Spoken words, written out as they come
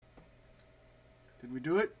Did we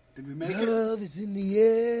do it? Did we make it? Love is in the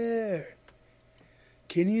air.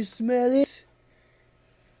 Can you smell it?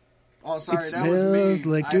 Oh, sorry, it that was me. Smells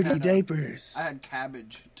like dirty diapers. I had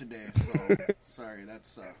cabbage today, so sorry.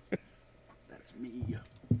 That's me.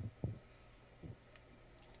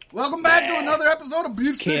 Welcome back to another episode of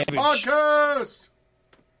Beef Sticks Podcast.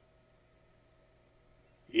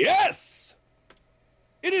 Yes,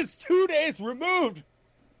 it is 2 days removed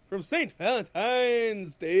from St.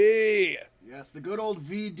 Valentine's Day. Yes, the good old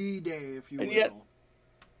VD Day, if you will. Yet...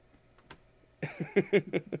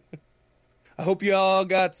 I hope you all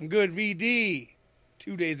got some good VD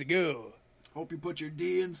 2 days ago. Hope you put your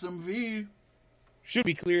D in some V. Should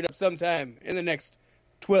be cleared up sometime in the next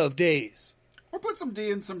 12 days. Or put some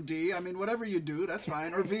D in some D. I mean, whatever you do, that's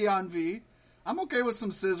fine. Or V on V. I'm okay with some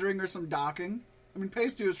scissoring or some docking. I mean,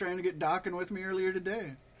 Pasty was trying to get docking with me earlier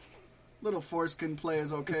today. Little foreskin play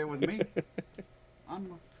is okay with me.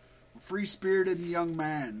 I'm a free-spirited young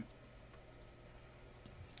man.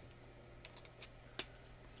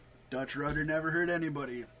 Dutch rudder never hurt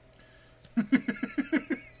anybody.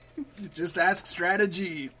 Just ask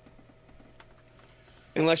strategy.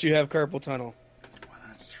 Unless you have carpal tunnel. Well,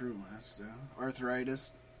 that's true. That's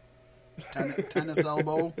arthritis. Tennis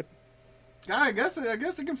elbow. God, I guess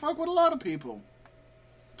it can fuck with a lot of people.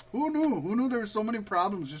 Who knew? Who knew there were so many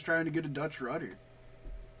problems just trying to get a Dutch rudder?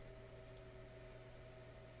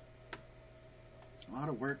 A lot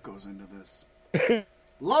of work goes into this.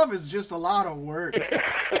 Love is just a lot of work.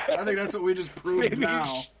 I think that's what we just proved Maybe now.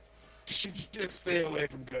 You should just stay away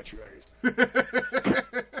from Dutch rudders.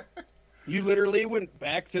 You literally went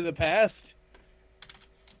back to the past?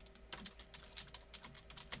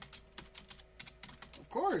 Of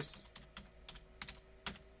course.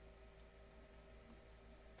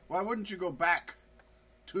 Why wouldn't you go back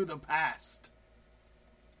to the past?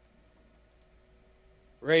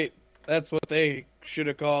 Right. That's what they should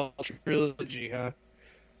have called trilogy, huh?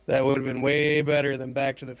 That would have been way better than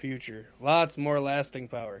Back to the Future. Lots more lasting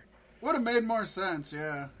power. Would have made more sense,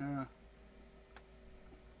 yeah.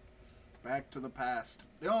 Back to the past.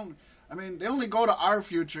 They only go to our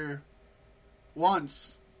future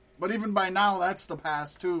once. But even by now, that's the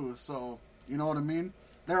past, too. So, you know what I mean?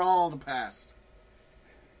 They're all the past.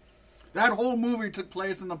 That whole movie took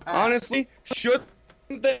place in the past. Honestly, shouldn't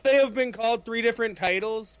they have been called 3 different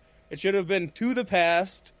titles? It should have been To the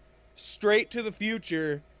Past, Straight to the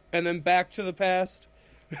Future, and then Back to the Past.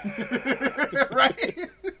 Right?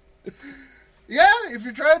 Yeah, if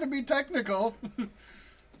you're trying to be technical,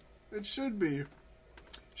 it should be.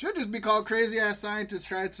 Should just be called Crazy Ass Scientist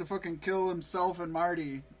Tries to fucking kill himself and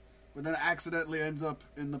Marty, but then accidentally ends up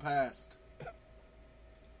in the past.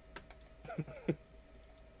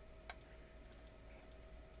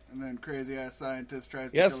 And then Crazy Ass Scientist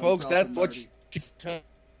tries to kill himself. Yes, folks, that's and what Marty. you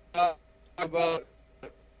talk about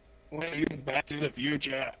when you Back to the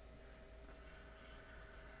Future.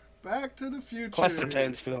 Back to the Future. Classic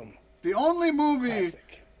times film. The only movie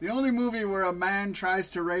Classic. where a man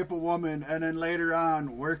tries to rape a woman and then later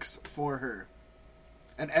on works for her.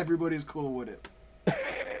 And everybody's cool with it.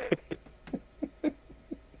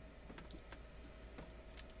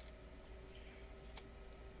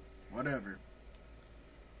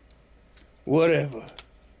 Whatever.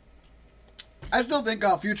 I still think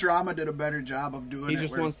Futurama did a better job of doing it. He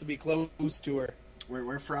just wants to be close to her.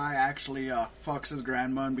 Where Fry actually fucks his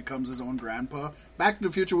grandma and becomes his own grandpa. Back to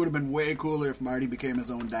the Future would have been way cooler if Marty became his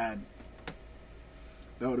own dad.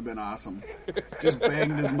 That would have been awesome. Just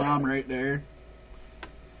banged his mom right there.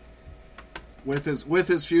 With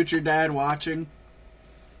his future dad watching.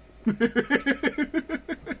 This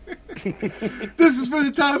is for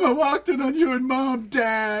the time I walked in on you and Mom,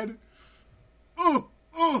 Dad. I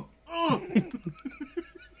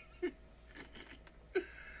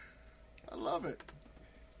love it.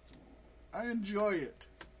 I enjoy it.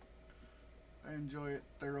 I enjoy it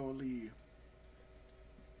thoroughly.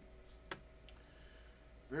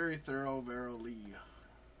 Very thorough, verily.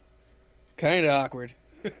 Kind of awkward.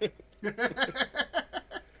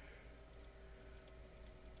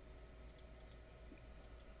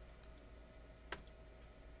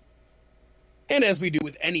 And as we do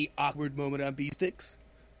with any awkward moment on B-Sticks,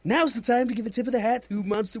 now's the time to give a tip of the hat to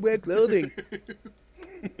Monster Wear Clothing.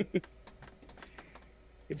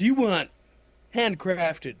 If you want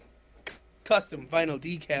handcrafted, custom vinyl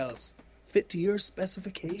decals fit to your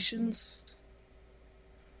specifications,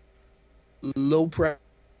 low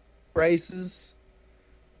prices,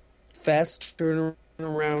 fast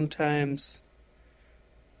turnaround times,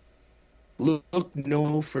 look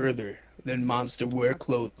no further than Monster Wear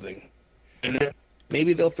Clothing. And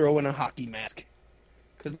maybe they'll throw in a hockey mask.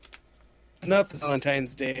 Because not this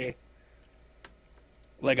Valentine's Day.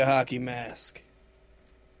 like a hockey mask.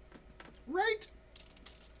 Right?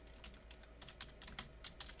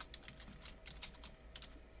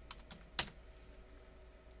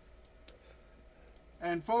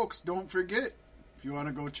 And folks, don't forget, if you want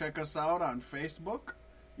to go check us out on Facebook,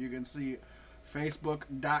 you can see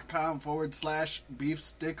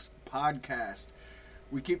facebook.com/beefstickspodcast.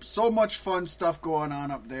 We keep so much fun stuff going on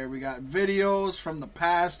up there. We got videos from the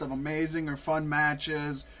past of amazing or fun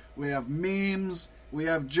matches. We have memes. We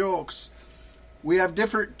have jokes. We have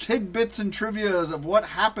different tidbits and trivias of what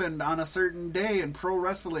happened on a certain day in pro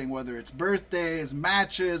wrestling, whether it's birthdays,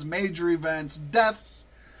 matches, major events, deaths.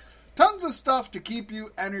 Tons of stuff to keep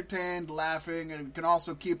you entertained, laughing, and you can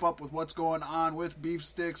also keep up with what's going on with Beef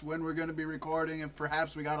Sticks, when we're going to be recording, if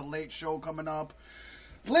perhaps we got a late show coming up.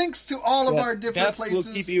 Links to all of our different places.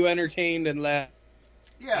 Will keep you entertained and laugh.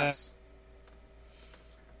 Yes.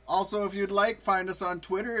 Also, if you'd like, find us on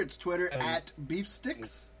Twitter. It's Twitter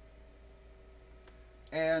 @BeefSticks.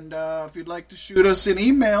 And if you'd like to shoot us an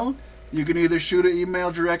email, you can either shoot an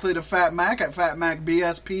email directly to Fat Mac at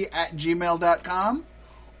fatmacbsp@gmail.com.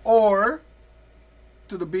 Or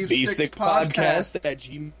to the Beef Sticks Podcast at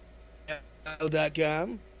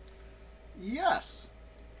gmail.com. Yes.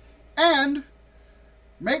 And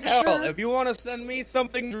make sure, if you want to send me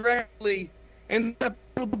something directly in the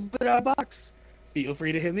box, feel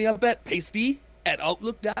free to hit me up at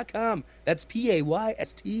pasty@outlook.com. That's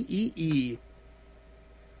PAYSTEE.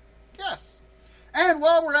 Yes. And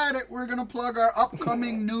while we're at it, we're going to plug our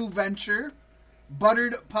upcoming new venture,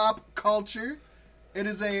 Buttered Pop Culture. It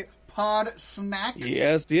is a pod snack.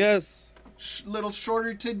 Yes, yes. Little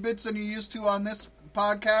shorter tidbits than you're used to on this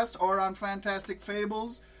podcast or on Fantastic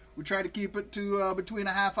Fables. We try to keep it to between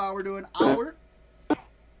a half hour to an hour.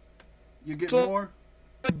 You get more.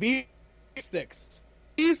 Beef Sticks.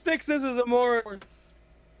 Beef Sticks, this is a more,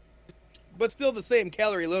 but still the same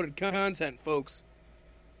calorie-loaded content, folks.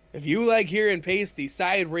 If you like hearing Pasty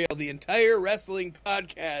side rail the entire wrestling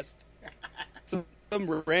podcast, some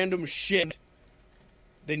random shit,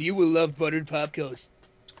 then you will love Buttered Pop Culture.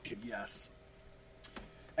 Yes.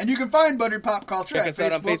 And you can find Buttered Pop Culture Check at us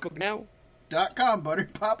out on Facebook now. .com,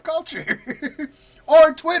 Buttered Pop Culture.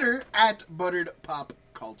 Or Twitter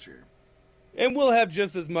 @ButteredPopCulture. And we'll have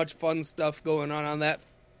just as much fun stuff going on that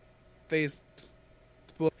Facebook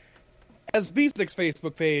as B6's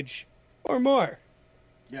Facebook page or more.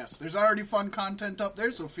 Yes, there's already fun content up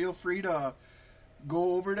there, so feel free to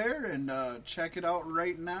go over there and check it out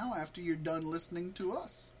right now after you're done listening to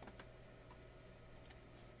us.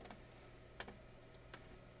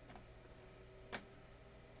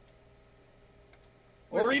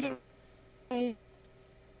 Or even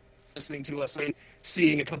listening to us and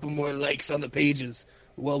seeing a couple more likes on the pages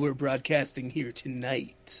while we're broadcasting here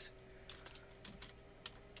tonight.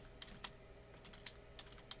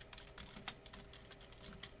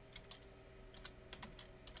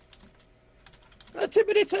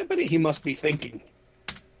 Tippity, he must be thinking.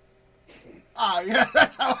 Yeah,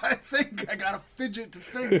 that's how I think. I gotta fidget to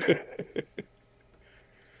think.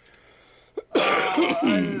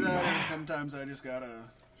 Either that or sometimes I just gotta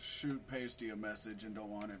shoot Pasty a message and don't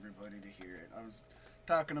want everybody to hear it. I was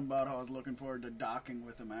talking about how I was looking forward to docking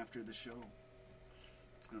with him after the show.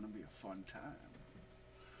 It's gonna be a fun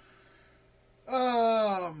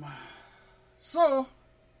time. So,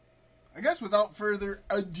 I guess without further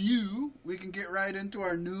ado, we can get right into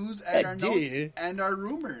our news and our notes and our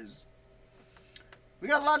rumors. We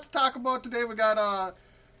got a lot to talk about today. We got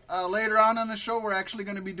later on in the show, we're actually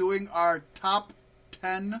going to be doing our top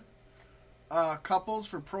 10 couples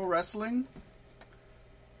for pro wrestling.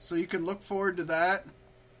 So you can look forward to that.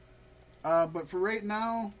 But for right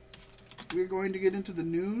now, we're going to get into the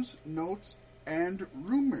news, notes, and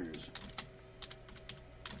rumors.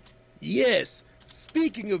 Yes,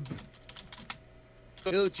 speaking of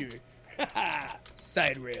culture,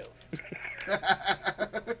 side rail.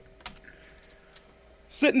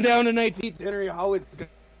 Sitting down tonight to eat dinner, you're always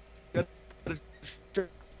gonna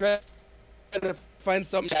try to find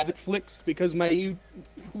something to Netflix because my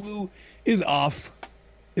Hulu is off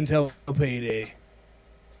until payday.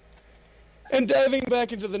 And diving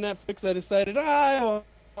back into the Netflix, I decided I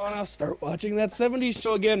want to start watching that 70s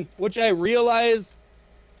show again, which I realize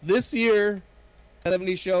this year, that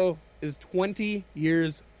 70s show is 20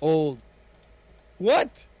 years old.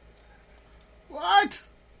 What? What?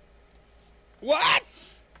 What?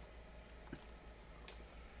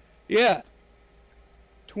 Yeah.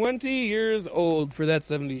 20 years old for that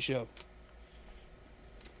 70s show.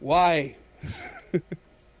 Why?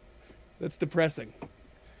 That's depressing.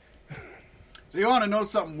 So you want to know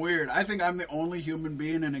something weird? I think I'm the only human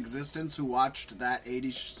being in existence who watched that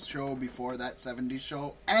 80s show before that 70s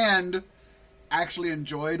show and actually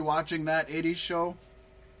enjoyed watching that 80s show.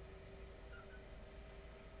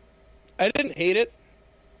 I didn't hate it,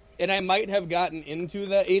 and I might have gotten into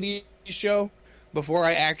that 80s show before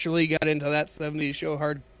I actually got into that 70s show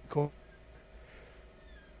hardcore.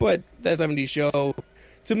 But that 70s show,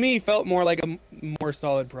 to me, felt more like a more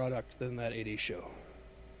solid product than that 80s show.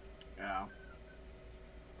 Yeah.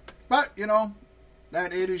 But, you know,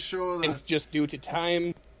 that 80s show... It's just due to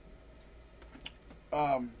time.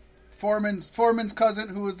 Foreman's cousin,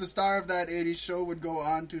 who was the star of that 80s show, would go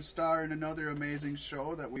on to star in another amazing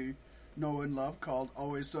show that we know and love called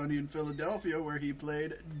Always Sunny in Philadelphia, where he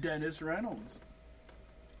played Dennis Reynolds.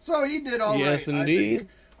 So he did all right. Yes, indeed.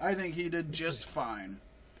 I think he did just fine.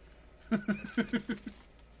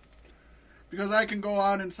 Because I can go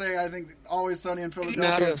on and say I think Always Sunny in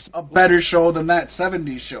Philadelphia is a better show than that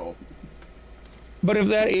 70s show. But if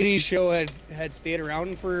that 80s show had stayed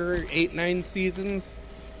around for 8-9 seasons,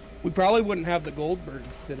 we probably wouldn't have the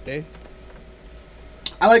Goldbergs today.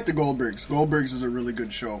 I like the Goldbergs. Goldbergs is a really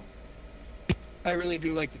good show. I really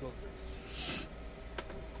do like the Goldbergs.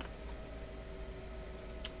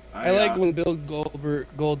 I like when Bill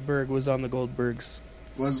Goldberg was on the Goldbergs.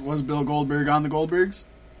 Was Bill Goldberg on the Goldbergs?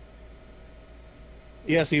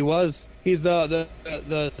 Yes, he was. He's the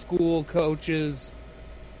school coach's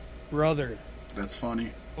brother. That's funny.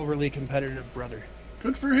 Overly competitive brother.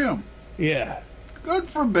 Good for him. Yeah. Good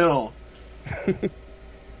for Bill.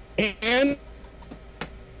 And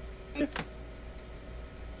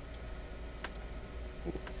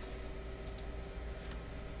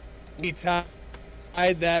he tied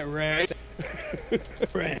that right.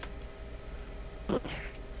 Right.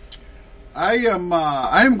 I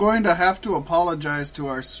am going to have to apologize to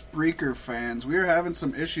our Spreaker fans. We are having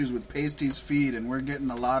some issues with Pasty's feed, and we're getting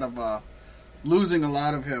a lot of losing a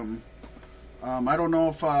lot of him. I don't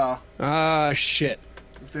know if shit.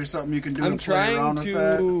 If there's something you can do I'm to play around with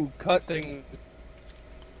that. trying to cut things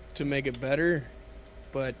to make it better,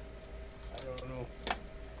 but I don't know.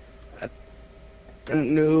 I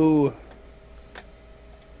don't know.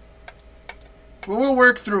 Well, we'll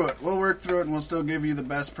work through it. And we'll still give you the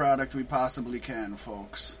best product we possibly can,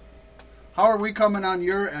 folks. How are we coming on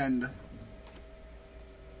your end?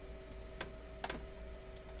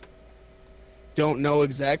 Don't know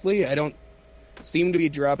exactly. I don't seem to be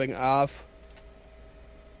dropping off.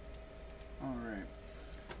 All right.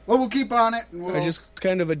 Well, we'll keep on it. And I just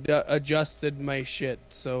kind of adjusted my shit,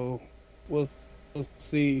 so we'll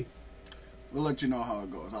see. We'll let you know how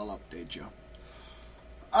it goes. I'll update you.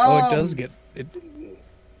 It does get it.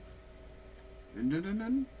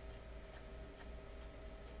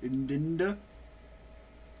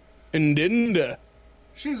 Indinda.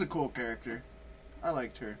 She's a cool character. I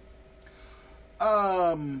liked her.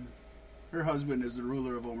 Her husband is the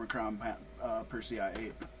ruler of Omicron, Percy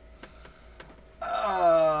I-8.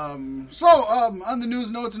 On the news,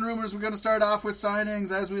 notes, and rumors, we're going to start off with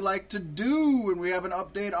signings, as we like to do, and we have an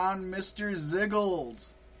update on Mr.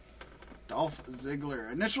 Ziggles. Dolph Ziggler.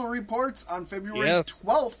 Initial reports on February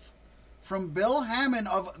 12th from Bill Hammond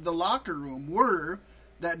of The Locker Room were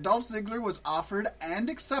that Dolph Ziggler was offered and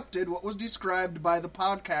accepted what was described by the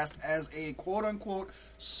podcast as a quote-unquote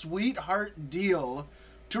sweetheart deal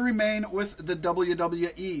to remain with the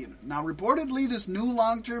WWE. Now, reportedly, this new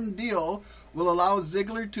long-term deal will allow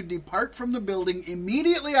Ziggler to depart from the building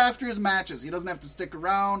immediately after his matches. He doesn't have to stick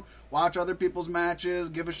around, watch other people's matches,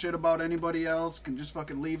 give a shit about anybody else, can just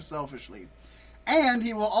fucking leave selfishly. And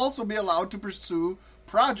he will also be allowed to pursue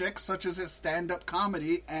projects such as his stand-up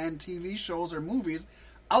comedy and TV shows or movies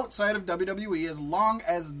outside of WWE as long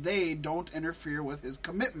as they don't interfere with his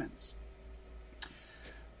commitments.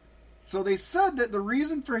 So they said that the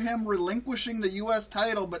reason for him relinquishing the U.S.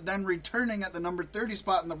 title but then returning at the number 30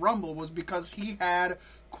 spot in the Rumble was because he had,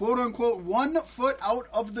 quote-unquote, 1 foot out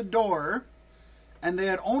of the door, and they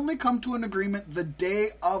had only come to an agreement the day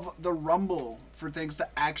of the Rumble for things to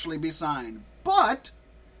actually be signed. But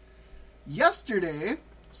yesterday,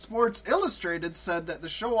 Sports Illustrated said that the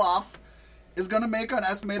show-off is going to make an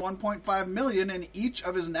estimated $1.5 million in each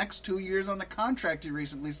of his next 2 years on the contract he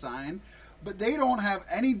recently signed. But they don't have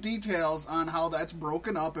any details on how that's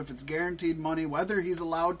broken up, if it's guaranteed money, whether he's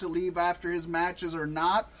allowed to leave after his matches or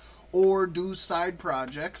not, or do side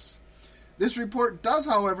projects. This report does,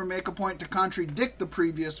 however, make a point to contradict the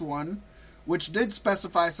previous one, which did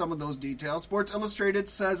specify some of those details. Sports Illustrated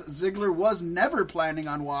says Ziggler was never planning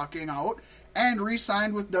on walking out, and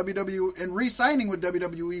re-signing with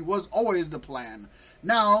WWE was always the plan.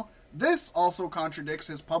 Now, this also contradicts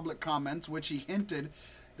his public comments, which he hinted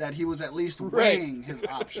that he was at least weighing his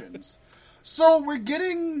options. So we're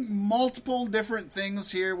getting multiple different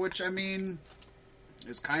things here, which, I mean,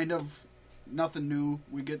 is kind of nothing new.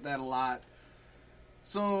 We get that a lot.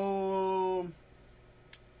 So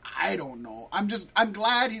I don't know. I'm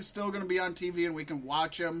glad he's still going to be on TV and we can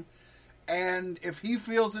watch him. And if he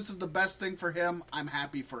feels this is the best thing for him, I'm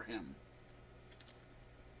happy for him.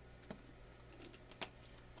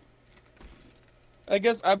 I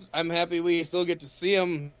guess I'm happy we still get to see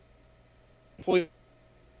him play.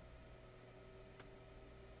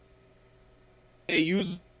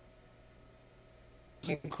 Use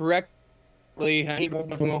correctly.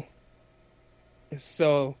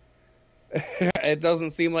 So it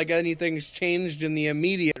doesn't seem like anything's changed in the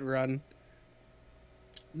immediate run.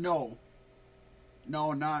 No,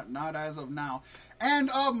 not as of now. And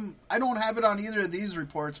I don't have it on either of these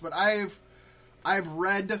reports, but I've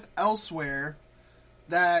read elsewhere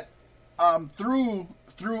that through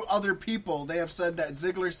other people, they have said that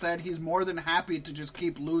Ziggler said he's more than happy to just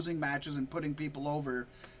keep losing matches and putting people over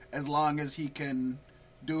as long as he can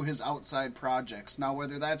do his outside projects. Now,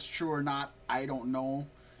 whether that's true or not, I don't know,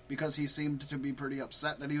 because he seemed to be pretty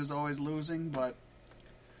upset that he was always losing, but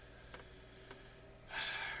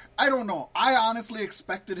I don't know. I honestly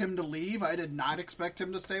expected him to leave. I did not expect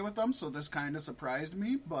him to stay with them, so this kind of surprised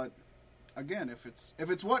me, but again, if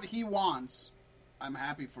it's what he wants, I'm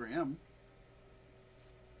happy for him.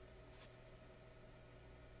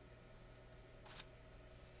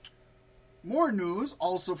 More news,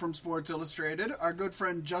 also from Sports Illustrated. Our good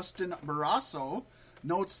friend Justin Barrasso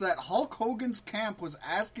notes that Hulk Hogan's camp was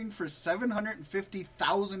asking for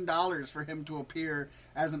 $750,000 for him to appear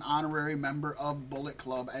as an honorary member of Bullet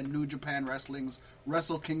Club and New Japan Wrestling's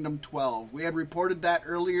Wrestle Kingdom 12. We had reported that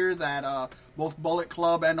earlier, that both Bullet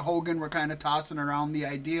Club and Hogan were kind of tossing around the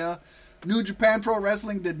idea. New Japan Pro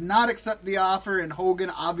Wrestling did not accept the offer, and Hogan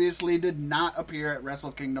obviously did not appear at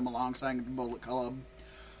Wrestle Kingdom alongside the Bullet Club.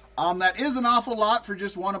 That is an awful lot for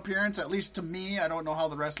just one appearance, at least to me. I don't know how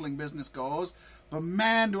the wrestling business goes, but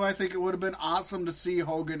man, do I think it would have been awesome to see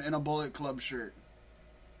Hogan in a Bullet Club shirt.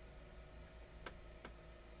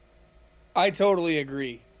 I totally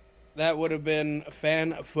agree. That would have been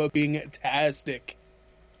fan-fucking-tastic.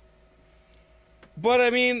 But,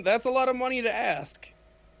 I mean, that's a lot of money to ask.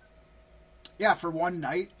 Yeah, for one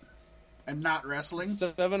night and not wrestling.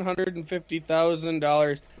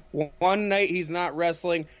 $750,000. One night he's not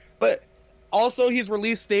wrestling. But also he's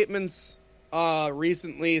released statements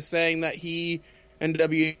recently saying that he and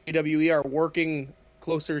WWE are working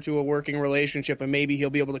closer to a working relationship, and maybe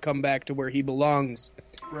he'll be able to come back to where he belongs.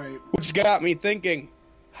 Right. Which got me thinking,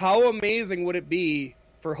 how amazing would it be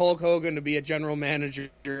for Hulk Hogan to be a general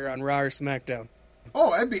manager on Raw or SmackDown?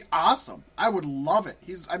 Oh, that'd be awesome. I would love it.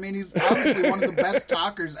 He's obviously one of the best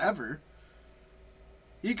talkers ever.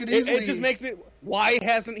 He could easily... It just makes me... Why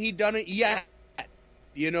hasn't he done it yet?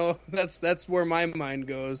 You know, that's where my mind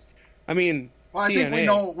goes. I mean, well, I TNA,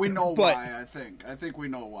 think we know but... why. I think we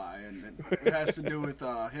know why, and it has to do with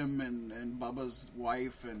him and Bubba's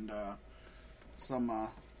wife and some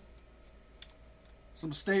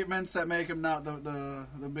statements that make him not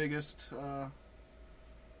the biggest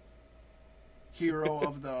hero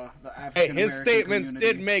of the African American his statements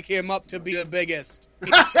community. did make him up to be the biggest.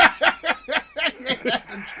 That's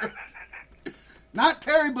the truth. Not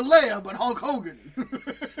Terry Bollea, but Hulk Hogan.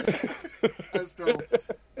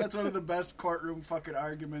 That's one of the best courtroom fucking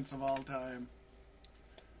arguments of all time.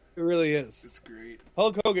 It really is. It's great.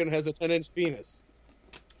 Hulk Hogan has a 10-inch penis.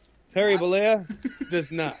 Terry Bollea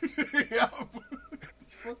does not. Yeah,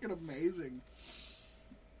 it's fucking amazing.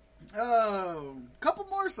 Oh, couple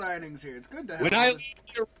more signings here. It's good to have. When I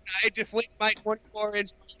deflate my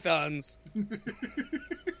 24-inch pythons.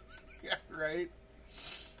 Yeah, right.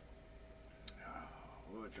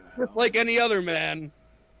 Just like any other man.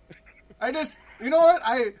 You know what?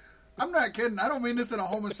 I'm not kidding. I don't mean this in a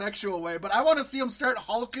homosexual way, but I want to see him start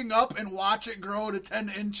hulking up and watch it grow to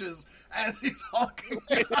 10 inches as he's hulking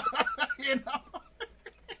up. You know?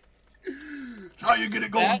 That's how you get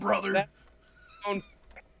it going, brother.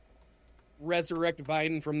 Resurrect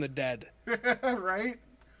Vine from the dead. Right?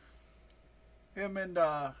 Him and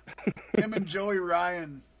Joey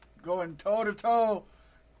Ryan going toe to toe,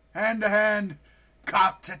 hand to hand,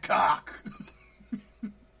 cock to cock.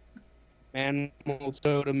 Man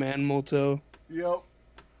molto to man molto. Yep.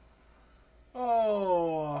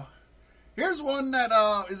 Oh. Here's one that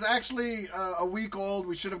is actually a week old.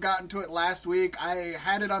 We should have gotten to it last week. I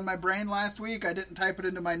had it on my brain last week. I didn't type it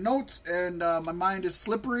into my notes, and my mind is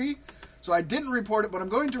slippery. So I didn't report it, but I'm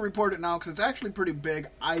going to report it now because it's actually pretty big,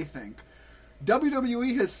 I think.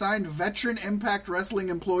 WWE has signed veteran Impact Wrestling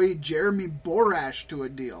employee Jeremy Borash to a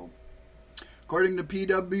deal. According to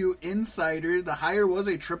PW Insider, the hire was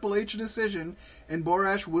a Triple H decision, and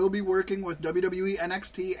Borash will be working with WWE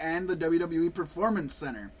NXT and the WWE Performance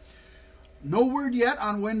Center. No word yet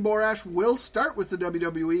on when Borash will start with the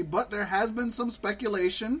WWE, but there has been some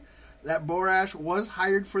speculation that Borash was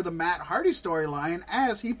hired for the Matt Hardy storyline,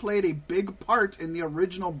 as he played a big part in the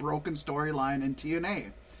original Broken storyline in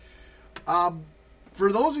TNA.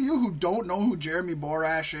 For those of you who don't know who Jeremy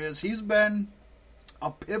Borash is, he's been a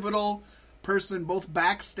pivotal person both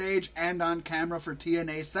backstage and on camera for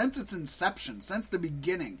TNA since its inception, since the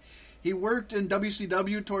beginning. He worked in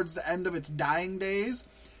WCW towards the end of its dying days,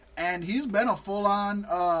 and he's been a full-on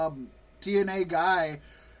TNA guy,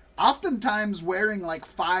 oftentimes wearing like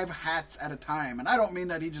 5 hats at a time. And I don't mean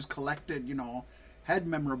that he just collected, head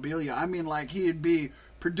memorabilia. I mean like he'd be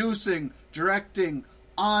producing, directing,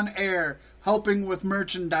 on air, helping with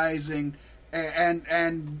merchandising,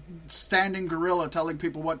 and standing gorilla telling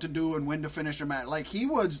people what to do and when to finish a match. Like, he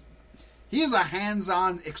is a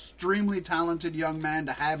hands-on, extremely talented young man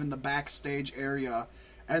to have in the backstage area,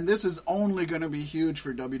 and this is only going to be huge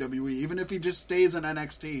for WWE. Even if he just stays in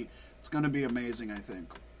NXT, it's going to be amazing, I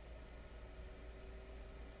think.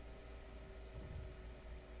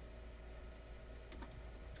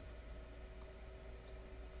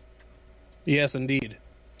 Yes, indeed.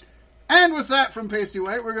 And with that from Pasty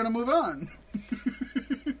White, we're going to move on.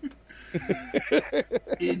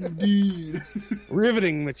 Indeed.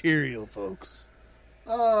 Riveting material, folks.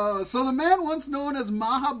 So the man once known as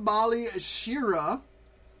Mahabali Shira,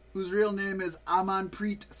 whose real name is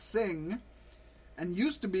Amanpreet Singh, and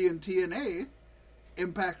used to be in TNA,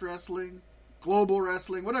 Impact Wrestling, Global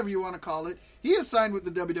Wrestling, whatever you want to call it, he is signed with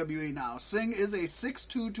the WWE now. Singh is a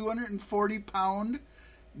 6'2", 240-pound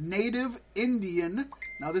native Indian.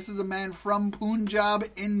 Now, this is a man from Punjab,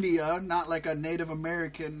 India, not like a Native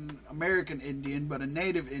American Indian, but a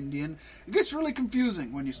native Indian. It gets really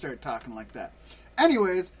confusing when you start talking like that.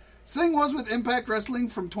 Anyways, Singh was with Impact Wrestling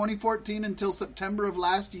from 2014 until September of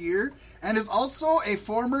last year, and is also a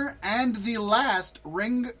former and the last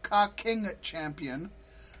Ring Ka King champion.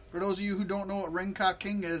 For those of you who don't know what Ring Ka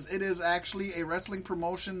King is, it is actually a wrestling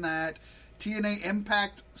promotion that TNA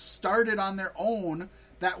Impact started on their own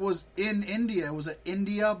that was in India. It was an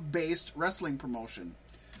India-based wrestling promotion.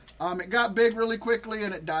 It got big really quickly,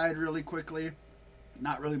 and it died really quickly.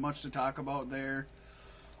 Not really much to talk about there.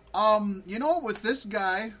 With this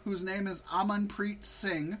guy, whose name is Amanpreet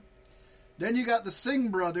Singh, then you got the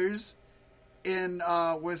Singh brothers in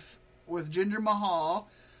with Jinder Mahal.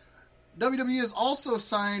 WWE has also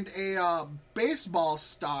signed a baseball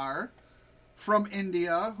star from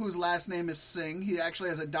India, whose last name is Singh. He actually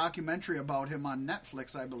has a documentary about him on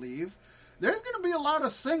Netflix, I believe. There's going to be a lot of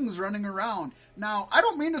Singhs running around. Now, I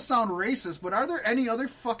don't mean to sound racist, but are there any other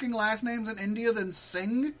fucking last names in India than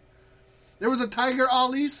Singh? There was a Tiger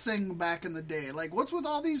Ali Singh back in the day. Like, what's with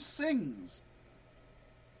all these Singhs?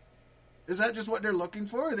 Is that just what they're looking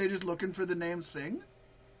for? Are they just looking for the name Singh?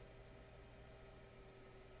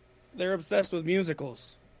 They're obsessed with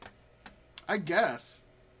musicals. I guess.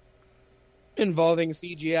 Involving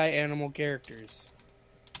CGI animal characters.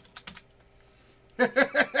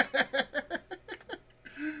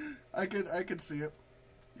 I could see it.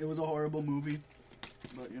 It was a horrible movie,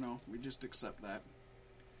 but we just accept that.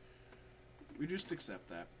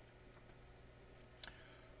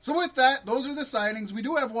 So with that, those are the signings. We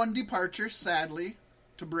do have one departure, sadly,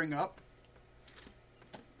 to bring up.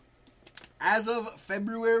 As of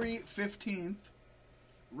February 15th,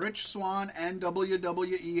 Rich Swann and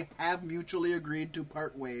WWE have mutually agreed to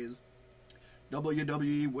part ways.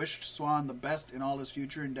 WWE wished Swann the best in all his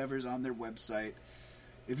future endeavors on their website.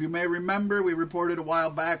 If you may remember, we reported a while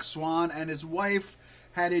back Swann and his wife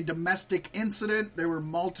had a domestic incident. There were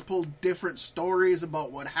multiple different stories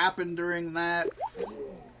about what happened during that.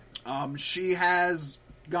 She has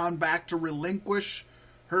gone back to relinquish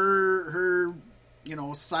her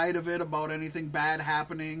side of it about anything bad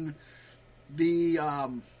happening. The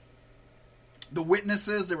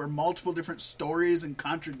witnesses, there were multiple different stories and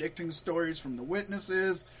contradicting stories from the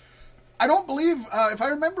witnesses. I don't believe, if I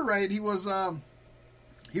remember right, they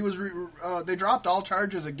dropped all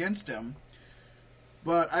charges against him.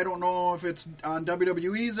 But I don't know if it's on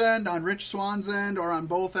WWE's end, on Rich Swann's end, or on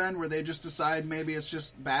both ends, where they just decide maybe it's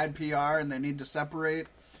just bad PR and they need to separate.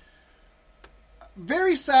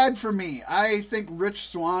 Very sad for me. I think Rich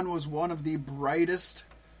Swann was one of the brightest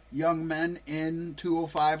young men in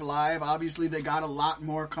 205 Live. Obviously, they got a lot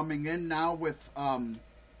more coming in now with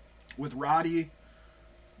Roddy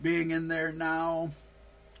being in there now.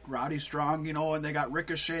 Roddy Strong, and they got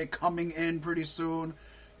Ricochet coming in pretty soon.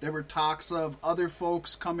 There were talks of other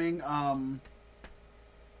folks coming.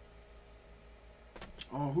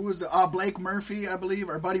 Who was Blake Murphy, I believe,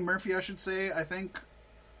 or Buddy Murphy, I should say, I think,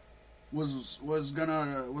 was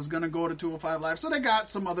gonna go to 205 Live. So they got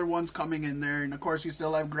some other ones coming in there, and of course you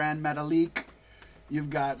still have Grand Metalik. You've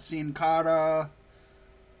got Sin Cara.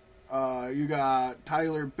 You got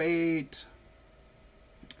Tyler Bate,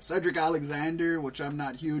 Cedric Alexander, which I'm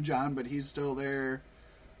not huge on, but he's still there.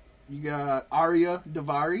 You got Arya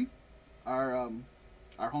Daivari, our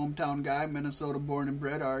hometown guy, Minnesota born and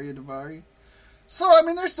bred, Arya Daivari. So I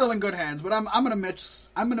mean, they're still in good hands, but I'm gonna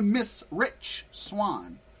miss Rich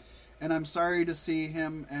Swann, and I'm sorry to see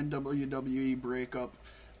him and WWE break up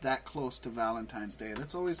that close to Valentine's Day.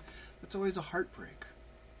 That's always a heartbreak.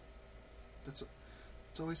 It's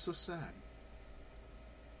always so sad.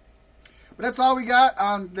 But that's all we got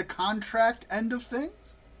on the contract end of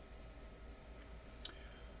things.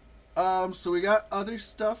 So we got other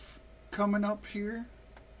stuff coming up here.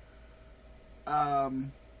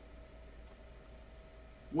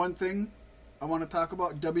 One thing I want to talk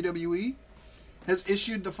about, WWE has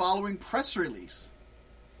issued the following press release.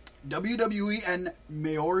 WWE and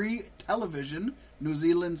Maori Television, New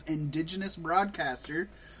Zealand's indigenous broadcaster,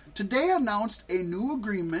 today announced a new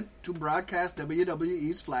agreement to broadcast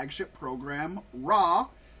WWE's flagship program, Raw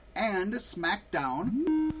and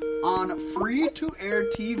SmackDown, on free-to-air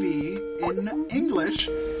TV in English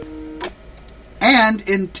and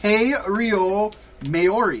in Te Reo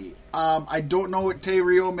Maori. I don't know what Te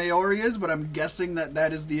Reo Maori is, but I'm guessing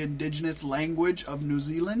that is the indigenous language of New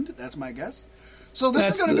Zealand. That's my guess. So this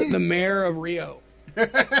is going to be the mayor of Rio.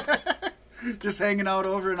 Just hanging out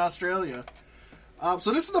over in Australia.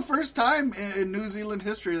 So this is the first time in New Zealand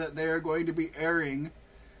history that they are going to be airing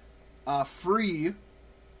free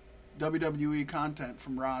WWE content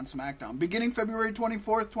from Raw and SmackDown. Beginning February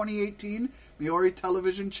 24th, 2018, Maori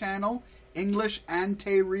Television Channel, English and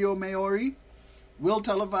Te Reo Maori, will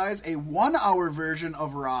televise a 1-hour version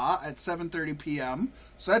of Raw at 7:30 p.m.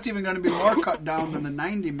 So that's even going to be more cut down than the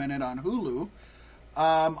 90-minute on Hulu.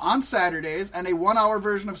 On Saturdays, and a 1-hour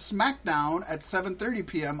version of SmackDown at 7:30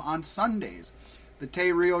 p.m. on Sundays. The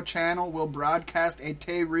Te Reo channel will broadcast a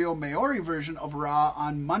Te Reo Maori version of Raw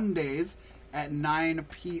on Mondays at 9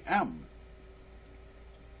 p.m.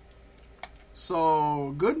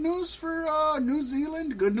 So, good news for New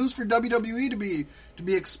Zealand. Good news for WWE to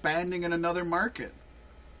be expanding in another market.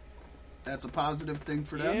 That's a positive thing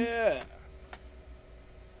for them. Yeah.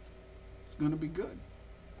 It's going to be good.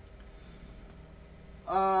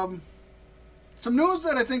 Some news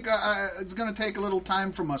that I think it's going to take a little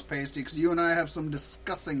time from us, Pasty, because you and I have some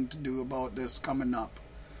discussing to do about this coming up.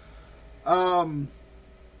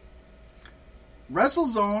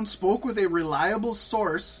 WrestleZone spoke with a reliable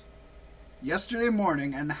source yesterday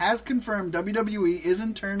morning and has confirmed WWE is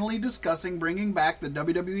internally discussing bringing back the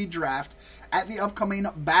WWE Draft at the upcoming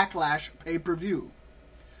Backlash pay-per-view.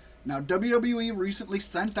 Now, WWE recently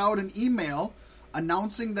sent out an email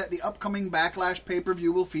announcing that the upcoming Backlash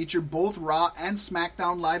pay-per-view will feature both Raw and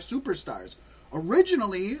SmackDown Live superstars.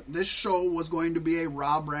 Originally, this show was going to be a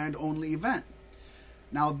Raw brand-only event.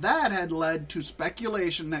 Now, that had led to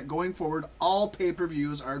speculation that going forward, all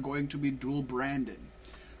pay-per-views are going to be dual-branded.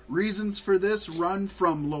 Reasons for this run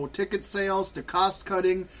from low ticket sales to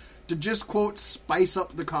cost-cutting to just, quote, spice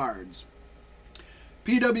up the cards.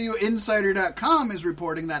 PWInsider.com is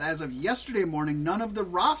reporting that as of yesterday morning, none of the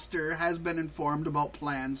roster has been informed about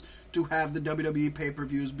plans to have the WWE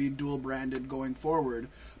pay-per-views be dual-branded going forward.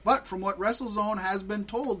 But from what WrestleZone has been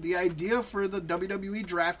told, the idea for the WWE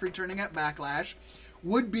Draft returning at Backlash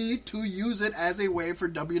would be to use it as a way for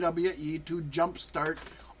WWE to jumpstart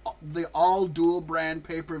the all-dual-brand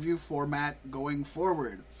pay-per-view format going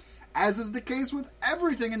forward. As is the case with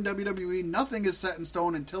everything in WWE, nothing is set in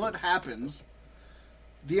stone until it happens.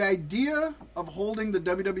 The idea of holding the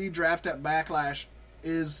WWE Draft at Backlash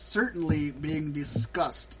is certainly being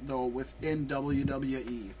discussed, though, within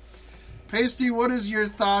WWE. Pasty, what is your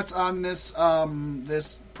thoughts on this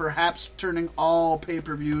this perhaps turning all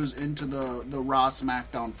pay-per-views into the Raw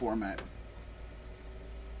SmackDown format?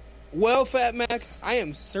 Well, Fat Mac, I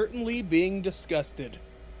am certainly being disgusted.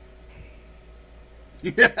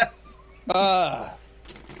 Yes.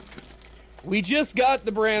 We just got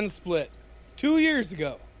the brand split 2 years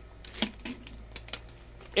ago.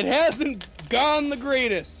 It hasn't gone the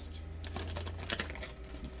greatest.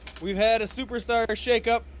 We've had a superstar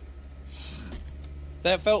shakeup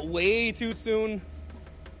that felt way too soon.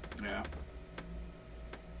 Yeah.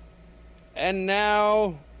 And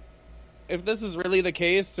now, if this is really the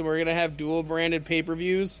case, so we're going to have dual-branded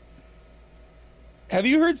pay-per-views, Have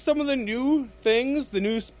you heard some of the new things, the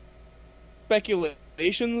new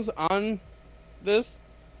speculations on this?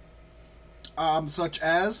 Such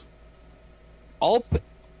as? All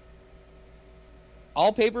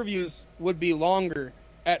pay-per-views would be longer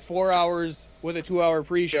at 4 hours with a 2-hour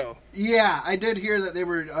pre-show. Yeah, I did hear that they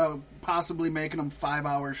were possibly making them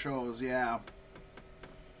 5-hour shows, yeah.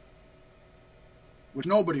 Which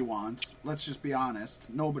nobody wants. Let's just be honest.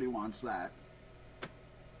 Nobody wants that.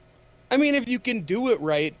 I mean, if you can do it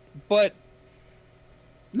right, but...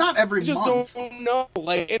 Not every just month. Don't know.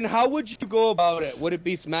 Like, and how would you go about it? Would it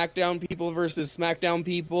be SmackDown people versus SmackDown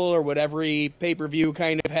people, or would every pay-per-view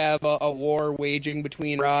kind of have a war waging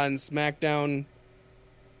between Raw and SmackDown?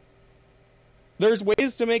 There's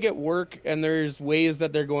ways to make it work, and there's ways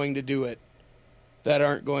that they're going to do it that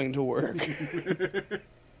aren't going to work.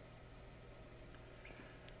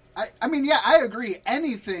 I mean, yeah, I agree.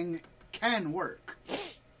 Anything can work.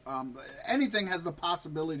 Anything has the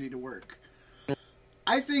possibility to work.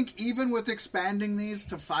 I think even with expanding these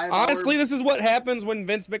to 5 hours... Honestly, this is what happens when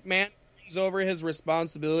Vince McMahon turns over his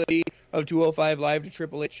responsibility of 205 Live to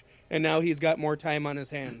Triple H, and now he's got more time on his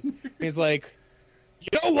hands. He's like,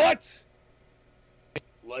 you know what?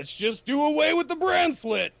 Let's just do away with the brand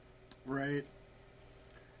split. Right.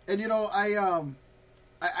 And, you know,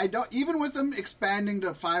 I don't... Even with them expanding to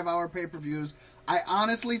 5-hour pay-per-views, I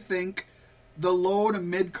honestly think the low to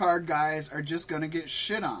mid-card guys are just going to get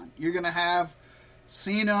shit on. You're going to have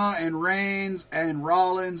Cena and Reigns and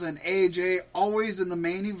Rollins and AJ always in the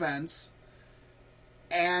main events,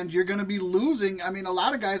 and you're going to be losing. I mean, a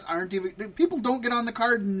lot of guys aren't even... People don't get on the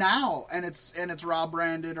card now, and it's Raw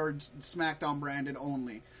branded or SmackDown branded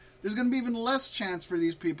only. There's going to be even less chance for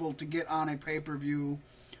these people to get on a pay-per-view.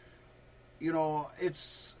 You know,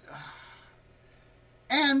 it's...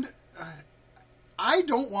 And I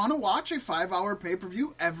don't want to watch a 5-hour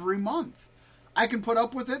pay-per-view every month. I can put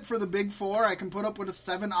up with it for the Big Four. I can put up with a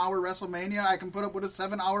 7-hour WrestleMania. I can put up with a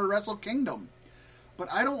 7-hour Wrestle Kingdom. But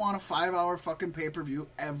I don't want a 5-hour fucking pay-per-view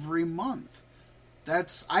every month.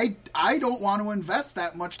 That's... I don't want to invest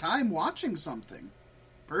that much time watching something.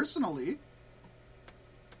 Personally.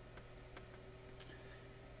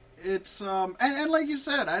 It's... And like you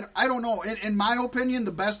said, I don't know. In my opinion,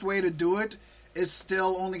 the best way to do it is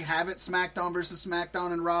still only have it SmackDown versus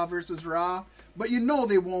SmackDown and Raw versus Raw. But you know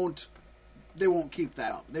they won't keep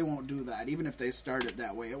that up. They won't do that. Even if they start it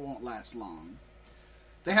that way, it won't last long.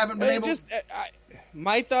 They haven't been able...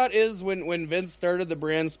 my thought is when Vince started the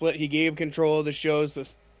brand split, he gave control of the shows to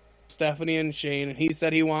Stephanie and Shane, and he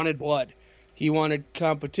said he wanted blood. He wanted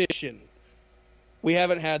competition. We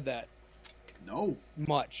haven't had that. No.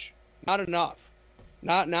 Much. Not enough.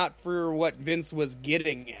 Not for what Vince was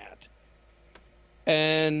getting at.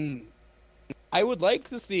 And I would like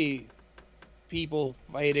to see people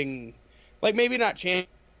fighting... Like, maybe not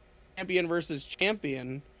champion versus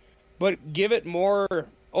champion, but give it more,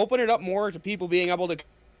 open it up more to people being able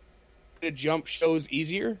to jump shows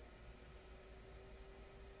easier.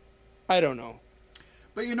 I don't know.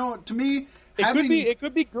 But, you know, to me, it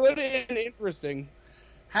could be good and interesting.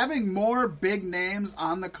 Having more big names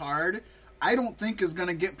on the card, I don't think is going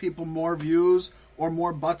to get people more views or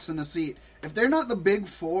more butts in a seat. If they're not the Big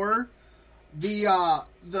Four, the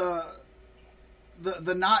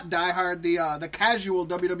not diehard, the casual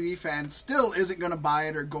WWE fan still isn't going to buy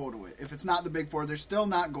it or go to it. If it's not the Big Four, they're still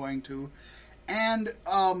not going to. And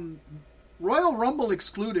Royal Rumble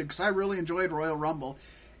excluded, because I really enjoyed Royal Rumble.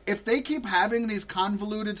 If they keep having these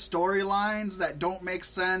convoluted storylines that don't make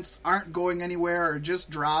sense, aren't going anywhere, or just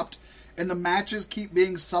dropped, and the matches keep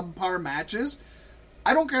being subpar matches,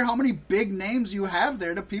 I don't care how many big names you have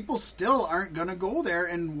there, the people still aren't going to go there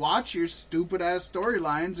and watch your stupid-ass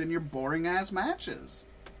storylines and your boring-ass matches.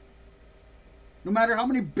 No matter how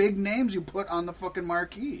many big names you put on the fucking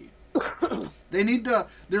marquee.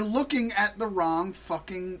 They're looking at the wrong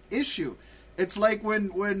fucking issue. It's like when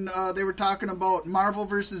they were talking about Marvel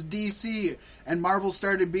versus DC, and Marvel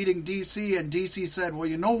started beating DC, and DC said, well,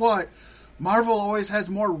 you know what? Marvel always has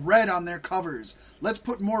more red on their covers. Let's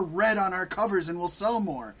put more red on our covers and we'll sell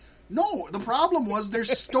more. No, the problem was their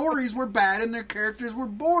stories were bad and their characters were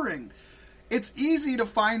boring. It's easy to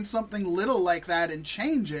find something little like that and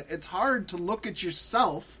change it. It's hard to look at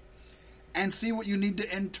yourself and see what you need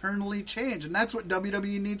to internally change. And that's what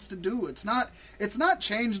WWE needs to do. It's not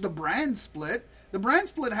change the brand split. The brand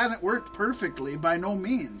split hasn't worked perfectly by no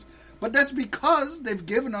means. But that's because they've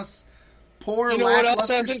given us poor,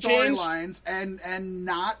 lackluster storylines and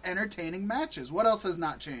not entertaining matches. What else has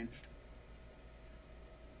not changed?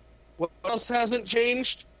 What else hasn't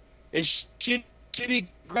changed is shitty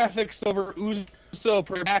graphics over so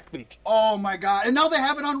per back week. Oh my god! And now they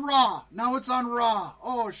have it on Raw. Now it's on Raw.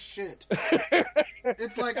 Oh shit!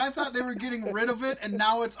 It's like I thought they were getting rid of it, and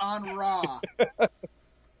now it's on Raw.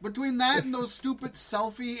 Between that and those stupid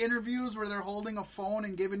selfie interviews where they're holding a phone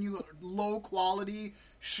and giving you low quality,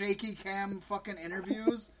 shaky cam fucking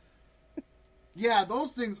interviews. Yeah,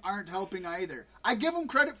 those things aren't helping either. I give them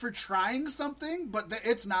credit for trying something, but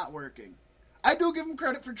it's not working. I do give them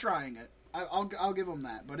credit for trying it. I'll give them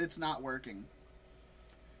that, but it's not working.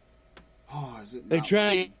 Oh, is it? They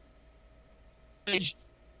try. It's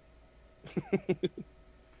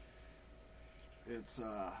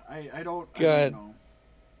I don't know,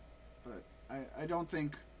 but I don't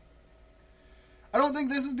think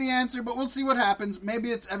this is the answer. But we'll see what happens.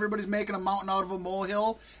 Maybe it's everybody's making a mountain out of a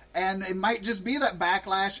molehill, and it might just be that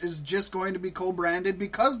Backlash is just going to be co-branded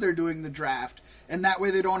because they're doing the draft, and that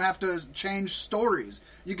way they don't have to change stories.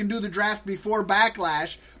 You can do the draft before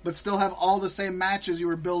Backlash, but still have all the same matches you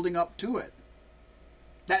were building up to it.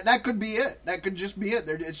 That could be it. That could just be it.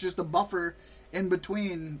 It's just a buffer in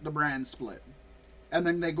between the brand split. And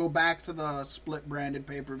then they go back to the split branded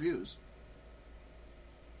pay-per-views.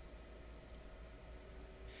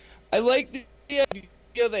 I like the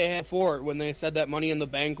idea they had for it when they said that Money in the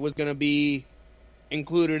Bank was going to be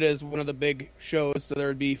included as one of the big shows. So there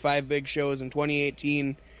would be 5 big shows in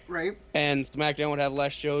 2018. Right. And SmackDown would have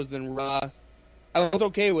less shows than Raw. I was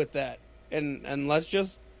okay with that. And let's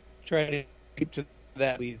just try to keep to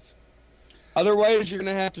that, please. Otherwise, you're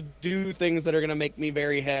going to have to do things that are going to make me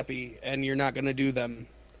very happy, and you're not going to do them.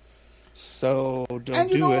 So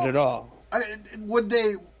don't do it at all. Would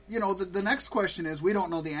they, the next question is, we don't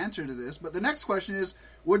know the answer to this, but the next question is,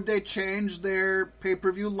 would they change their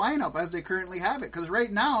pay-per-view lineup as they currently have it? Because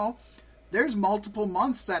right now, there's multiple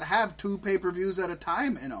months that have 2 pay-per-views at a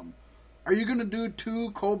time in them. Are you going to do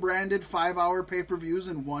 2 co-branded 5-hour pay-per-views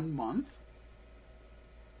in 1 month?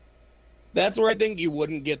 That's where I think you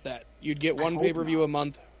wouldn't get that. You'd get one pay-per-view a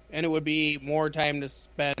month, and it would be more time to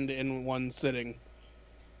spend in one sitting.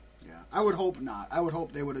 Yeah, I would hope not. I would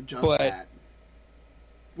hope they would adjust that.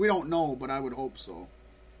 We don't know, but I would hope so.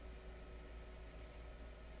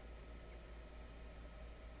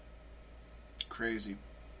 Crazy.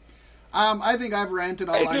 I think I've ranted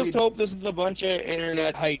all I need. I just hope this is a bunch of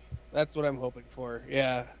internet hype. That's what I'm hoping for,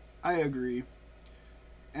 yeah. I agree.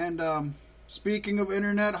 And speaking of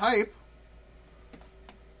internet hype,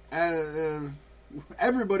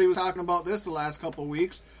 everybody was talking about this the last couple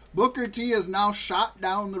weeks. Booker T has now shot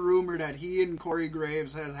down the rumor that he and Corey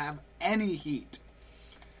Graves have any heat.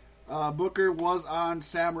 Booker was on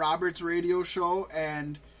Sam Roberts' radio show,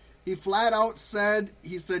 and he flat out said,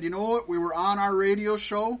 you know what, we were on our radio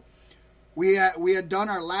show. We had done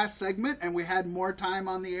our last segment, and we had more time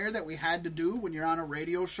on the air that we had to do. When you're on a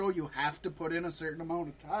radio show, you have to put in a certain amount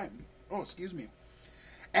of time. Oh, excuse me.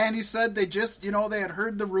 And he said they just, they had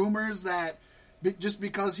heard the rumors that just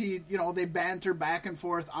because they banter back and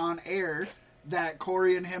forth on air, that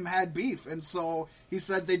Cory and him had beef. And so he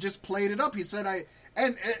said they just played it up. He said,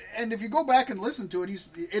 and if you go back and listen to it,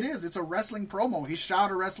 it's a wrestling promo. He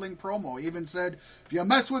shot a wrestling promo. He even said, if you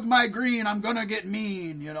mess with my green, I'm going to get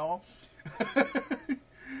mean,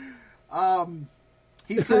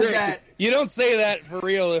 He said that... You don't say that for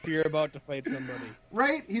real if you're about to fight somebody.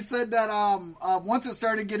 Right? He said that once it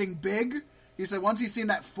started getting big, he said once he seen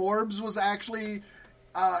that Forbes was actually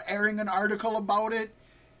airing an article about it,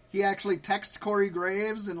 he actually texted Corey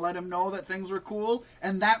Graves and let him know that things were cool.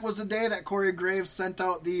 And that was the day that Corey Graves sent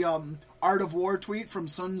out the Art of War tweet from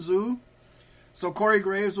Sun Tzu. So Corey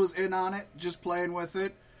Graves was in on it, just playing with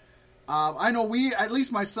it. I know at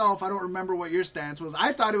least myself, I don't remember what your stance was.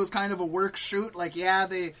 I thought it was kind of a work shoot. Like, yeah,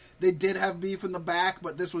 they did have beef in the back,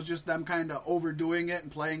 but this was just them kind of overdoing it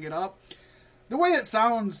and playing it up. The way it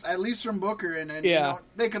sounds, at least from Booker, and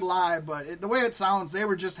they could lie, but the way it sounds, they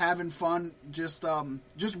were just having fun, just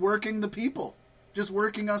working the people, just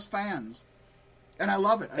working us fans. And I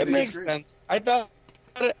love it. I think makes it's great. Sense. I thought,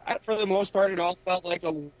 for the most part, it all felt like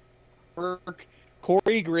a work.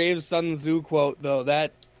 Corey Graves' Sun Tzu quote, though,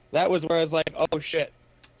 that was where I was like, oh, shit.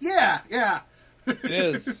 Yeah. It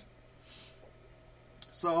is.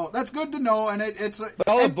 So, that's good to know, and But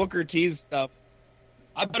all the Booker T's stuff,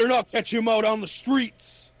 I better not catch him out on the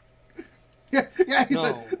streets. Yeah, he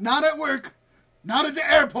said, not at work, not at the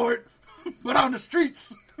airport, but on the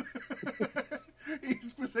streets. He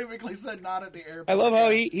specifically said not at the airport. I love how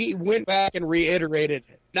he went back and reiterated,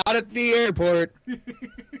 not at the airport.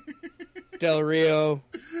 Del Rio,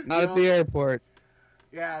 not at the airport.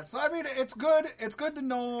 Yeah, so I mean, it's good. It's good to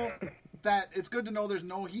know that. It's good to know there's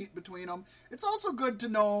no heat between them. It's also good to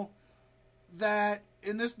know that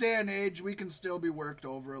in this day and age we can still be worked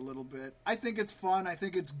over a little bit. I think it's fun. I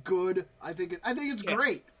think it's good. I think it's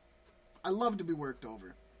great. I love to be worked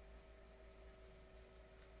over.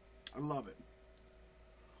 I love it.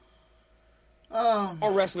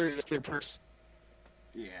 All wrestlers are their person.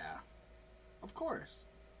 Yeah, of course.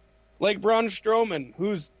 Like Braun Strowman,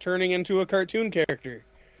 who's turning into a cartoon character.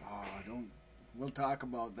 Oh, we'll talk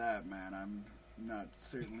about that, man. I'm not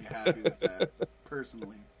certainly happy with that,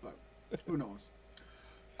 personally, but who knows.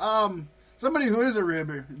 Somebody who is a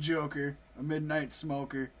ribber, joker, a midnight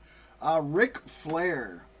smoker, Ric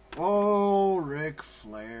Flair. Oh, Ric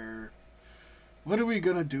Flair. What are we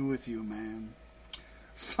gonna do with you, man?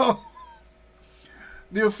 So,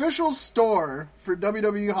 the official store for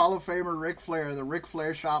WWE Hall of Famer Ric Flair, the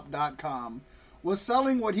RicFlairShop.com, was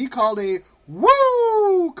selling what he called a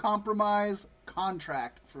woo compromise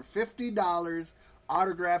contract for $50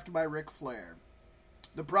 autographed by Ric Flair.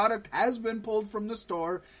 The product has been pulled from the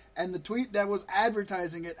store, and the tweet that was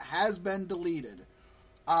advertising it has been deleted.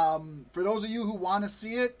 For those of you who want to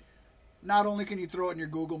see it, not only can you throw it in your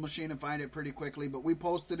Google machine and find it pretty quickly, but we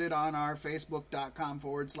posted it on our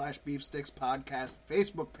Facebook.com/BeefSticksPodcast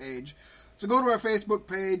Facebook page. So go to our Facebook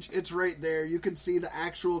page. It's right there. You can see the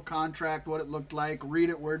actual contract, what it looked like,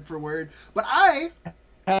 read it word for word. But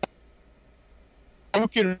you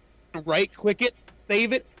can right-click it,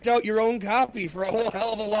 save it, print out your own copy for a whole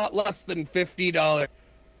hell of a lot less than $50.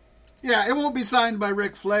 Yeah, it won't be signed by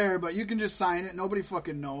Ric Flair, but you can just sign it. Nobody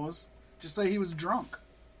fucking knows. Just say he was drunk.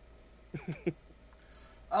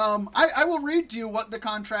 I will read to you what the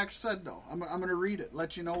contract said, though. I'm going to read it,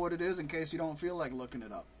 let you know what it is in case you don't feel like looking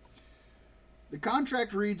it up. The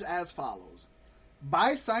contract reads as follows.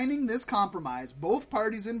 By signing this compromise, both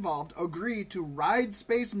parties involved agree to ride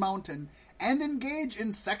Space Mountain and engage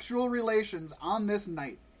in sexual relations on this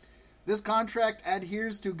night. This contract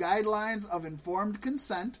adheres to guidelines of informed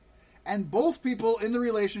consent, and both people in the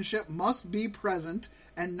relationship must be present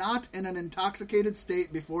and not in an intoxicated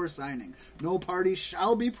state before signing. No party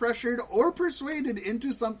shall be pressured or persuaded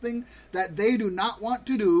into something that they do not want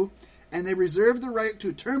to do, and they reserve the right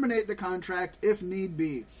to terminate the contract if need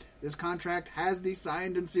be. This contract has the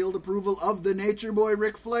signed and sealed approval of the Nature Boy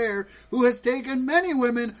Ric Flair, who has taken many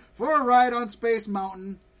women for a ride on Space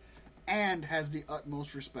Mountain and has the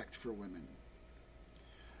utmost respect for women.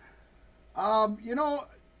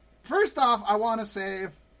 First off, I want to say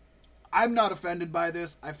I'm not offended by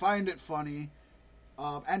this. I find it funny.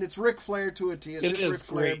 And it's Ric Flair to a T. It's just Ric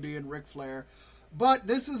Flair being Ric Flair. But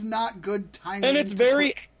this is not good timing. And it's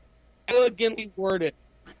very elegantly worded.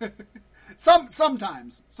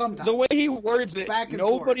 Sometimes. The way he words it,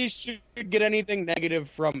 nobody should get anything negative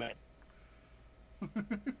from it.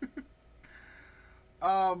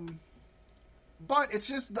 But it's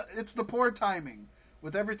just it's the poor timing.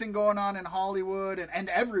 With everything going on in Hollywood and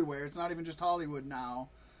everywhere, it's not even just Hollywood now.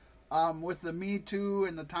 With the Me Too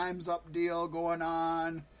and the Time's Up deal going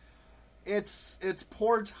on, it's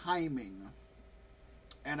poor timing.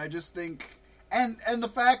 And I just think, and the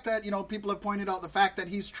fact that, people have pointed out the fact that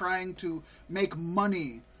he's trying to make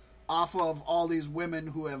money off of all these women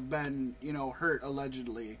who have been, hurt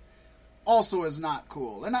allegedly, also is not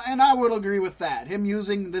cool. And I would agree with that. Him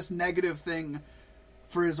using this negative thing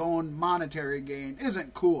for his own monetary gain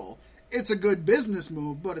isn't cool. It's a good business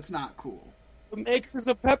move, but it's not cool. The makers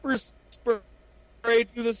of pepper spray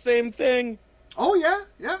do the same thing. Oh, yeah.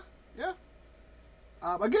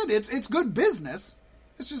 Again, it's good business.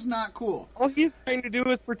 It's just not cool. All he's trying to do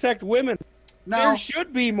is protect women. Now, there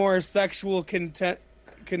should be more sexual consent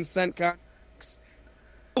contracts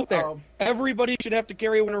out there. Everybody should have to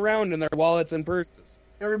carry one around in their wallets and purses.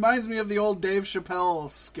 It reminds me of the old Dave Chappelle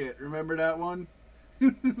skit. Remember that one?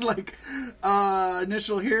 It's like,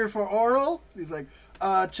 initial here for oral. He's like,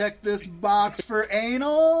 check this box for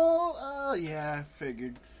anal. Yeah, I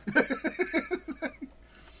figured.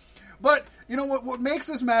 But, what makes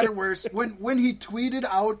this matter worse, when he tweeted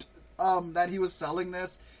out that he was selling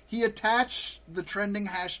this, he attached the trending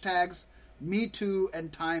hashtags Me Too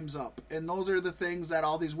and Time's Up. And those are the things that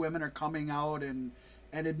all these women are coming out and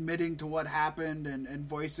admitting to what happened and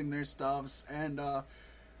voicing their stuffs. And,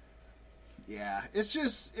 yeah,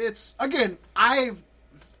 again, I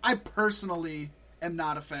personally am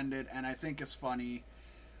not offended, and I think it's funny.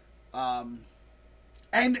 And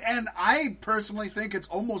I personally think it's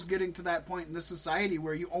almost getting to that point in this society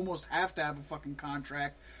where you almost have to have a fucking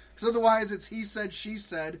contract, because otherwise it's he said, she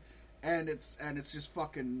said, and it's just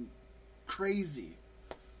fucking crazy.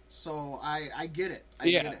 So I get it. I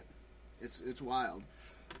get it. It's wild.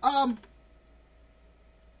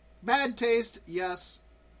 Bad taste, yes.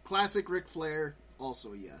 Classic Ric Flair,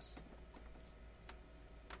 also yes.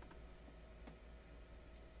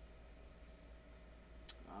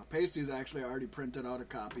 Pasty's actually already printed out a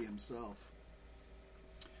copy himself.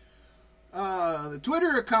 The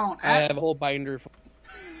Twitter account. I have a whole binder.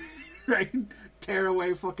 Right? Tear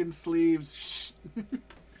away fucking sleeves.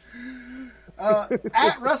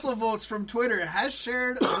 At WrestleVotes from Twitter has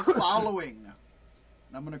shared the following.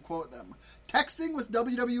 And I'm going to quote them. Texting with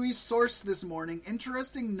WWE source this morning.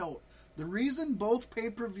 Interesting note. The reason both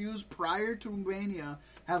pay-per-views prior to Mania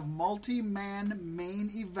have multi-man main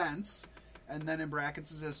events, and then in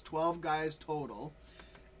brackets it says 12 guys total,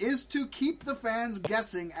 is to keep the fans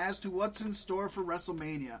guessing as to what's in store for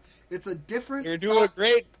WrestleMania. It's a different... You're doing a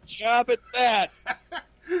great job at that.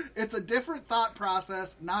 It's a different thought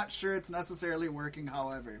process. Not sure it's necessarily working,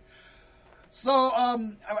 however. So,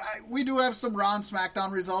 we do have some Raw and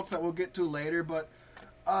SmackDown results that we'll get to later, but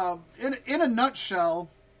in a nutshell,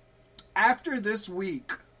 after this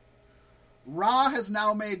week, Raw has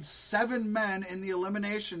now made 7 men in the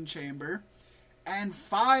Elimination Chamber and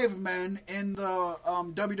 5 men in the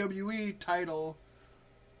WWE title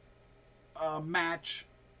match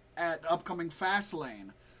at upcoming Fastlane.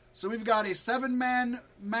 So we've got a 7-man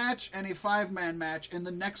match and a 5-man match in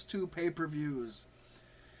the next 2 pay-per-views.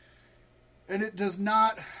 And it does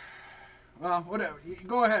not... Well, whatever.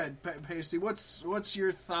 Go ahead, Pasty. What's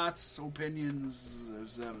your thoughts, opinions?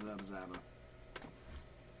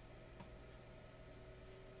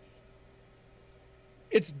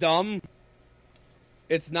 It's dumb.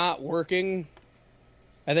 It's not working.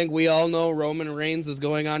 I think we all know Roman Reigns is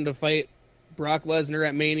going on to fight Brock Lesnar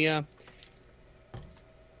at Mania.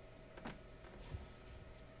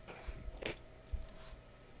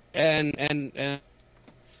 And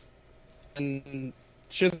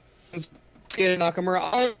Shinsuke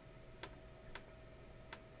Nakamura.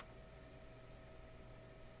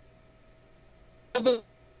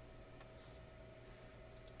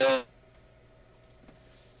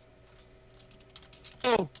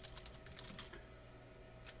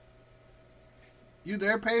 You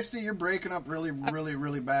there, Pasty? You're breaking up really, really,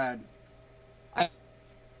 really bad. I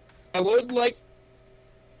would like...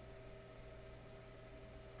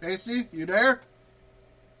 Pasty, you there?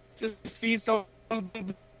 To see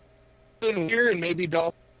something here and maybe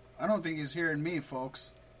Dalton. I don't think he's hearing me,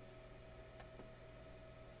 folks.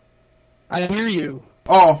 I hear you.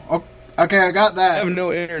 Oh, okay, I got I that. have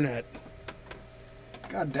no internet.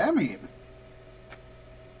 God damn it.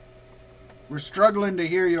 We're struggling to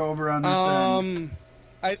hear you over on this end.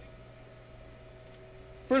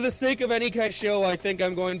 For the sake of any kind of show, I think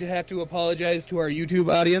I'm going to have to apologize to our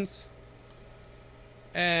YouTube audience.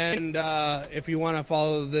 And if you want to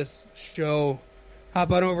follow this show,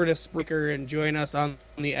 hop on over to Spreaker and join us on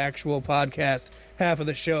the actual podcast half of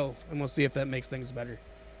the show, and we'll see if that makes things better.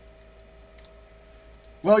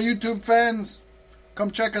 Well, YouTube fans,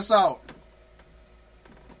 come check us out.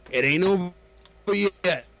 It ain't over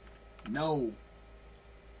yet. No.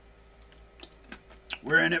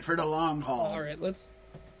 We're in it for the long haul. All right, let's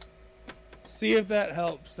see if that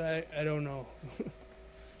helps. I don't know.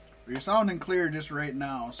 You're sounding clear just right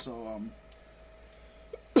now, so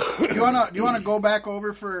do you wanna go back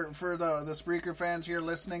over for the Spreaker fans here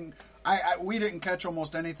listening? We didn't catch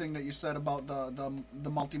almost anything that you said about the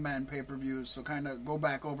multi-man pay-per-views, so kind of go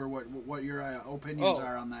back over what your opinions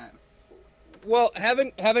are on that. Well,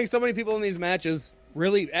 having so many people in these matches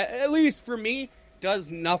really, at least for me, does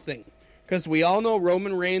nothing. Because we all know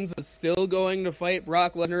Roman Reigns is still going to fight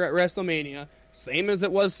Brock Lesnar at WrestleMania, same as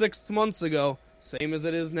it was 6 months ago, same as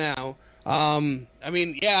it is now. I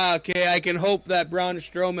mean, yeah, okay, I can hope that Braun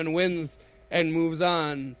Strowman wins and moves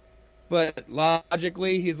on, but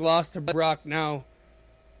logically, he's lost to Brock now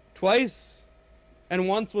twice, and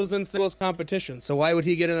once was in singles competition, so why would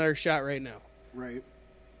he get another shot right now? Right.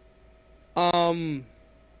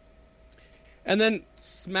 And then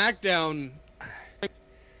SmackDown,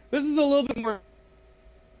 this is a little bit more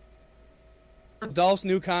Dolph's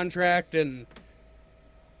new contract and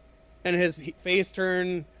his face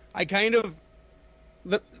turn. I think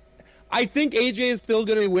AJ is still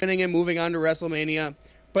going to be winning and moving on to WrestleMania,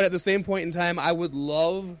 but at the same point in time, I would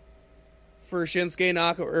love for Shinsuke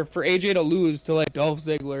Nakamura or for AJ to lose to like Dolph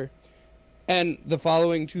Ziggler, and the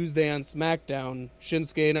following Tuesday on SmackDown,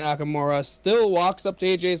 Shinsuke Nakamura still walks up to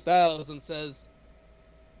AJ Styles and says,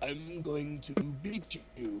 "I'm going to beat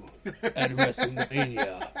you at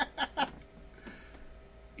WrestleMania."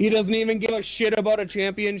 He doesn't even give a shit about a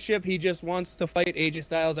championship. He just wants to fight AJ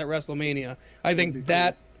Styles at WrestleMania. I think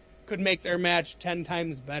that could make their match 10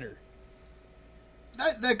 times better.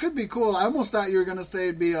 That could be cool. I almost thought you were going to say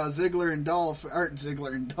it'd be Ziggler and Dolph. Or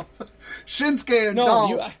Ziggler and Dolph. Shinsuke and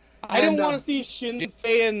Dolph. I didn't want to see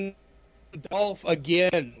Shinsuke Dolph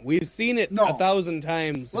again. We've seen it 1,000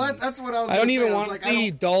 times. Well, that's what I was. I don't even want like, to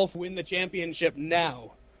see Dolph win the championship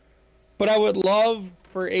now. But I would love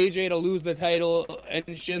for AJ to lose the title and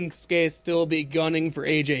Shinsuke still be gunning for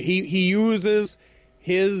AJ. He uses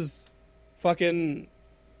his fucking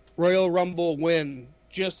Royal Rumble win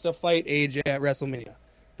just to fight AJ at WrestleMania.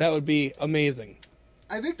 That would be amazing.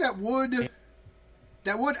 I think that would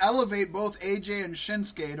elevate both AJ and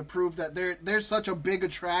Shinsuke to prove that they're such a big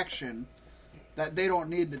attraction that they don't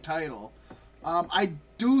need the title. I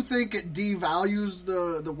do think it devalues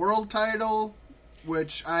the world title,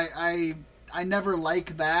 which I never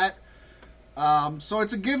like that. So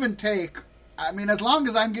it's a give and take. I mean, as long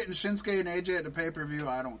as I'm getting Shinsuke and AJ at the pay-per-view,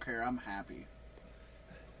 I don't care. I'm happy.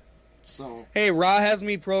 So hey, Raw has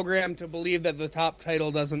me programmed to believe that the top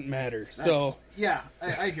title doesn't matter. So yeah,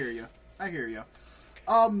 I hear you. I hear you.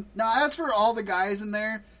 Now, as for all the guys in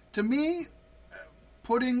there, to me,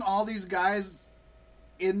 putting all these guys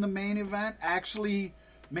in the main event actually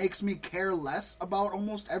makes me care less about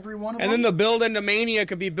almost every one of them. And then the build into Mania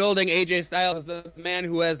could be building AJ Styles as the man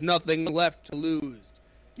who has nothing left to lose.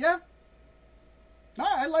 Yeah. No,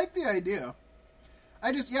 I like the idea.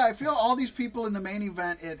 I feel all these people in the main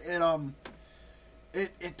event,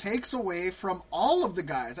 it takes away from all of the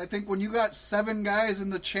guys. I think when you got 7 guys in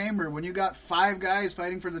the chamber, when you got 5 guys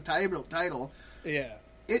fighting for the title, yeah,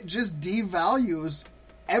 it just devalues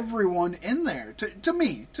everyone in there. To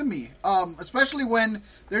me, especially when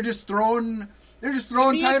they're just throwing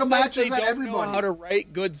title matches at everybody. They don't know how to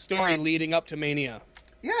write good story leading up to Mania.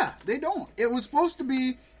 Yeah, they don't. It was supposed to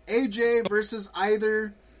be AJ versus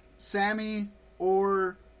either Sammy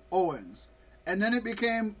or Owens, and then it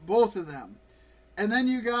became both of them. And then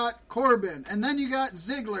you got Corbin, and then you got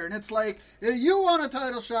Ziggler, and it's like, you want a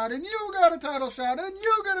title shot, and you got a title shot, and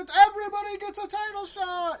everybody gets a title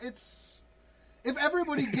shot. If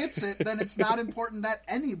everybody gets it, then it's not important that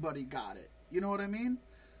anybody got it. You know what I mean?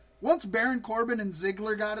 Once Baron Corbin and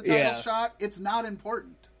Ziggler got a title shot, it's not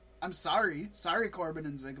important. I'm sorry. Sorry, Corbin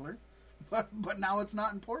and Ziggler. But now it's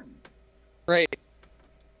not important. Right.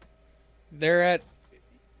 They're at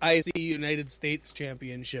IC United States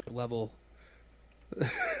Championship level.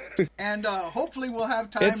 And hopefully we'll have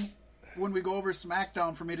time when we go over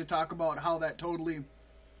SmackDown for me to talk about how that totally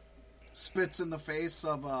spits in the face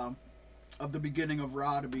of the beginning of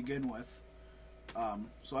Raw to begin with.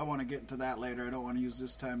 So I want to get into that later. I don't want to use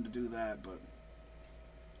this time to do that, but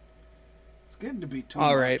it's getting to be too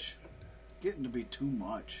much. Right. Getting to be too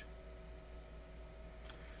much.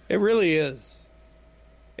 It really is.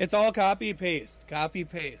 It's all copy-paste.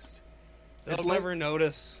 Copy-paste. They'll never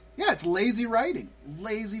notice. Yeah, it's lazy writing.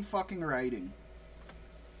 Lazy fucking writing.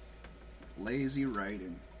 Lazy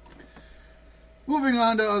writing. Moving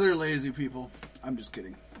on to other lazy people. I'm just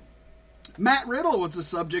kidding. Matt Riddle was the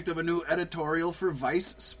subject of a new editorial for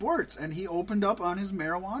Vice Sports, and he opened up on his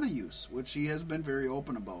marijuana use, which he has been very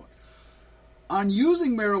open about. On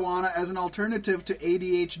using marijuana as an alternative to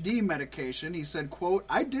ADHD medication, he said, quote,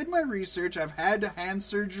 I did my research, I've had hand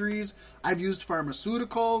surgeries, I've used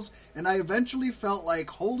pharmaceuticals, and I eventually felt like,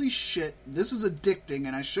 holy shit, this is addicting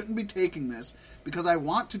and I shouldn't be taking this because I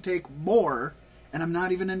want to take more and I'm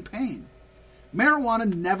not even in pain. Marijuana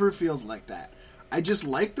never feels like that. I just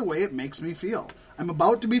like the way it makes me feel. I'm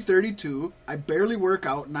about to be 32, I barely work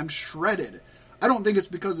out, and I'm shredded. I don't think it's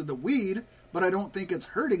because of the weed, but I don't think it's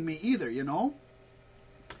hurting me either, you know?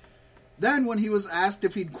 Then, when he was asked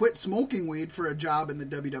if he'd quit smoking weed for a job in the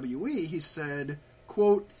WWE, he said,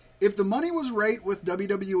 quote, if the money was right with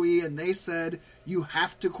WWE and they said, you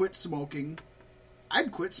have to quit smoking,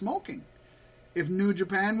 I'd quit smoking. If New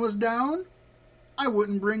Japan was down, I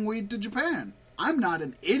wouldn't bring weed to Japan. I'm not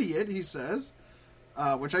an idiot, he says.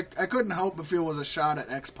 Which I couldn't help but feel was a shot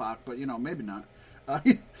at X-Pac, but, you know, maybe not.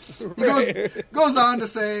 He goes on to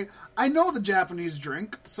say, I know the Japanese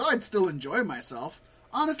drink, so I'd still enjoy myself.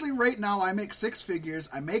 Honestly, right now I make 6 figures,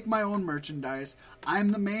 I make my own merchandise,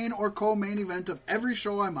 I'm the main or co-main event of every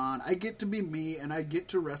show I'm on, I get to be me, and I get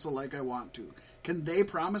to wrestle like I want to. Can they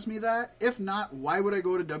promise me that? If not, why would I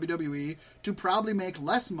go to WWE to probably make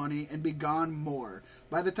less money and be gone more?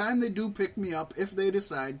 By the time they do pick me up, if they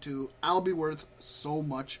decide to, I'll be worth so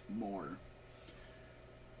much more.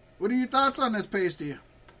 What are your thoughts on this, Pasty?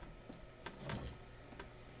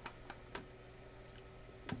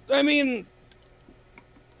 I mean,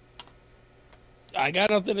 I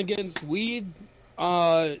got nothing against weed.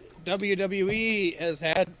 WWE has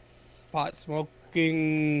had pot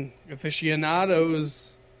smoking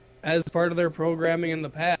aficionados as part of their programming in the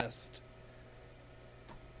past.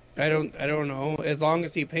 I don't know. As long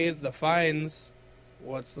as he pays the fines,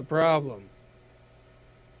 what's the problem?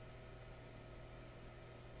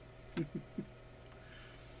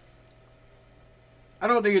 I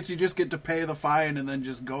don't think it's you just get to pay the fine and then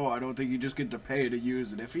just go. I don't think you just get to pay to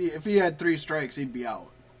use it. If he had 3 strikes, he'd be out.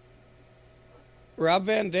 Rob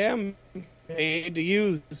Van Dam paid to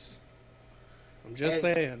use. I'm just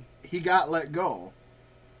saying. He got let go.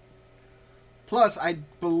 Plus, I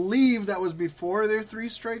believe that was before their 3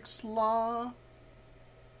 strikes law.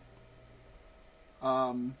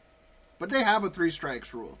 But they have a 3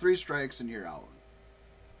 strikes rule. 3 strikes and you're out.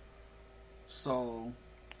 So.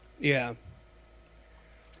 Yeah.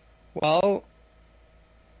 Well,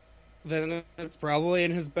 then it's probably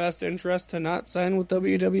in his best interest to not sign with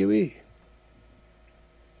WWE.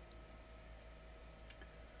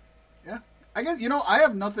 Yeah. I guess, I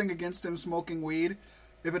have nothing against him smoking weed.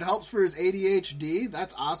 If it helps for his ADHD,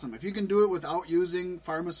 that's awesome. If you can do it without using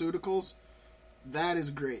pharmaceuticals, that is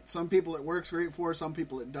great. Some people it works great for, some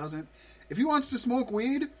people it doesn't. If he wants to smoke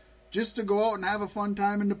weed just to go out and have a fun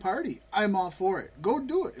time and to party, I'm all for it. Go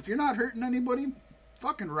do it. If you're not hurting anybody,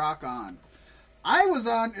 fucking rock on. I was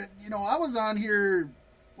on here,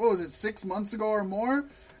 what was it, 6 months ago or more,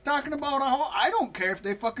 talking about how I don't care if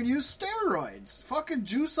they fucking use steroids. Fucking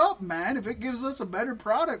juice up, man. If it gives us a better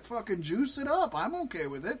product, fucking juice it up. I'm okay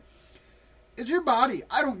with it. It's your body.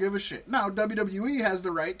 I don't give a shit. Now, WWE has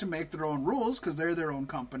the right to make their own rules because they're their own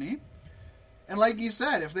company. And like he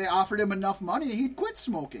said, if they offered him enough money, he'd quit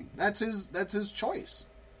smoking. That's his choice.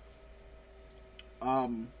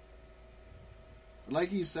 Like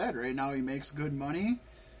he said, right now he makes good money.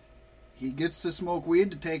 He gets to smoke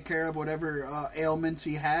weed to take care of whatever ailments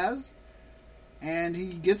he has. And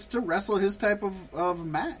he gets to wrestle his type of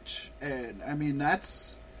match. And, I mean,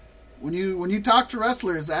 that's... When you talk to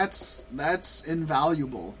wrestlers, that's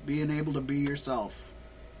invaluable. Being able to be yourself.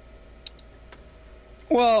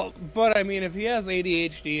 Well, but, I mean, if he has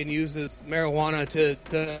ADHD and uses marijuana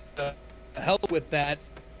to help with that,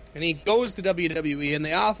 and he goes to WWE and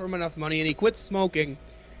they offer him enough money and he quits smoking,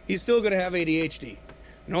 he's still going to have ADHD.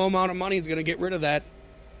 No amount of money is going to get rid of that.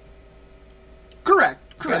 Correct.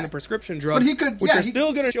 And the prescription drugs, but are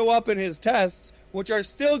still going to show up in his tests, which are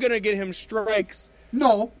still going to get him strikes.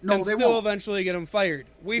 No, they still won't. Eventually get him fired.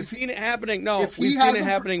 We've seen it happening. No, we've seen it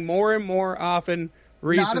happening more and more often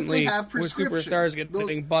recently. Not if they have with superstars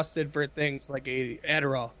getting busted for things like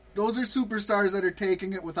Adderall. Those are superstars that are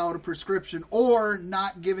taking it without a prescription or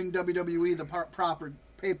not giving WWE the proper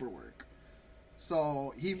paperwork.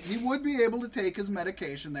 So he would be able to take his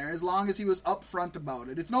medication there as long as he was upfront about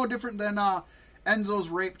it. It's no different than Enzo's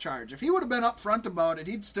rape charge. If he would have been upfront about it,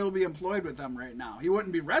 he'd still be employed with them right now. He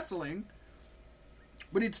wouldn't be wrestling,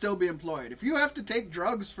 but he'd still be employed. If you have to take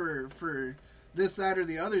drugs for this, that, or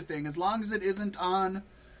the other thing, as long as it isn't on,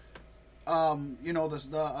 I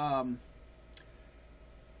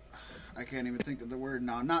can't even think of the word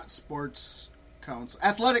now. Not sports council.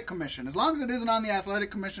 Athletic commission. As long as it isn't on the athletic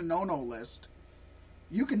commission no-no list,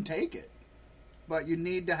 you can take it. But you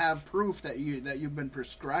need to have proof that you've been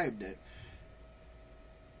prescribed it.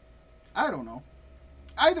 I don't know.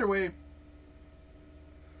 Either way,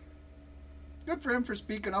 good for him for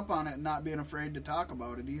speaking up on it and not being afraid to talk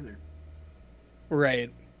about it either.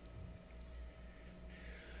 Right.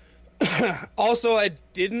 Also, I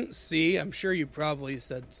didn't see, I'm sure you probably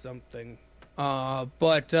said something,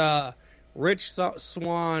 but Rich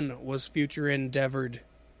Swann was future endeavored.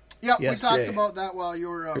 Yep, we talked about that while you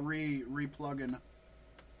were replugging.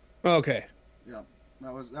 Okay. Yep,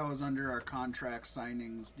 that was under our contract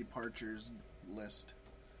signings departures list.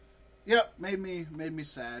 Yep, made me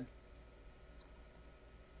sad.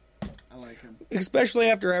 I like him, especially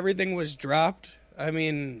after everything was dropped. I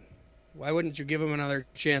mean, why wouldn't you give him another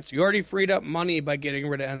chance? You already freed up money by getting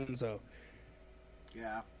rid of Enzo.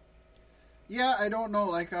 Yeah, I don't know.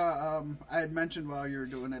 Like I had mentioned while you were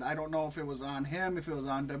doing it, I don't know if it was on him, if it was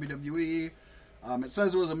on WWE. It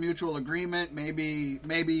says it was a mutual agreement.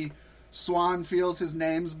 Maybe Swann feels his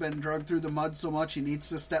name's been dragged through the mud so much he needs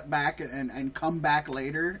to step back and come back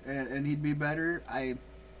later, and he'd be better.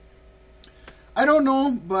 I don't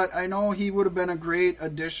know, but I know he would have been a great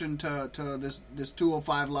addition to this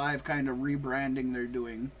 205 Live kind of rebranding they're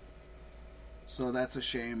doing. So that's a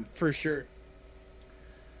shame. For sure.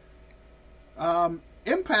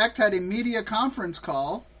 Impact had a media conference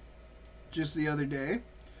call just the other day.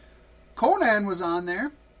 Conan was on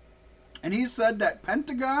there, and he said that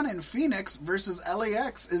Pentagon and Phoenix versus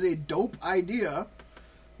LAX is a dope idea,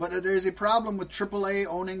 but there's a problem with AAA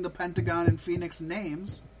owning the Pentagon and Phoenix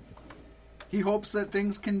names. He hopes that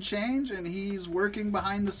things can change, and he's working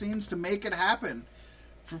behind the scenes to make it happen.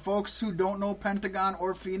 For folks who don't know Pentagon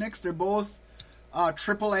or Phoenix, they're both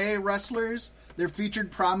AAA wrestlers. They're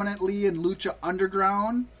featured prominently in Lucha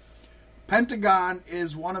Underground. Pentagon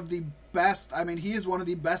is one of the best. I mean, he is one of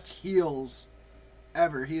the best heels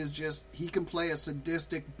ever. He can play a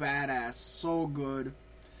sadistic badass so good.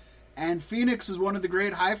 And Phoenix is one of the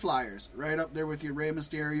great high flyers, right up there with your Rey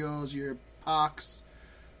Mysterios, your Pacs,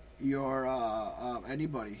 your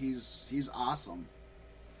anybody. He's awesome.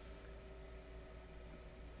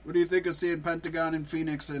 What do you think of seeing Pentagon and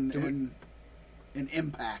Phoenix in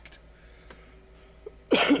Impact?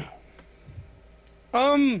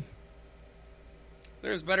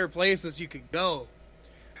 There's better places you could go.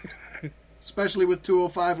 Especially with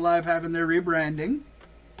 205 Live having their rebranding.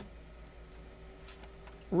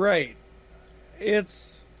 Right.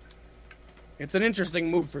 It's an interesting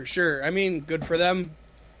move for sure. I mean, good for them.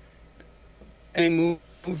 Any move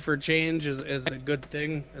for change is a good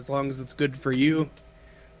thing, as long as it's good for you.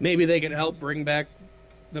 Maybe they can help bring back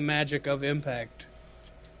the magic of Impact.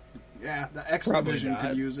 Yeah, the X Division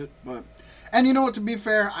could use it, but... And you know what, to be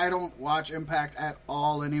fair, I don't watch Impact at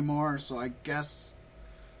all anymore, so I guess...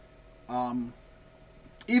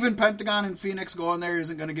 even Pentagon and Phoenix going there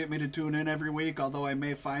isn't going to get me to tune in every week, although I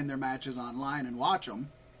may find their matches online and watch them.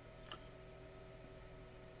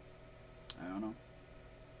 I don't know.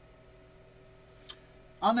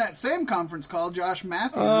 On that same conference call, Josh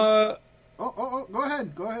Matthews... Go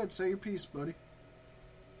ahead. Go ahead. Say your piece, buddy.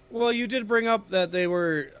 Well, you did bring up that they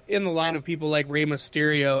were in the line of people like Rey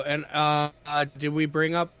Mysterio, and did we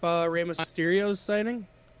bring up Rey Mysterio's signing?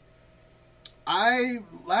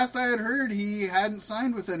 Last I had heard, he hadn't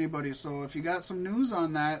signed with anybody, so if you got some news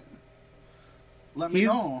on that, let me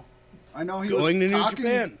know. I know he was going to talking... New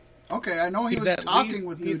Japan. Okay, I know he was talking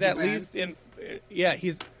with New Japan.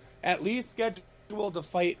 He's at least scheduled to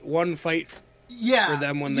fight one fight for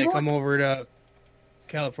them when they come over to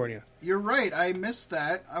California. You're right. I missed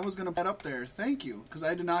that. I was going to put up there. Thank you, because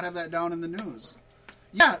I did not have that down in the news.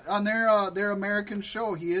 Yeah, on their American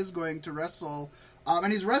show, he is going to wrestle,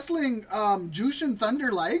 and he's wrestling Jushin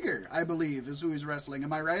Thunder Liger, I believe, is who he's wrestling.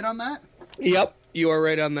 Am I right on that? Yep, you are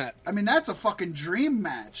right on that. I mean, that's a fucking dream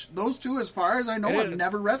match. Those two, as far as I know, have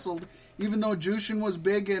never wrestled, even though Jushin was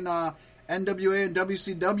big in NWA and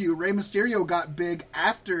WCW. Rey Mysterio got big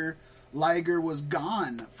after Liger was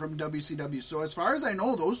gone from WCW. So as far as I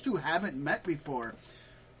know, those two haven't met before.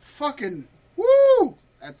 Fucking woo!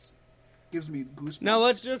 That's gives me goosebumps. Now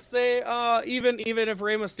let's just say, even if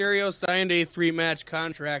Rey Mysterio signed a 3-match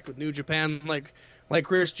contract with New Japan, like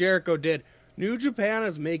Chris Jericho did, New Japan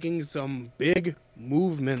is making some big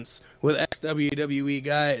movements with ex-WWE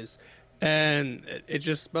guys, and it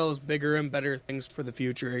just spells bigger and better things for the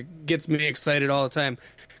future. It gets me excited all the time,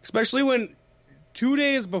 especially when 2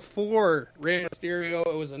 days before Rey Mysterio,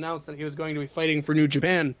 it was announced that he was going to be fighting for New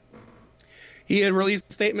Japan, he had released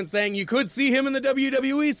a statement saying you could see him in the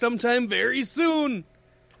WWE sometime very soon.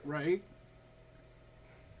 Right.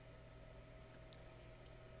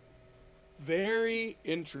 Very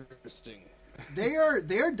interesting. They are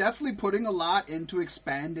definitely putting a lot into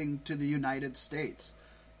expanding to the United States.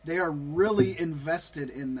 They are really invested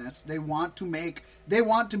in this. They want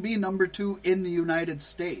to be number 2 in the United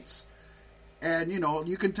States. And, you know,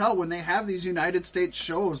 you can tell when they have these United States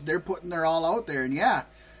shows, they're putting their all out there. And, yeah,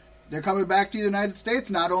 they're coming back to the United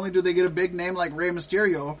States. Not only do they get a big name like Rey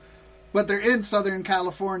Mysterio, but they're in Southern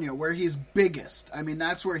California, where he's biggest. I mean,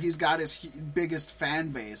 that's where he's got his biggest fan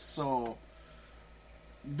base. So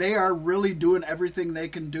they are really doing everything they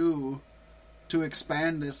can do to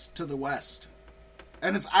expand this to the West.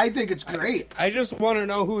 And I think it's great. I just want to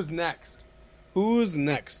know who's next. Who's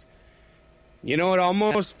next? You know, it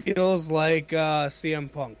almost feels like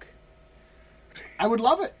CM Punk. I would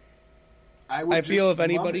love it. I feel if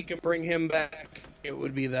anybody can bring him back, it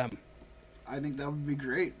would be them. I think that would be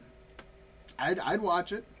great. I'd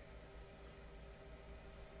watch it.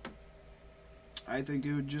 I think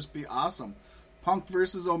it would just be awesome. Punk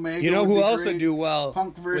versus Omega. You know would who be else great. would do well?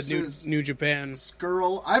 Punk versus with New Japan.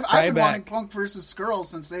 Skrull. I've been wanting Punk versus Skrull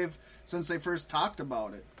since they first talked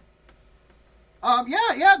about it.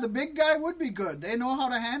 Yeah, the big guy would be good. They know how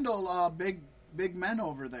to handle big men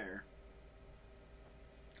over there.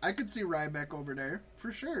 I could see Ryback over there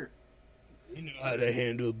for sure. You know how to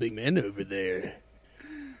handle big men over there.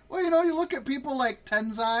 Well, you know, you look at people like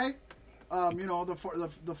Tenzai, you know, the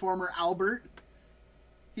former Albert.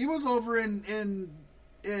 He was over in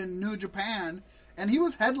New Japan, and he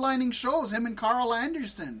was headlining shows. Him and Carl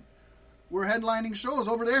Anderson were headlining shows.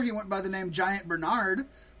 Over there, he went by the name Giant Bernard,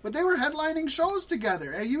 but they were headlining shows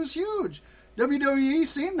together. And he was huge. WWE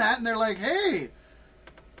seen that, and they're like, hey,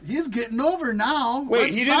 he's getting over now. Wait,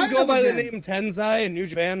 Let's he sign didn't go him by again. the name Tenzai in New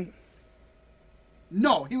Japan?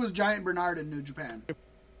 No, he was Giant Bernard in New Japan.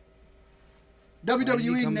 Why did he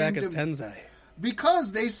WWE come named back as him. Tenzai?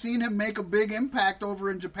 because they seen him make a big impact over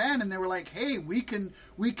in Japan, and they were like, hey, we can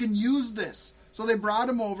use this. So they brought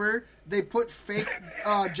him over, they put fake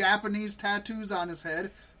Japanese tattoos on his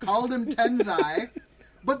head, called him Tenzai,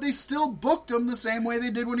 but they still booked him the same way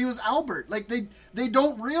they did when he was Albert. Like, they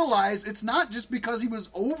don't realize it's not just because he was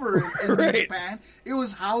over in Right. Japan, it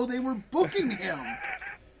was how they were booking him.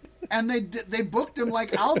 And they booked him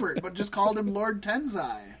like Albert, but just called him Lord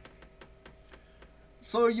Tenzai.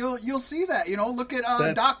 So you'll see that, look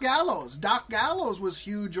at Doc Gallows. Doc Gallows was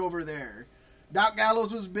huge over there. Doc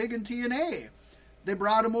Gallows was big in TNA. They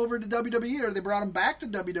brought him over to WWE, or they brought him back to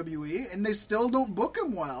WWE, and they still don't book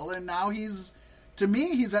him well. And now he's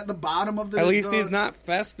at the bottom of the... At least he's not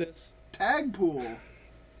Festus. Tag pool.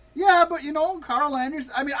 Yeah, but Carl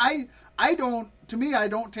Anderson... I mean, I don't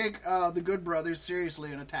take the Good Brothers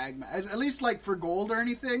seriously in a tag match. At least, like, for gold or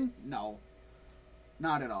anything, no.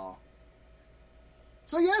 Not at all.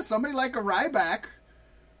 So, yeah, somebody like a Ryback,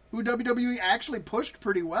 who WWE actually pushed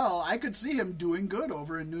pretty well, I could see him doing good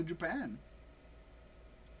over in New Japan.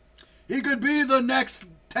 He could be the next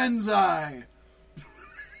Tenzai.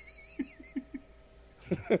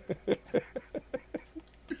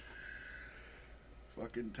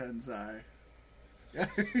 Fucking Tenzai.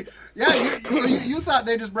 So you thought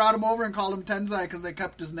they just brought him over and called him Tenzai because they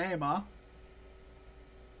kept his name, huh?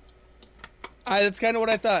 That's kind of what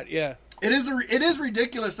I thought, yeah. It is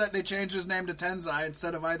ridiculous that they changed his name to Tenzai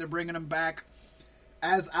instead of either bringing him back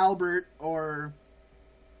as Albert or...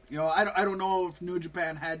 I don't know if New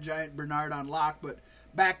Japan had Giant Bernard on lock, but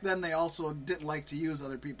back then they also didn't like to use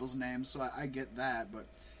other people's names, so I get that. But,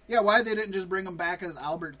 yeah, why they didn't just bring him back as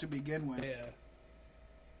Albert to begin with. Yeah.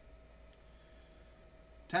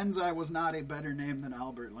 Tenzai was not a better name than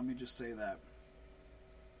Albert, let me just say that.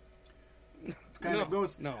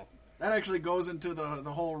 That actually goes into the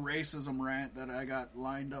whole racism rant that I got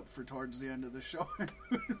lined up for towards the end of the show.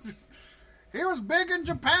 He was big in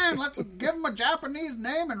Japan. Let's give him a Japanese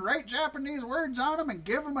name and write Japanese words on him and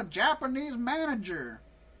give him a Japanese manager.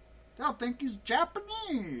 They'll think he's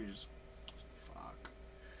Japanese. Fuck.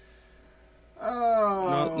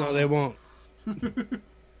 Oh. No, they won't.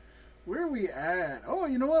 Where are we at? Oh,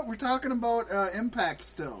 you know what? We're talking about Impact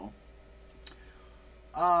still.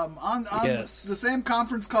 On Yes. the same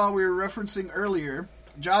conference call we were referencing earlier,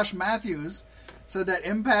 Josh Matthews said that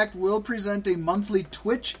Impact will present a monthly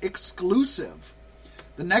Twitch exclusive.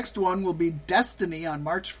 The next one will be Destiny on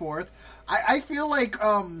March 4th. I feel like,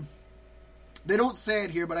 they don't say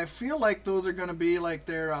it here, but I feel like those are going to be like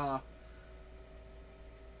their,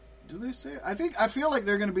 do they say it? I feel like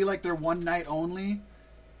they're going to be like their one night only.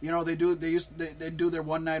 They do their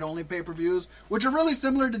one night only pay-per-views, which are really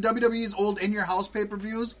similar to WWE's old In Your House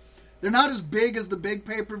pay-per-views. They're not as big as the big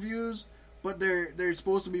pay-per-views, but they're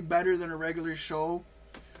supposed to be better than a regular show.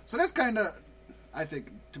 So that's kind of, I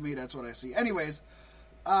think, to me, that's what I see. Anyways,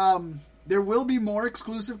 there will be more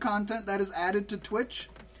exclusive content that is added to Twitch.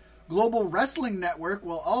 Global Wrestling Network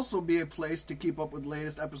will also be a place to keep up with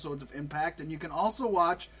latest episodes of Impact, and you can also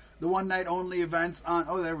watch the one-night-only events on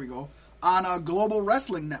a Global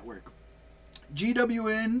Wrestling Network.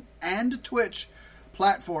 GWN and Twitch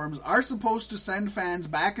platforms are supposed to send fans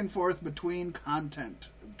back and forth between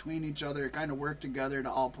each other, kind of work together to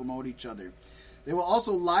all promote each other. They will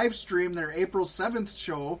also live stream their April 7th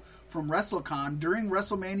show from WrestleCon during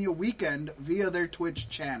WrestleMania weekend via their Twitch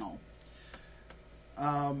channel.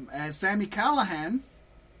 As Sami Callihan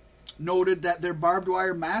noted that their Barbed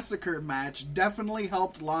Wire Massacre match definitely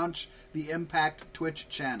helped launch the Impact Twitch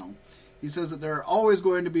channel. He says that there are always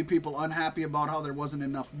going to be people unhappy about how there wasn't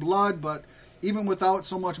enough blood, but even without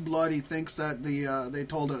so much blood, he thinks that they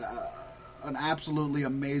told an absolutely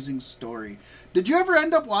amazing story. Did you ever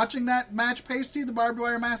end up watching that match, Pasty, the Barbed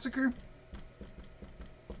Wire Massacre?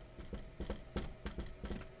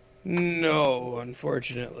 No,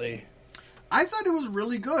 unfortunately. I thought it was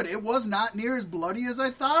really good. It was not near as bloody as I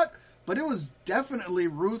thought, but it was definitely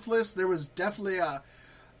ruthless. There was definitely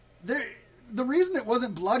the reason it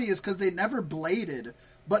wasn't bloody is because they never bladed,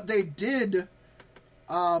 but they did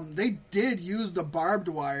use the barbed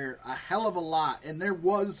wire a hell of a lot, and there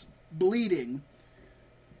was bleeding.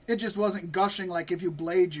 It just wasn't gushing like if you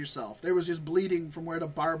blade yourself. There was just bleeding from where the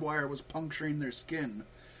barbed wire was puncturing their skin.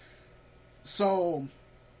 So,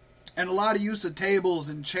 and a lot of use of tables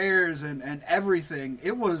and chairs and everything.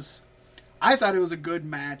 I thought it was a good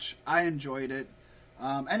match. I enjoyed it.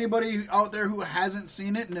 Anybody out there who hasn't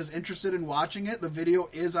seen it and is interested in watching it, the video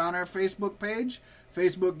is on our Facebook page,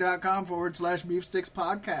 facebook.com/Beefsticks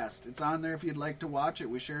Podcast. It's on there if you'd like to watch it.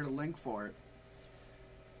 We shared a link for it.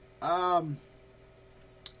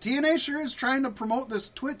 TNA sure is trying to promote this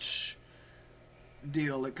Twitch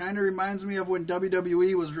deal. It kind of reminds me of when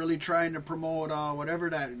WWE was really trying to promote whatever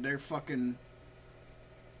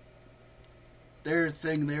their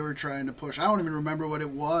thing they were trying to push. I don't even remember what it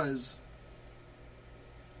was.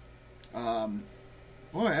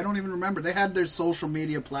 Boy, I don't even remember. They had their social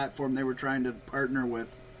media platform they were trying to partner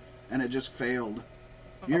with, and it just failed.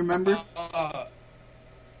 You remember?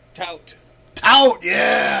 Tout. Tout,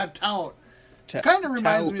 yeah, tout. Kind of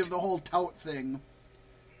reminds me of the whole tout thing.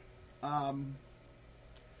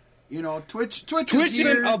 Twitch is here.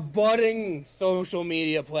 Isn't a budding social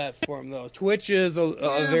media platform, though. Twitch is a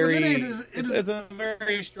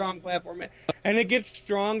very strong platform, and it gets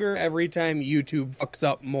stronger every time YouTube fucks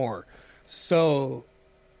up more. So,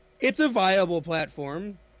 it's a viable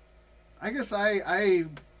platform. I guess to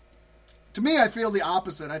me, I feel the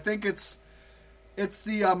opposite. I think it's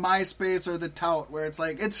the MySpace or the tout, where it's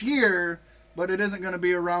like, it's here, but it isn't going to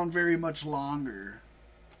be around very much longer.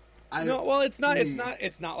 It's not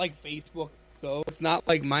like Facebook, though. It's not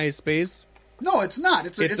like MySpace. No, it's not.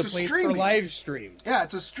 It's a place streaming. for live stream. Yeah,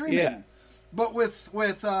 it's a streaming. Yeah. But with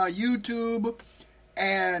YouTube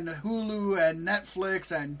and Hulu and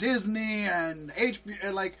Netflix and Disney and HBO,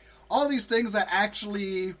 and like all these things that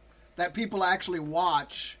people actually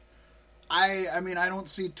watch, I mean, I don't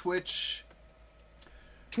see Twitch.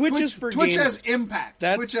 Twitch has Impact.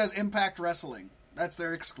 Twitch has Impact Wrestling. That's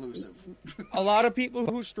their exclusive. A lot of people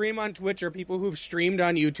who stream on Twitch are people who've streamed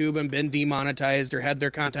on YouTube and been demonetized or had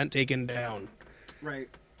their content taken down. Right.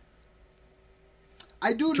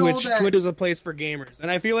 I do know that Twitch is a place for gamers,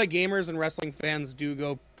 and I feel like gamers and wrestling fans do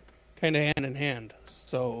go kind of hand in hand.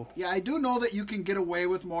 So yeah, I do know that you can get away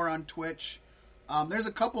with more on Twitch. There's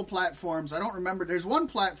a couple platforms. I don't remember. There's one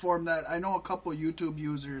platform that I know a couple YouTube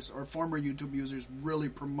users or former YouTube users really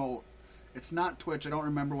promote. It's not Twitch. I don't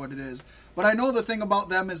remember what it is. But I know the thing about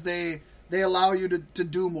them is they allow you to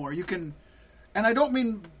do more. You can, and I don't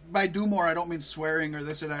mean by do more, I don't mean swearing or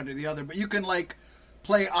this or that or the other, but you can like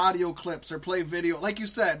play audio clips or play video, like you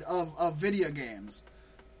said, of video games.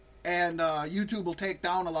 And YouTube will take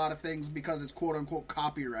down a lot of things because it's quote unquote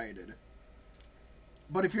copyrighted.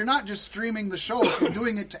 But if you're not just streaming the show, if you're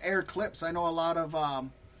doing it to air clips, I know a lot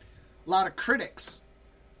of critics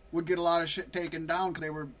would get a lot of shit taken down because they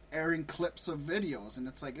were airing clips of videos, and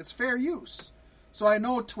it's like, it's fair use. So I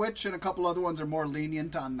know Twitch and a couple other ones are more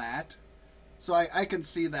lenient on that. So I can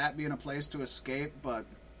see that being a place to escape, but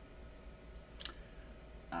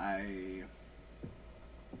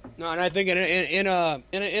No, and I think in an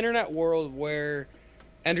internet world where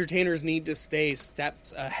entertainers need to stay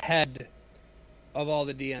steps ahead of all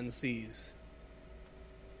the DNCs,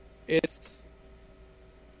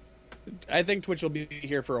 I think Twitch will be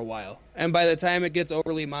here for a while. And by the time it gets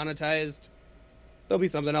overly monetized, there'll be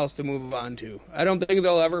something else to move on to. I don't think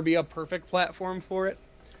there'll ever be a perfect platform for it,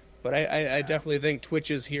 but I definitely think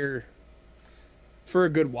Twitch is here for a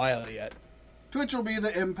good while yet. Twitch will be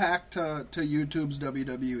the impact to YouTube's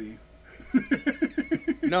WWE.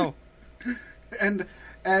 No. And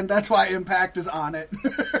that's why Impact is on it.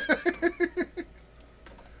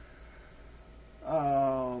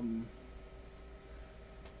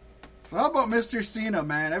 So how about Mr. Cena,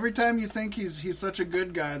 man? Every time you think he's such a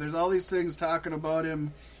good guy, there's all these things talking about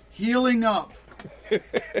him healing up.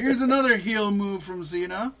 Here's another heel move from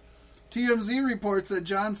Cena. TMZ reports that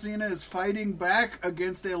John Cena is fighting back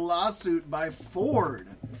against a lawsuit by Ford.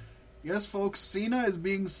 Yes, folks, Cena is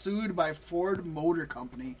being sued by Ford Motor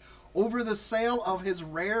Company over the sale of his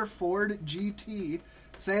rare Ford GT,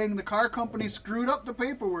 saying the car company screwed up the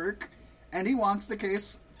paperwork and he wants the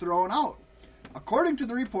case thrown out. According to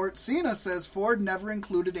the report, Cena says Ford never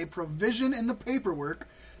included a provision in the paperwork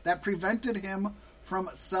that prevented him from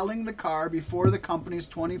selling the car before the company's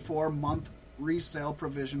 24-month resale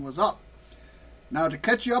provision was up. Now, to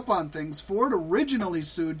catch you up on things, Ford originally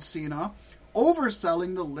sued Cena over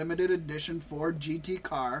selling the limited edition Ford GT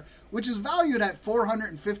car, which is valued at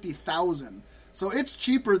 $450,000. So it's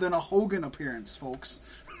cheaper than a Hogan appearance, folks.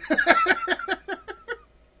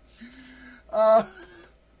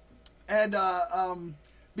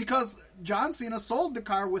 Because John Cena sold the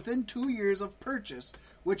car within 2 years of purchase,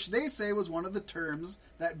 which they say was one of the terms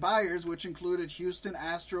that buyers, which included Houston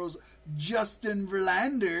Astros' Justin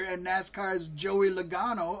Verlander and NASCAR's Joey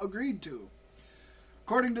Logano, agreed to.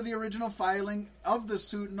 According to the original filing of the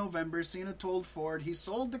suit in November, Cena told Ford he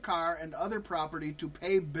sold the car and other property to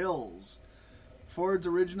pay bills. Ford's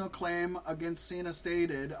original claim against Cena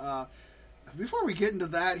stated, before we get into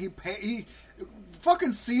that,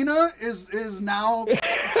 fucking Cena is now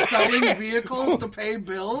selling vehicles to pay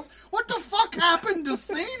bills. What the fuck happened to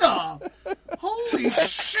Cena? Holy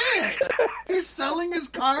shit! He's selling his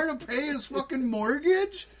car to pay his fucking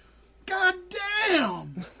mortgage? God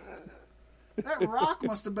damn! That rock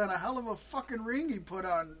must have been a hell of a fucking ring he put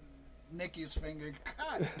on Nikki's finger.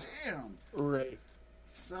 God damn. Right.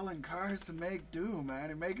 Selling cars to make do, man.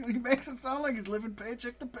 He makes it sound like he's living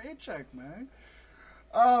paycheck to paycheck, man.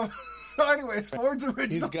 So anyways, Ford's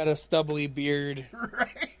original... He's got a stubbly beard.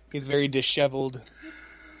 Right. He's very disheveled.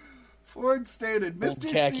 Ford stated, Mr.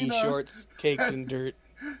 Old khaki Cena shorts caked in dirt.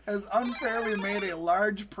 has unfairly made a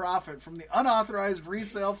large profit from the unauthorized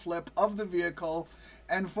resale flip of the vehicle,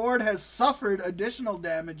 and Ford has suffered additional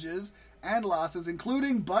damages and losses,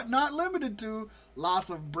 including but not limited to loss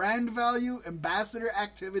of brand value, ambassador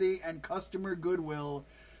activity, and customer goodwill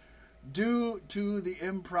due to the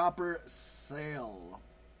improper sale.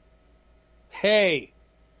 Hey,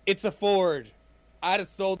 it's a Ford. I'd have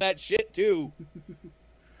sold that shit too.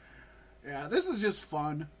 Yeah, this is just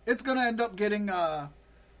fun. It's gonna end up getting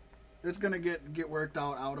it's gonna get worked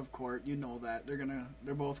out of court. You know that.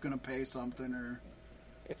 They're both gonna pay something, or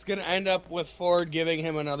It's going to end up with Ford giving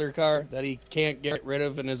him another car that he can't get rid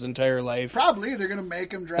of in his entire life. probably they're gonna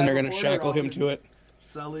make him drive. And they're going going to shackle him to it.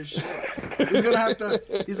 Sell his shit. He's gonna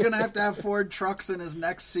have to have Ford trucks in his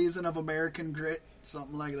next season of American Grit,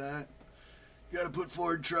 something like that. You gotta put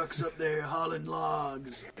Ford trucks up there hauling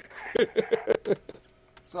logs.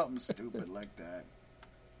 Something stupid like that.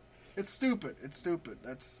 It's stupid.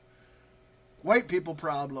 That's white people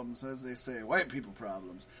problems, as they say. White people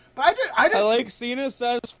problems. But I like Cena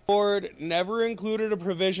says Ford never included a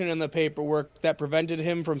provision in the paperwork that prevented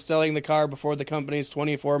him from selling the car before the company's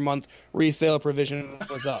 24-month resale provision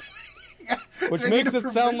was up. Yeah, which makes it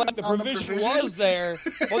sound like the provision was there,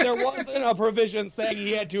 but there wasn't a provision saying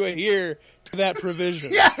he had to adhere to that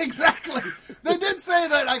provision. Yeah, exactly. They did say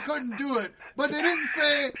that I couldn't do it, but they didn't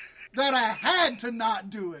say that I had to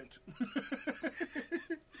not do it.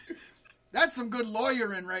 That's some good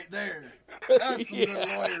lawyering right there. That's some good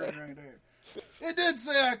lawyering right there. It did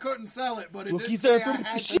say I couldn't sell it, but it did say I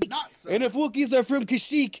had to not sell it. And if Wookiees are from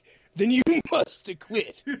Kashyyyk, then you must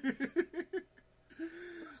acquit.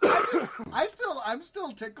 I'm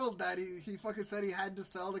still tickled that he fucking said he had to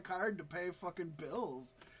sell the car to pay fucking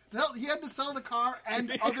bills. He had to sell the car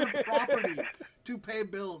and other property to pay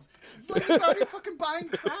bills. It's like he's already fucking buying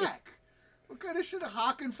crack. What kind of shit?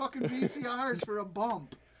 Hawking fucking VCRs for a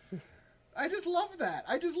bump. I just love that.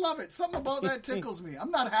 I just love it. Something about that tickles me.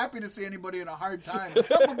 I'm not happy to see anybody in a hard time, but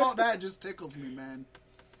something about that just tickles me, man.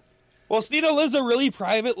 Well, Cena lives a really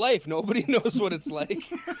private life. Nobody knows what it's like.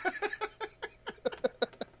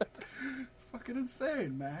 Fucking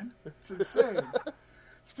insane, man. It's insane.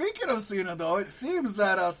 Speaking of Cena, though, it seems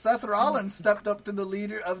that Seth Rollins stepped up to the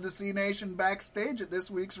leader of the C Nation backstage at this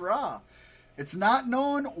week's Raw. It's not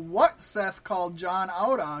known what Seth called John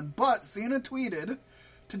out on, but Cena tweeted,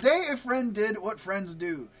 "Today a friend did what friends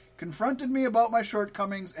do, confronted me about my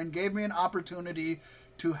shortcomings and gave me an opportunity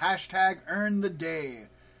to #earn the day."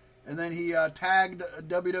 And then he tagged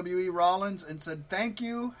WWE Rollins and said, "Thank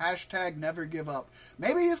you, #never give up."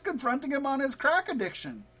 Maybe he's confronting him on his crack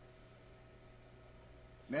addiction.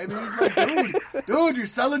 Maybe he's like, dude, you're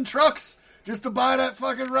selling trucks just to buy that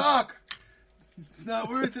fucking rock. It's not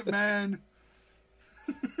worth it, man.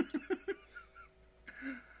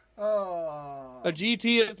 Oh. A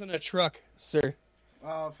GT isn't a truck, sir.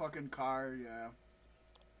 Oh, fucking car, yeah.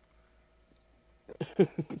 You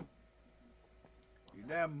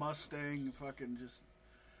damn Mustang, fucking just...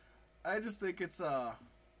 I just think it's, yeah.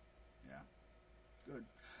 Good.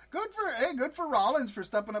 Good for Rollins for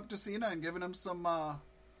stepping up to Cena and giving him some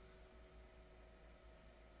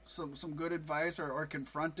good advice or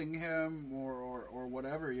confronting him or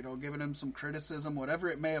whatever, giving him some criticism, whatever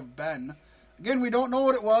it may have been. Again, we don't know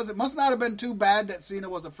what it was. It must not have been too bad that Cena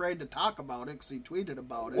was afraid to talk about it because he tweeted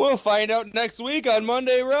about it. We'll find out next week on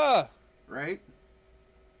Monday Raw. Right?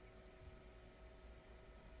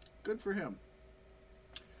 Good for him.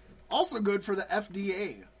 Also good for the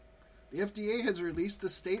FDA. The FDA has released a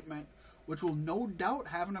statement which will no doubt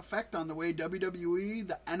have an effect on the way WWE,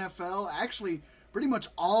 the NFL, actually pretty much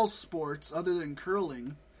all sports other than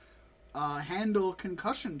curling, handle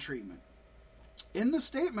concussion treatment. In the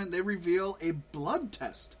statement, they reveal a blood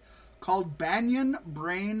test called Banyan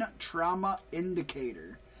Brain Trauma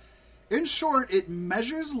Indicator. In short, it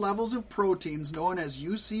measures levels of proteins known as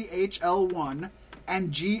UCHL1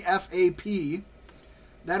 and GFAP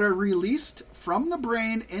that are released from the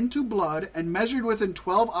brain into blood and measured within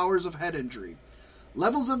 12 hours of head injury.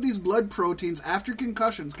 Levels of these blood proteins after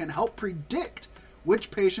concussions can help predict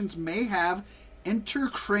which patients may have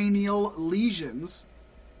intracranial lesions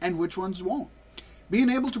and which ones won't. Being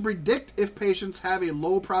able to predict if patients have a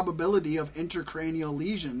low probability of intracranial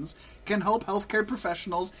lesions can help healthcare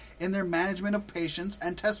professionals in their management of patients,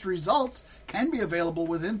 and test results can be available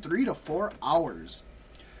within 3 to 4 hours.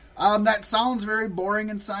 That sounds very boring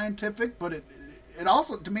and scientific, but it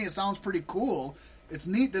also, to me, it sounds pretty cool. It's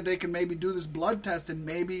neat that they can maybe do this blood test and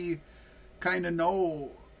maybe kind of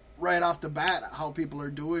know right off the bat how people are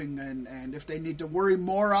doing, and if they need to worry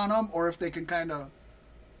more on them or if they can kind of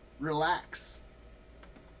relax.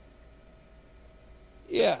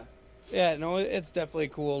 Yeah, no, it's definitely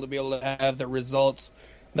cool to be able to have the results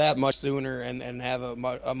that much sooner and have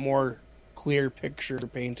a more clear picture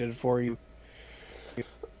painted for you.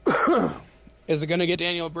 Is it going to get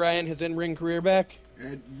Daniel Bryan his in-ring career back?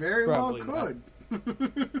 It very Probably well could.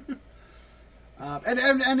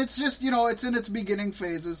 And it's just, it's in its beginning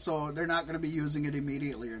phases, so they're not going to be using it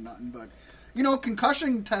immediately or nothing. But,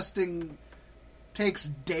 concussion testing takes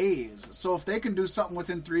days. So if they can do something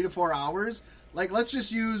within 3 to 4 hours, like let's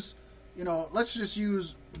just use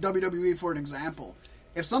WWE for an example.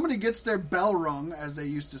 If somebody gets their bell rung, as they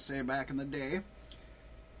used to say back in the day,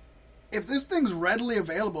 if this thing's readily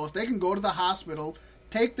available, if they can go to the hospital,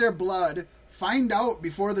 take their blood, find out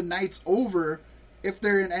before the night's over if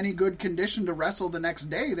they're in any good condition to wrestle the next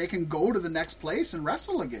day, they can go to the next place and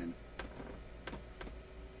wrestle again.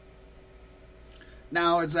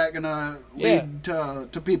 Now, is that going to lead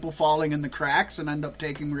to people falling in the cracks and end up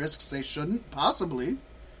taking risks they shouldn't? Possibly.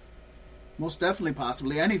 Most definitely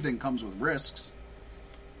possibly. Anything comes with risks.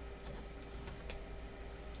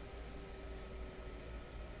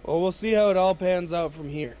 Well, we'll see how it all pans out from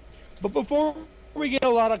here. But before we get a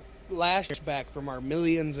lot of lashback from our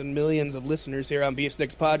millions and millions of listeners here on Beef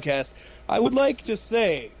Sticks Podcast, I would like to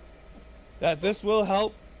say that this will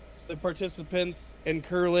help the participants in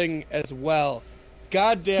curling as well.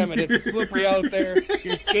 God damn it, it's slippery out there.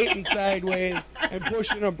 You're skating sideways and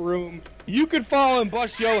pushing a broom. You could fall and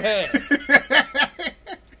bust your head.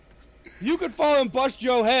 You could fall and bust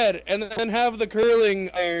your head and then have the curling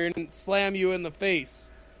iron slam you in the face.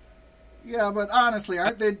 Yeah, but honestly,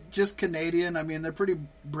 aren't they just Canadian? I mean, they're pretty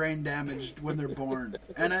brain damaged when they're born.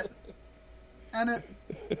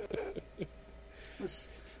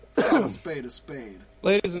 Let's call a spade a spade.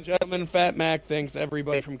 Ladies and gentlemen, Fat Mac thinks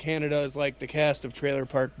everybody from Canada is like the cast of Trailer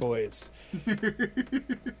Park Boys.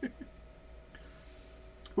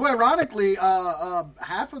 Who, ironically,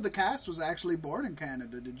 half of the cast was actually born in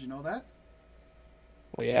Canada. Did you know that?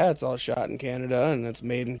 Well, yeah, it's all shot in Canada, and it's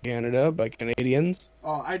made in Canada by Canadians.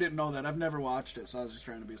 Oh, I didn't know that. I've never watched it, so I was just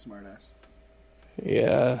trying to be a smartass.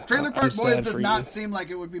 Yeah. Trailer Park Boys does not seem like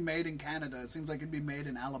it would be made in Canada. It seems like it'd be made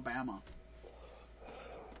in Alabama.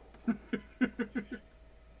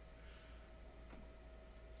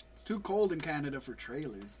 It's too cold in Canada for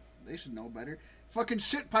trailers. They should know better. Fucking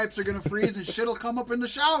shit pipes are gonna freeze and shit'll come up in the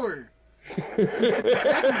shower. Damn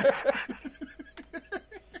it.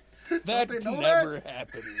 That never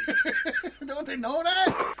happens. Don't they know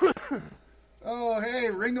that? Oh, hey,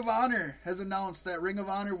 Ring of Honor has announced that Ring of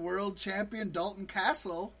Honor World Champion Dalton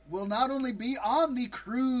Castle will not only be on the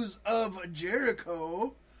cruise of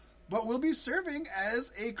Jericho, but will be serving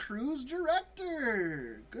as a cruise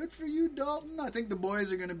director. Good for you, Dalton. I think the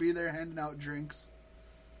boys are going to be there handing out drinks.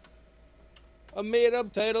 A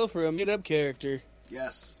made-up title for a made-up character.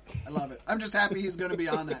 Yes, I love it. I'm just happy he's going to be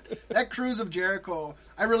on that. That cruise of Jericho,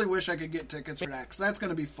 I really wish I could get tickets for that, because that's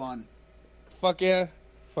going to be fun. Fuck yeah.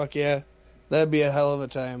 Fuck yeah. That'd be a hell of a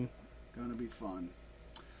time. Going to be fun.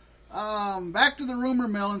 Back to the rumor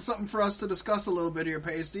mill and something for us to discuss a little bit here,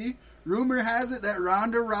 Pasty. Rumor has it that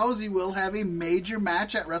Ronda Rousey will have a major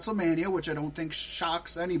match at WrestleMania, which I don't think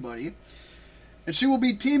shocks anybody. And she will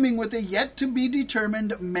be teaming with a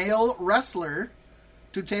yet-to-be-determined male wrestler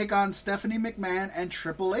to take on Stephanie McMahon and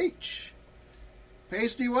Triple H.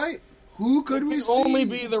 Pasty White, who could we see? It can only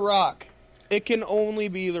be The Rock. It can only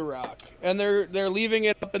be The Rock. And they're leaving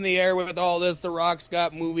it up in the air with all this. The Rock's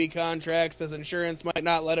got movie contracts. His insurance might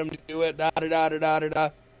not let him do it. Da-da-da-da-da-da.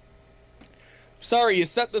 Sorry, you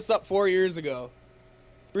set this up 4 years ago.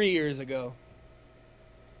 3 years ago.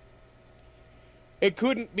 It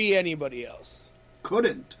couldn't be anybody else.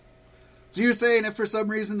 Couldn't. So you're saying if for some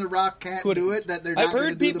reason The Rock can't do it, that they're not going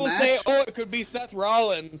to do the match? I've heard people say, it could be Seth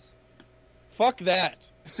Rollins. Fuck that.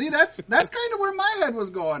 See, that's kind of where my head was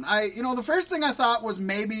going. The first thing I thought was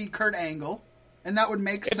maybe Kurt Angle, and that would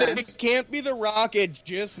make sense. It can't be The Rock. It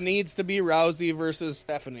just needs to be Rousey versus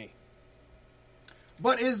Stephanie.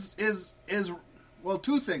 But well,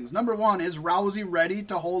 two things. Number one, is Rousey ready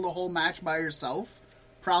to hold a whole match by herself?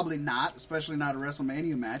 Probably not, especially not a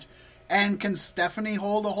WrestleMania match. And can Stephanie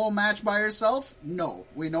hold a whole match by herself? No,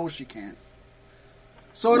 we know she can't.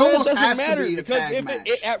 So it almost has to be a tag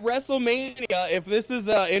match. At WrestleMania, if this is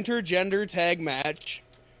an intergender tag match,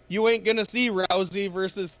 you ain't gonna see Rousey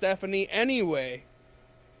versus Stephanie anyway.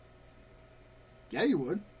 Yeah, you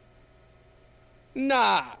would.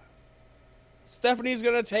 Nah. Stephanie's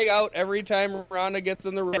gonna take out every time Ronda gets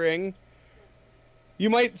in the ring. You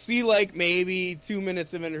might see like maybe 2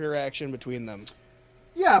 minutes of interaction between them.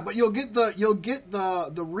 Yeah, but you'll get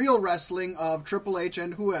the real wrestling of Triple H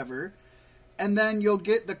and whoever, and then you'll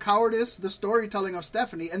get the cowardice, the storytelling of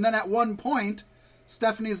Stephanie, and then at one point,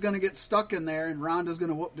 Stephanie's going to get stuck in there, and Ronda's going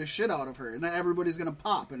to whoop the shit out of her, and then everybody's going to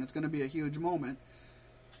pop, and it's going to be a huge moment.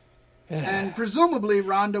 And presumably,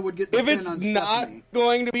 Ronda would get the pin on Stephanie. If it's not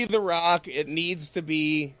going to be The Rock, it needs to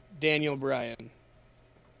be Daniel Bryan.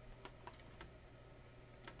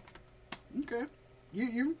 Okay.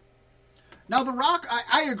 You Now, The Rock,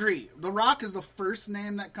 I agree. The Rock is the first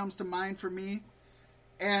name that comes to mind for me.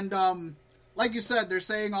 And, like you said, they're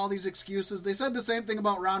saying all these excuses. They said the same thing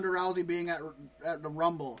about Ronda Rousey being at the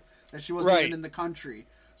Rumble, that she wasn't even in the country.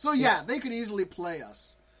 So, yeah, they could easily play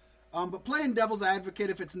us. But playing devil's advocate,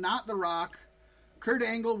 if it's not The Rock, Kurt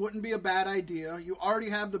Angle wouldn't be a bad idea. You already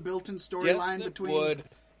have the built-in storyline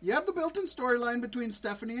You have the built-in storyline between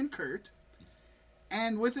Stephanie and Kurt.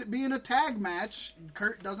 And with it being a tag match,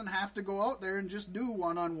 Kurt doesn't have to go out there and just do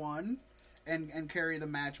one-on-one and carry the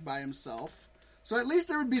match by himself. So at least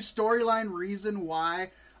there would be storyline reason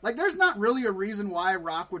why. Like, there's not really a reason why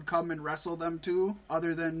Rock would come and wrestle them two,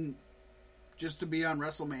 other than just to be on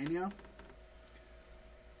WrestleMania.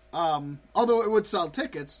 Although it would sell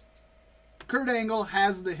tickets, Kurt Angle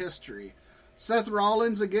has the history. Seth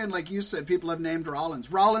Rollins, again, like you said, people have named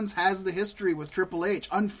Rollins. Rollins has the history with Triple H,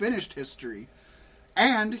 unfinished history.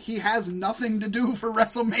 And he has nothing to do for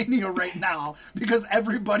WrestleMania right now because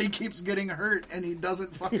everybody keeps getting hurt and he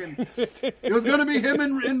doesn't fucking... It was going to be him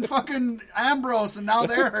and fucking Ambrose and now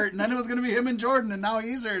they're hurt. And then it was going to be him and Jordan and now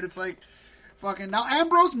he's hurt. It's like, fucking... Now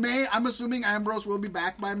Ambrose I'm assuming Ambrose will be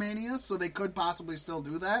back by Mania, so they could possibly still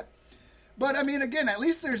do that. But, I mean, again, at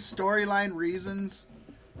least there's storyline reasons.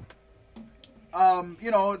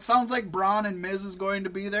 It sounds like Braun and Miz is going to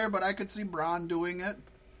be there, but I could see Braun doing it.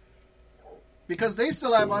 Because they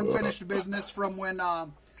still have unfinished business from when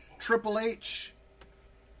Triple H,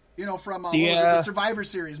 from what was it, the Survivor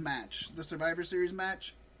Series match. The Survivor Series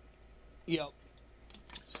match? Yep.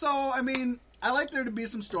 So, I mean, I like there to be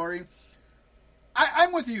some story.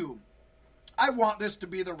 I'm with you. I want this to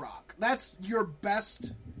be The Rock. That's your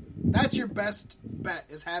best bet,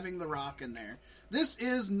 is having The Rock in there. This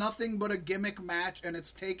is nothing but a gimmick match, and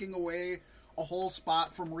it's taking away a whole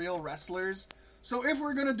spot from real wrestlers. So if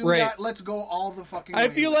we're going to do that, let's go all the fucking way. I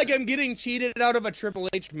feel like I'm getting cheated out of a Triple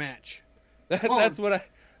H match. That's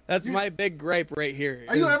my big gripe right here.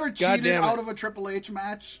 Are you ever cheated out of a Triple H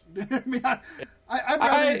match? I mean,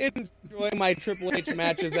 I enjoy my Triple H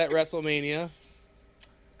matches at WrestleMania.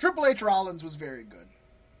 Triple H Rollins was very good.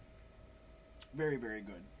 Very, very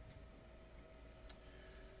good.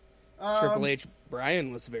 Triple H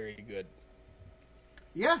Bryan was very good.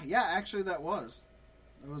 Yeah, actually that was.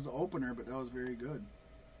 It was the opener, but that was very good.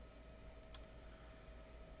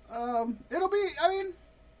 It'll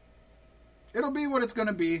be what it's going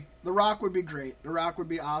to be. The Rock would be great. The Rock would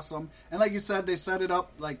be awesome. And like you said, they set it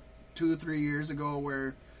up like 2-3 years ago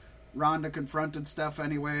where Ronda confronted Steph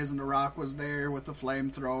anyways, and The Rock was there with the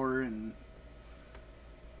flamethrower. And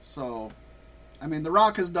so, I mean, The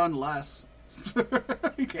Rock has done less.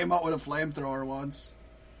 He came out with a flamethrower once.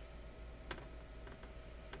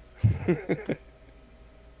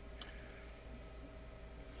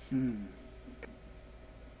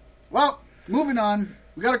 Well, moving on.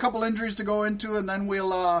 We got a couple injuries to go into, and then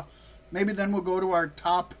we'll go to our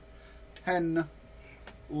top 10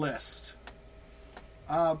 list.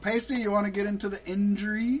 Pasty, you want to get into the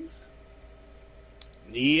injuries?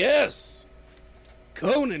 Yes.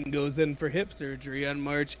 Conan goes in for hip surgery on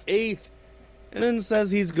March 8th, and then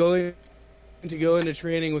says he's going to go into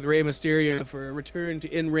training with Rey Mysterio for a return to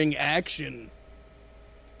in-ring action.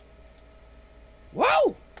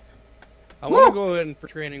 Wow! I want to go in for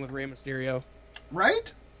training with Rey Mysterio.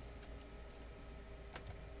 Right?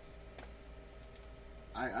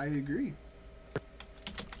 I agree.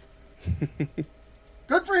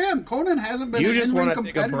 Good for him. Conan hasn't been an in-ring competitor. You just want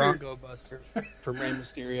to take a Bronco Buster from Rey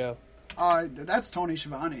Mysterio. That's Tony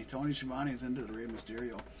Schiavone. Tony Schiavone's into the Rey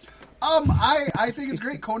Mysterio. I think it's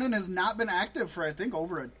great. Conan has not been active for, I think,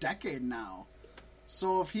 over a decade now.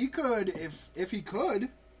 So if he could,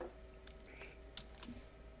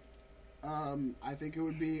 I think it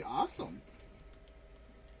would be awesome.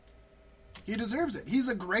 He deserves it. He's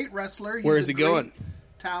a great wrestler. Where is he going?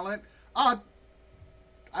 Talent. I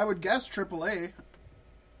would guess AAA.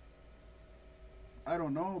 I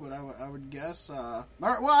don't know, but I would guess.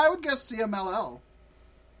 I would guess CMLL.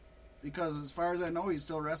 Because as far as I know, he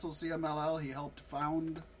still wrestles CMLL. He helped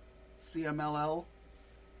found CMLL.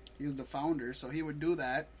 He's the founder, so he would do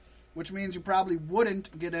that. Which means you probably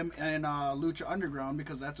wouldn't get him in Lucha Underground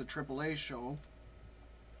because that's a AAA show.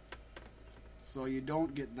 So you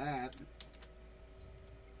don't get that.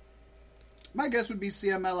 My guess would be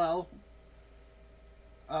CMLL.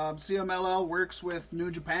 CMLL works with New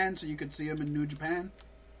Japan, so you could see him in New Japan.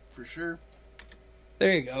 For sure.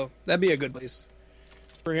 There you go. That'd be a good place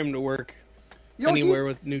for him to work. Anywhere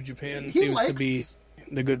with New Japan seems to be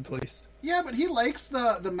the good place. Yeah, but he likes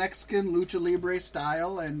the Mexican Lucha Libre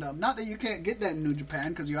style, and not that you can't get that in New Japan,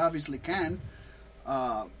 because you obviously can.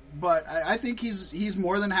 But I think he's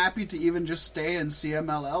more than happy to even just stay in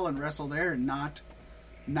CMLL and wrestle there and not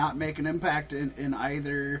make an impact in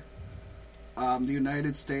either the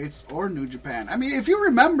United States or New Japan. I mean, if you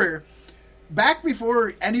remember, back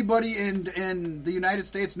before anybody in the United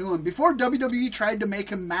States knew him, before WWE tried to make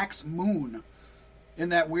him Max Moon in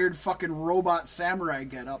that weird fucking robot samurai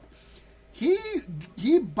getup,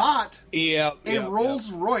 he bought a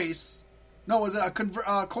Rolls Royce. No, was it a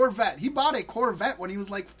Corvette? He bought a Corvette when he was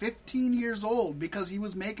like 15 years old because he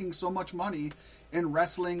was making so much money in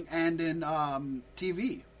wrestling and in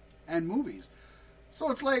TV and movies.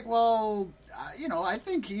 So it's like, well, I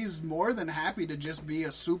think he's more than happy to just be a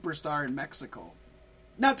superstar in Mexico.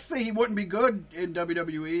 Not to say he wouldn't be good in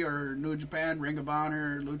WWE or New Japan, Ring of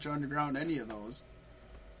Honor, Lucha Underground, any of those.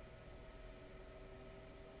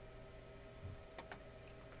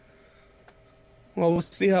 Well, we'll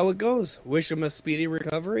see how it goes. Wish him a speedy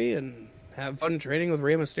recovery and have fun training with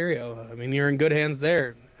Rey Mysterio. I mean, you're in good hands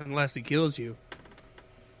there, unless he kills you.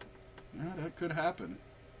 Yeah, that could happen.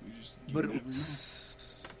 You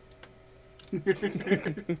never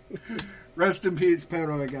know. Rest in peace,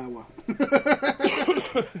 Pero Agawa.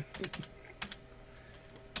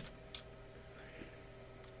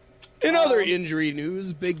 In other injury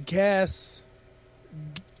news, Big Cass...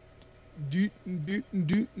 PW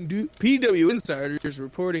Insiders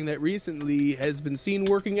reporting that recently has been seen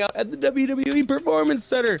working out at the WWE Performance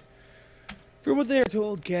Center. From what they are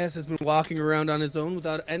told, Cass has been walking around on his own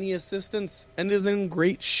without any assistance and is in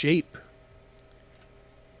great shape.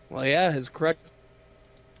 Well, yeah, his crutch,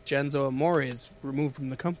 Genzo Amore, is removed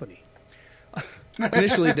from the company.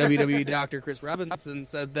 Initially, WWE Dr. Chris Robinson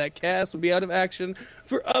said that Cass would be out of action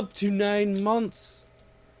for up to 9 months.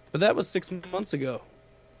 But that was 6 months ago.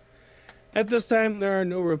 At this time, there are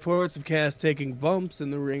no reports of Cass taking bumps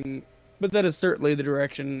in the ring, but that is certainly the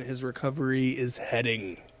direction his recovery is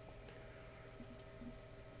heading.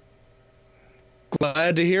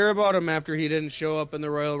 Glad to hear about him after he didn't show up in the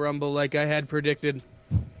Royal Rumble like I had predicted.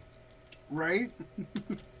 Right?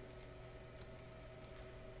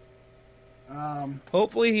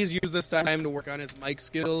 Hopefully he's used this time to work on his mic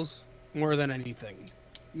skills more than anything.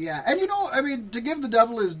 Yeah, and to give the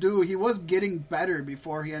devil his due, he was getting better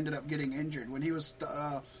before he ended up getting injured. When he was,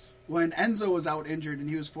 when Enzo was out injured and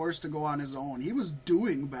he was forced to go on his own, he was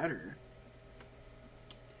doing better.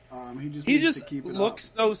 He just to keep it looks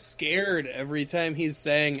up. So scared every time he's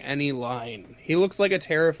saying any line. He looks like a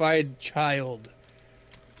terrified child.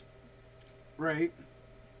 Right.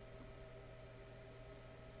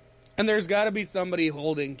 And there's got to be somebody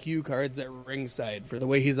holding cue cards at ringside for the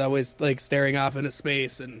way he's always like staring off into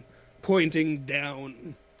space and pointing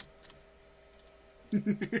down.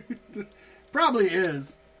 Probably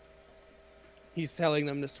is. He's telling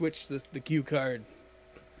them to switch the cue card.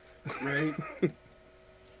 Right.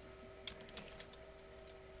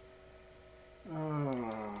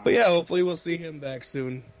 But yeah, hopefully we'll see him back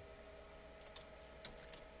soon.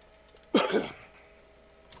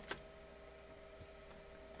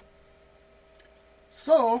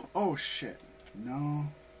 So, oh shit. No,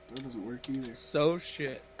 that doesn't work either. So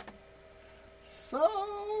shit.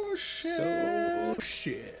 So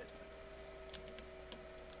shit.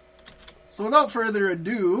 So without further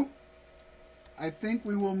ado, I think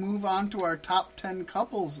we will move on to our top 10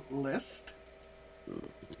 couples list.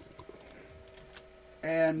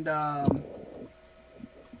 And,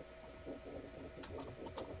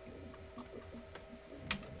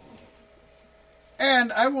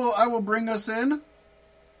 I will bring us in,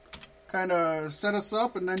 kind of set us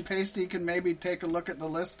up, and then Pasty can maybe take a look at the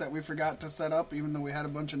list that we forgot to set up, even though we had a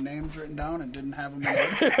bunch of names written down and didn't have them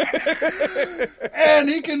in. And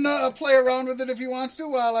he can play around with it if he wants to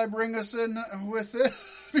while I bring us in with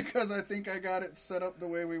this, because I think I got it set up the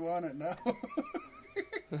way we want it now.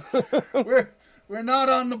 We're not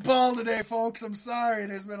on the ball today, folks. I'm sorry.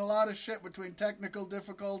 There's been a lot of shit between technical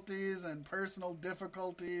difficulties and personal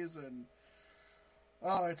difficulties, and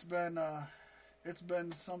it's been It's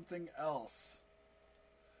been something else.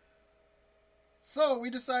 So we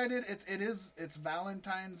decided it's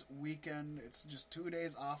Valentine's weekend. It's just 2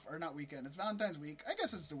 days off, or not weekend. It's Valentine's week. I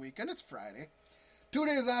guess it's the weekend. It's Friday. 2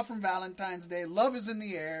 days off from Valentine's Day. Love is in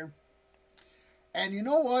the air. And you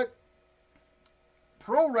know what?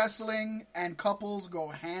 Pro wrestling and couples go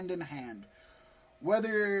hand in hand.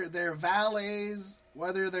 Whether they're valets,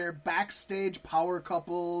 whether they're backstage power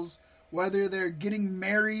couples, whether they're getting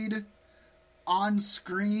married on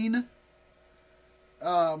screen,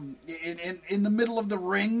 in the middle of the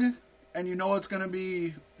ring, and you know it's going to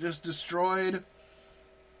be just destroyed.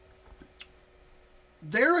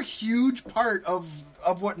 They're a huge part of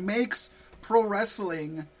what makes pro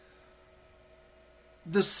wrestling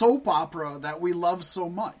the soap opera that we love so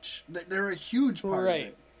much. They're a huge part of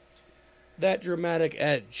it. That dramatic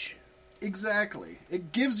edge. Exactly.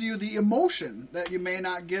 It gives you the emotion that you may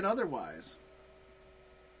not get otherwise.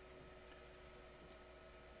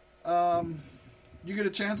 You get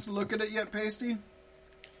a chance to look at it yet, Pasty?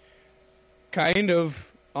 Kind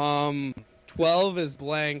of. 12 is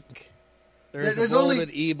blank. There's a bolded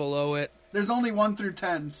E below it. There's only 1 through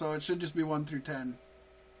 10, so it should just be 1 through 10.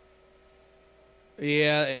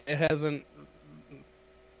 Yeah, it hasn't...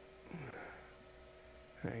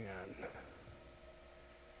 Hang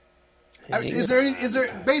on. Is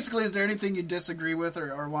there anything you disagree with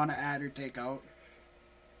or want to add or take out?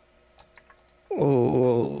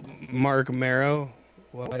 Oh, Mark Marrow?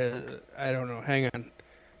 What? I don't know. Hang on.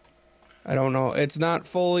 I don't know. It's not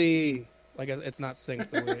fully... Like, it's not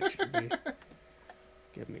synced the way it should be.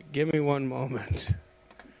 Give me one moment.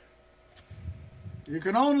 You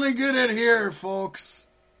can only get it here, folks.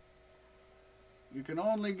 You can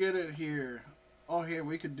only get it here. Oh, here,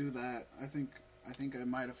 we could do that. I think I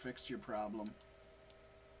might have fixed your problem.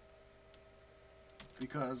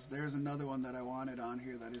 Because there's another one that I wanted on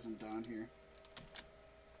here that isn't on here.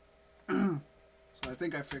 So I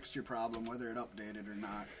think I fixed your problem, whether it updated or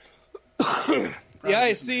not. Yeah,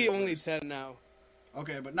 I see only 10 now.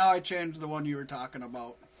 Okay, but now I changed the one you were talking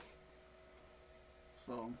about.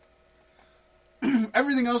 So,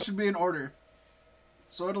 everything else should be in order.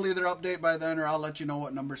 So it'll either update by then or I'll let you know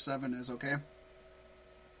what number 7 is, okay?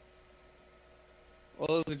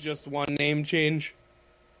 Well, is it just one name change?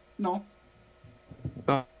 No.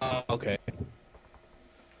 Okay.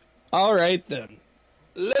 Alright then.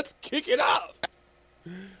 Let's kick it off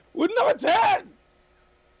with number 10!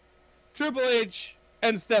 Triple H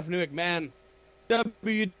and Stephanie McMahon.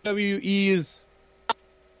 WWE's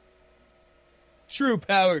true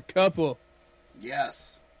power couple.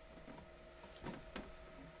 Yes.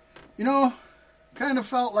 You know, kind of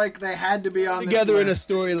felt like they had to be on together this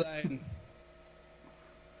list. In a storyline.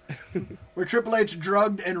 Where Triple H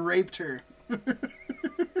drugged and raped her.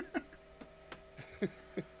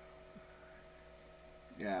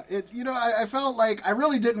 Yeah, I felt like I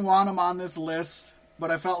really didn't want them on this list,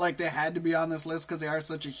 but I felt like they had to be on this list because they are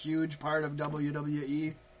such a huge part of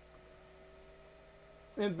WWE.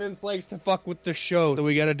 And Vince likes to fuck with the show, so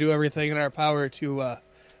we got to do everything in our power to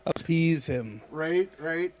appease him. Right.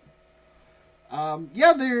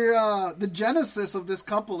 The genesis of this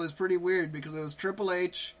couple is pretty weird because it was Triple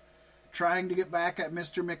H trying to get back at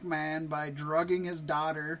Mr. McMahon by drugging his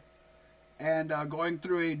daughter and going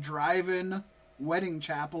through a drive-in wedding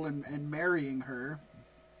chapel and marrying her.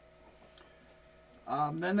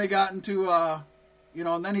 Then they got into,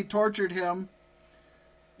 and then he tortured him.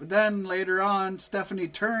 But then later on, Stephanie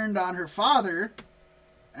turned on her father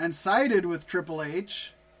and sided with Triple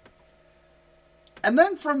H. And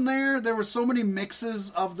then from there were so many mixes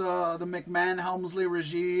of the McMahon-Helmsley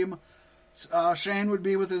regime. Shane would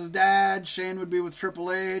be with his dad. Shane would be with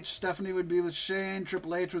Triple H. Stephanie would be with Shane.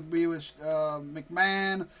 Triple H would be with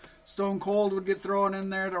McMahon. Stone Cold would get thrown in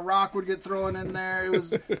there. The Rock would get thrown in there. It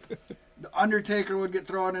was the Undertaker would get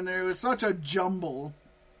thrown in there. It was such a jumble.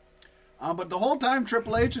 But the whole time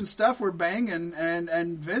Triple H and Steph were banging,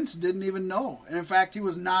 and Vince didn't even know. And in fact, he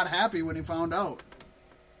was not happy when he found out.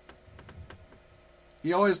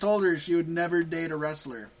 He always told her she would never date a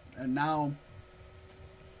wrestler. And now...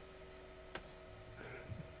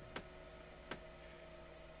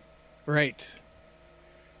 Right.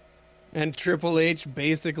 And Triple H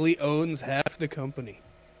basically owns half the company.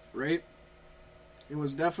 Right. It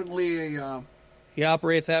was definitely a... he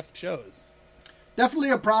operates half the shows. Definitely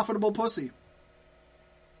a profitable pussy.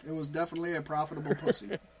 It was definitely a profitable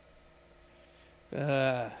pussy.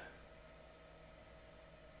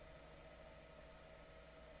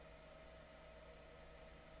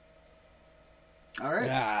 All right.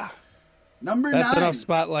 Yeah. Number That's 9. enough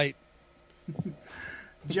spotlight.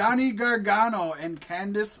 Johnny Gargano and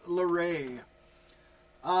Candice LeRae.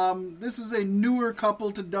 This is a newer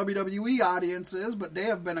couple to WWE audiences, but they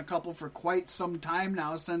have been a couple for quite some time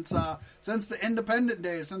now, since the independent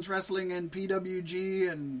days, since wrestling in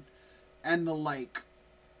PWG and the like.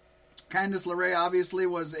 Candice LeRae obviously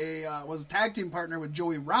was a tag team partner with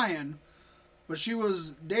Joey Ryan, but she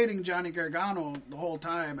was dating Johnny Gargano the whole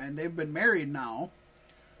time, and they've been married now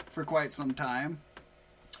for quite some time.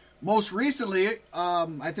 Most recently,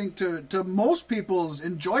 I think to most people's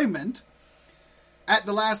enjoyment, at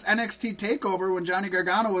the last NXT TakeOver when Johnny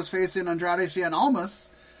Gargano was facing Andrade Cien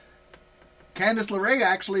Almas, Candice LeRae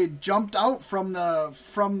actually jumped out from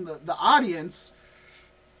the audience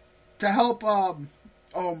to help.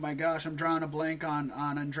 Oh my gosh, I'm drawing a blank on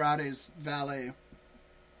Andrade's valet.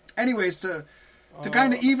 Anyways, to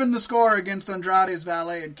kind of even the score against Andrade's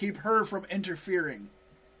valet and keep her from interfering.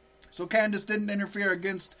 So Candice didn't interfere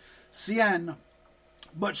against Cien,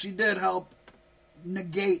 but she did help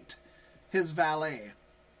negate his valet.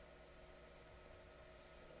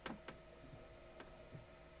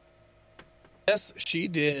 Yes, she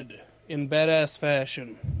did, in badass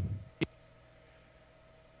fashion.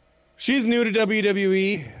 She's new to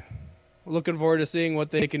WWE. Looking forward to seeing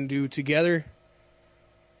what they can do together.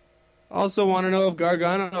 Also want to know if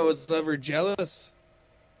Gargano was ever jealous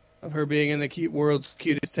of her being in the world's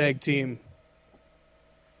cutest tag team.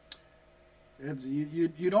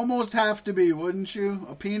 You'd almost have to be, wouldn't you?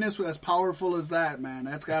 A penis as powerful as that, man.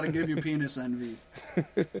 That's got to give you penis envy.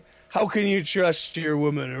 How can you trust your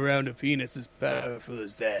woman around a penis as powerful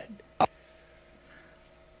as that?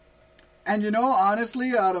 And you know,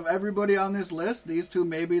 honestly, out of everybody on this list, these two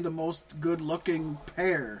may be the most good-looking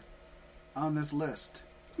pair on this list.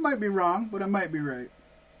 I might be wrong, but I might be right.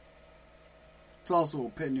 It's also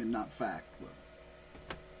opinion, not fact. But.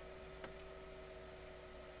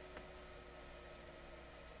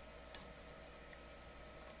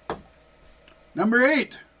 Number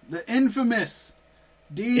 8, the infamous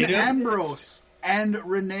Dean Ambrose and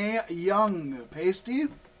Renee Young. Pasty?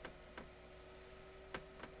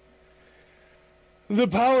 The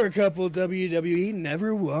power couple WWE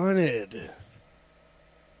never wanted.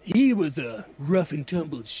 He was a rough and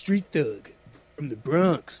tumble street thug from the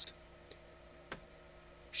Bronx.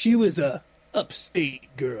 She was a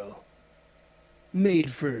upstate girl, made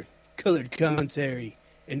for colored commentary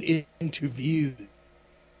and interviews.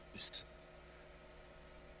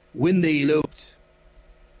 When they eloped,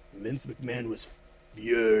 Vince McMahon was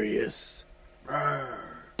furious.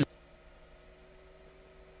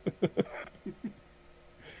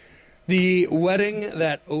 The wedding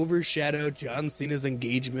that overshadowed John Cena's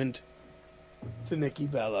engagement to Nikki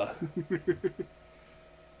Bella.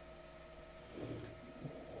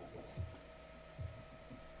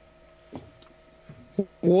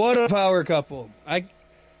 What a power couple. I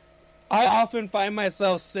often find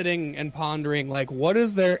myself sitting and pondering, like, what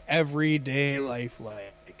is their everyday life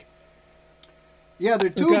like? Yeah, they're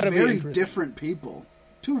two very different people.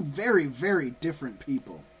 Two very, very different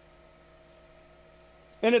people.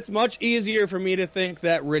 And it's much easier for me to think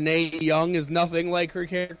that Renee Young is nothing like her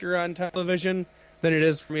character on television than it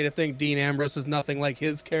is for me to think Dean Ambrose is nothing like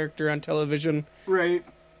his character on television. Right.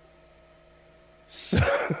 So...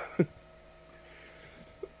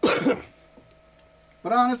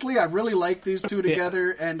 But honestly, I really like these two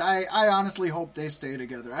together, and I honestly hope they stay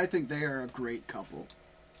together. I think they are a great couple.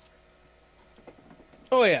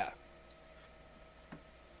 Oh, yeah.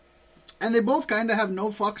 And they both kind of have no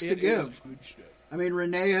fucks to give. I mean,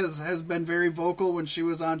 Renee has been very vocal when she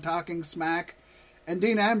was on Talking Smack, and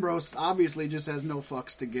Dean Ambrose obviously just has no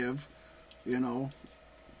fucks to give, you know.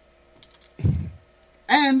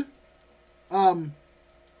 And,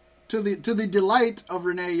 to the delight of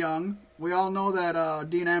Renee Young, we all know that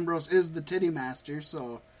Dean Ambrose is the titty master,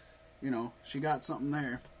 so, you know, she got something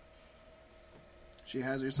there. She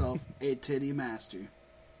has herself a titty master.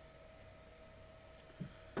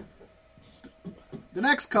 The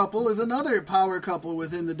next couple is another power couple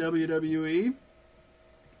within the WWE,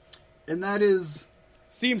 and that is...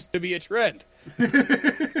 Seems to be a trend. And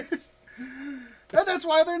that's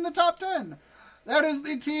why they're in the top 10. That is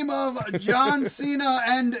the team of John Cena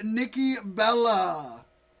and Nikki Bella.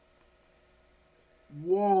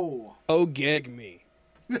 Whoa. Oh, gag me.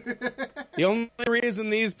 The only reason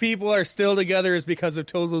these people are still together is because of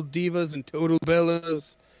Total Divas and Total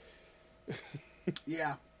Bellas.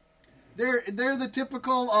 Yeah. They're the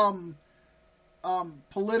typical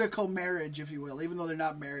political marriage, if you will, even though they're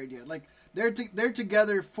not married yet. Like, they're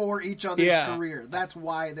together for each other's career. That's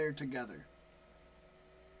why they're together.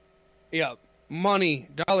 Yeah. Money,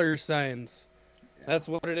 dollar signs. Yeah. That's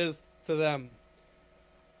what it is to them.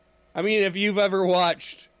 I mean, if you've ever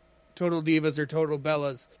watched Total Divas or Total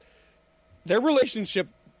Bellas, their relationship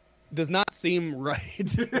does not seem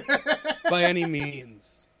right by any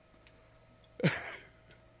means.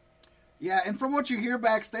 Yeah, and from what you hear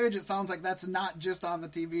backstage, it sounds like that's not just on the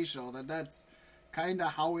TV show. That's kind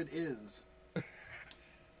of how it is.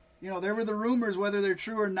 You know, there were the rumors, whether they're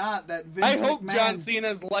true or not, that Vince I hope McMahon... John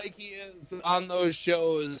Cena's like he is on those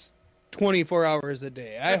shows 24 hours a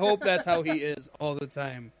day. I hope that's how he is all the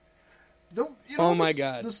time. Oh my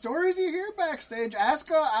God. The stories you hear backstage,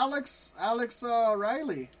 ask Alex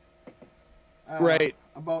Riley right.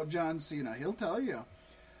 about John Cena. He'll tell you.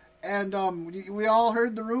 And we all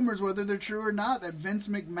heard the rumors, whether they're true or not, that Vince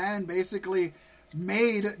McMahon basically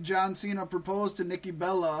made John Cena propose to Nikki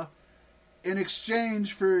Bella in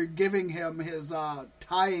exchange for giving him his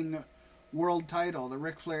tying world title, the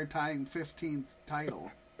Ric Flair tying 15th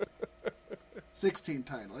title. 16th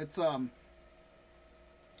title. It's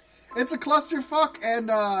a clusterfuck,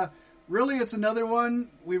 and really it's another one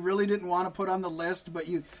we really didn't want to put on the list, but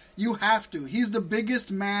you have to. He's the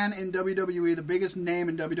biggest man in WWE, the biggest name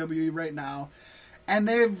in WWE right now, and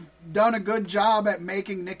they've done a good job at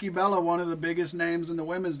making Nikki Bella one of the biggest names in the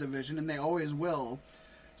women's division, and they always will.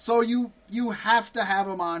 So you have to have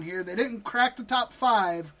him on here. They didn't crack the top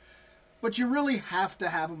 5, but you really have to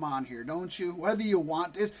have him on here, don't you? Whether you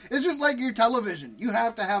want to. It's just like your television. You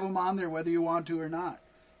have to have him on there whether you want to or not.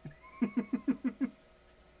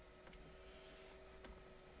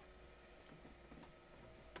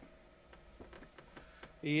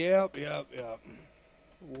 Yep.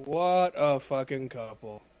 What a fucking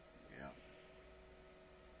couple. Yeah.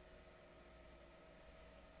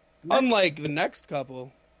 Unlike the next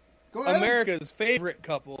couple, America's favorite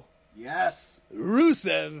couple. Yes.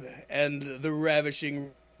 Rusev and the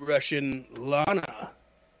ravishing Russian Lana.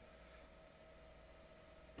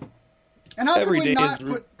 And how Every could we day not is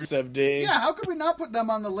put Rusev Day. Yeah, how could we not put them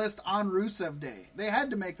on the list on Rusev Day? They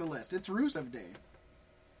had to make the list. It's Rusev Day.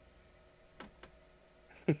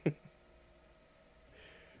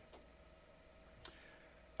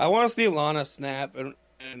 I want to see Lana snap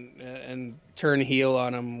and turn heel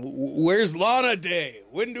on him. Where's Lana Day?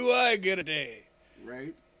 When do I get a day?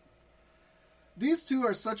 Right. These two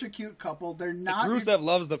are such a cute couple. They're not. Rusev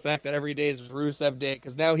loves the fact that every day is Rusev Day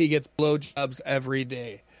because now he gets blowjobs every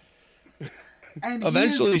day. And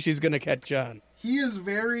eventually she's gonna catch on. He is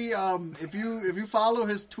very if you follow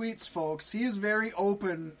his tweets, folks, he is very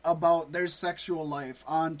open about their sexual life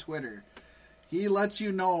on Twitter. He lets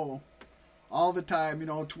you know all the time, you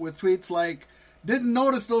know, with tweets like, "Didn't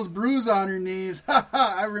notice those bruises on her knees.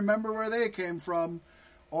 I remember where they came from."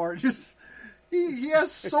 Or just he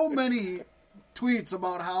has so many tweets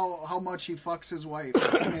about how much he fucks his wife.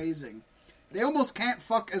 It's amazing. They almost can't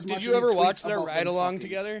fuck as much. Did you ever watch their ride along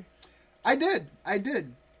together? I did.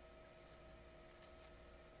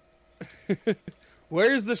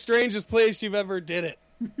 Where's the strangest place you've ever did it?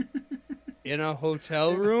 In a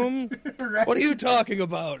hotel room? Right. What are you talking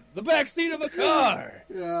about? The backseat of a car.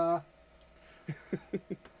 Yeah.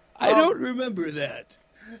 I don't remember that.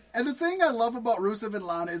 And the thing I love about Rusev and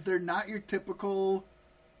Lana is they're not your typical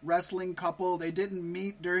wrestling couple. They didn't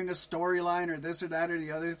meet during a storyline or this or that or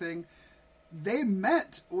the other thing. They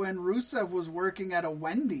met when Rusev was working at a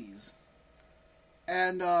Wendy's.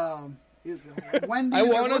 And Wendy's. I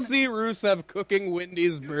want to see Rusev cooking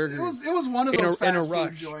Wendy's burgers. It was one of those fast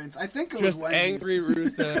food joints. I think it was Wendy's. Angry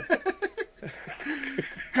Rusev.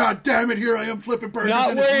 God damn it! Here I am flipping burgers.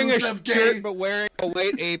 Not and wearing it's a Rusev shirt, Day. but wearing a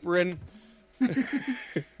white apron.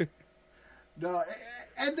 No,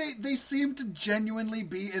 and they seem to genuinely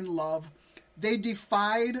be in love. They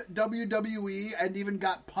defied WWE and even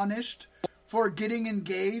got punished for getting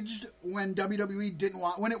engaged when WWE didn't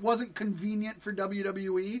want, when it wasn't convenient for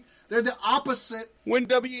WWE. They're the opposite. When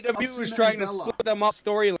WWE was trying to split them off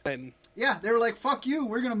storyline. Yeah, they were like, "Fuck you,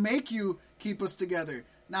 we're gonna make you keep us together."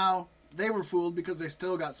 Now they were fooled because they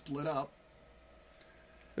still got split up.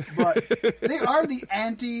 But they are the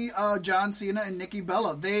anti John Cena and Nikki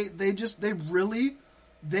Bella. They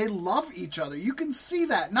love each other. You can see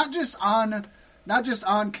that not just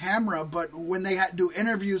on camera, but when they do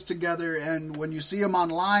interviews together and when you see them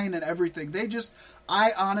online and everything.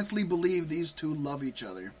 I honestly believe these two love each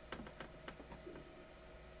other.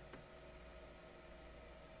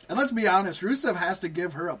 And let's be honest, Rusev has to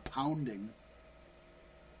give her a pounding.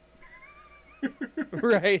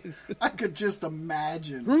 Right. I could just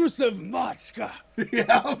imagine. Rusev Machka.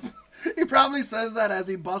 Yeah. He probably says that as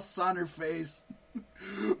he busts on her face.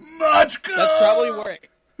 Machka! That's probably where it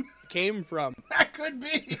came from. That could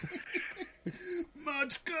be.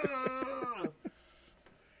 Machka!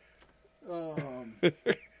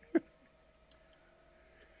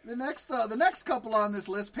 The next couple on this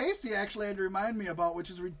list, Pasty actually had to remind me about, which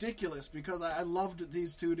is ridiculous because I loved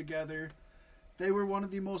these two together. They were one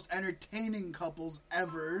of the most entertaining couples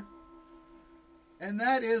ever. And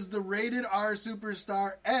that is the rated R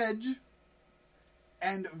superstar Edge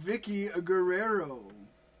and Vicky Guerrero.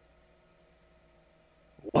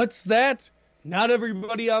 What's that? Not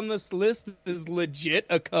everybody on this list is legit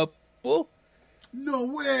a couple? No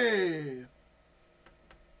way!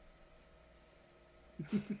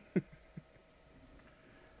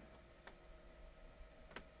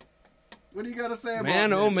 What do you got to say about this?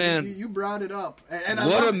 Man, oh man. You brought it up. And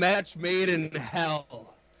what a match made in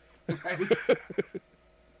hell. Right?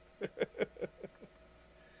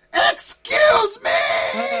 Excuse me!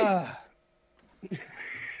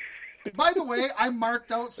 By the way, I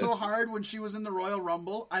marked out so hard when she was in the Royal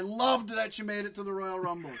Rumble. I loved that she made it to the Royal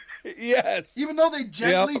Rumble. Yes. Even though they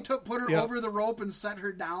gently put her Yep. over the rope and set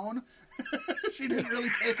her down, she didn't really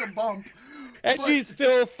take a bump. And she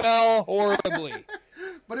still fell horribly.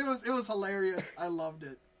 But it was hilarious. I loved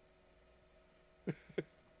it.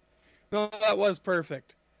 No, that was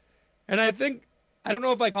perfect. And I don't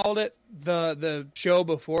know if I called it the show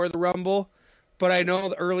before the Rumble, but I know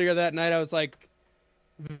that earlier that night I was like,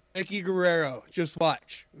 Vicky Guerrero, just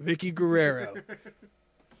watch. Vicky Guerrero.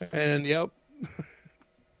 And yep.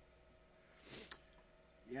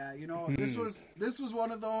 Yeah, this was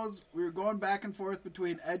one of those, we were going back and forth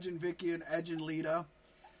between Edge and Vicky and Edge and Lita.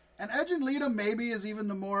 And Edge and Lita maybe is even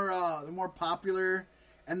the more popular,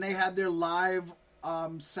 and they had their live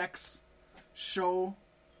sex show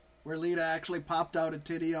where Lita actually popped out a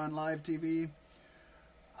titty on live TV.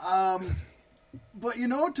 But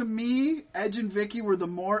to me, Edge and Vicky were the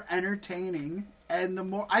more entertaining, and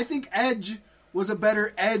I think Edge was a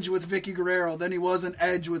better Edge with Vicky Guerrero than he was an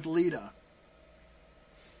Edge with Lita.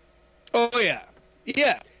 Oh yeah,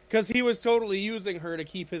 yeah, because he was totally using her to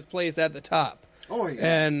keep his place at the top. Oh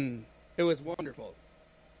yeah, and it was wonderful.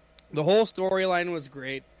 The whole storyline was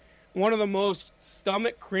great. One of the most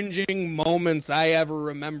stomach-cringing moments I ever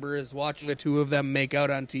remember is watching the two of them make out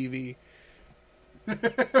on TV.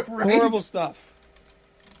 Right? Horrible stuff.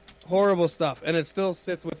 Horrible stuff. And it still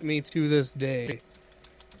sits with me to this day.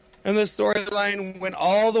 And the storyline went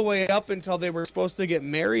all the way up until they were supposed to get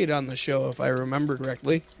married on the show, if I remember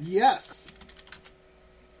correctly. Yes.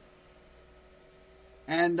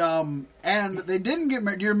 And they didn't get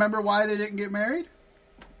married. Do you remember why they didn't get married?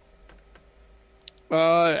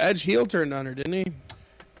 Edge heel turned on her, didn't he?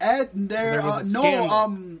 I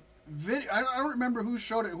don't remember who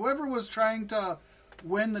showed it. Whoever was trying to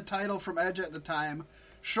win the title from Edge at the time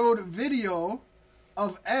showed video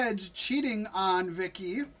of Edge cheating on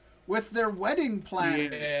Vicky with their wedding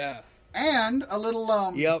planner. Yeah. And a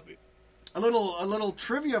little Yep. a little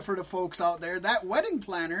trivia for the folks out there. That wedding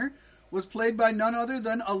planner was played by none other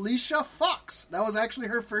than Alicia Fox. That was actually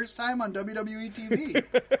her first time on WWE TV.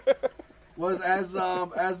 Was as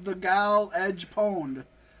the gal Edge pwned.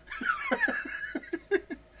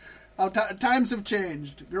 Times have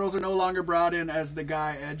changed. Girls are no longer brought in as the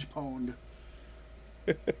guy Edge pwned.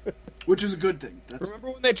 Which is a good thing.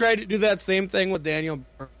 Remember when they tried to do that same thing with Daniel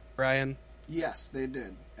Bryan? Yes, they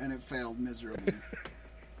did. And it failed miserably.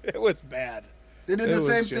 It was bad. They did the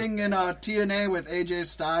same thing in TNA with AJ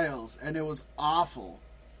Styles, and it was awful.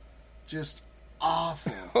 Just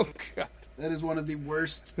awful. Oh, God. That is one of the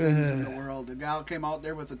worst things in the world. The gal came out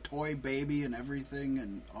there with a toy baby and everything,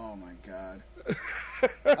 and oh my God.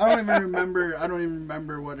 I don't even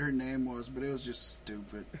remember what her name was, but it was just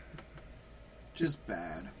stupid. Just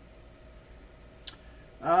bad.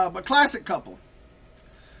 But classic couple.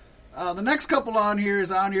 The next couple on here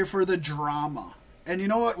is on here for the drama. And you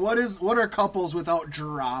know what? What are couples without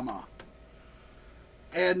drama?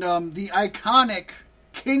 And the iconic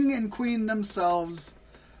king and queen themselves,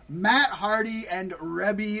 Matt Hardy and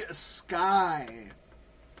Rebby Sky.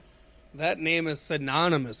 That name is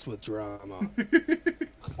synonymous with drama.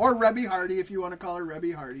 Or Rebby Hardy, if you want to call her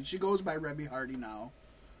Rebby Hardy. She goes by Rebby Hardy now.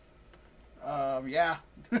 Yeah.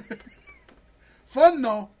 Fun,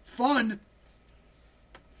 though. Fun.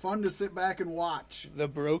 Fun to sit back and watch. The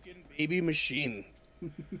broken baby machine.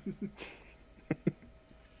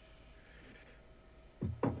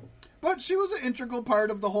 But she was an integral part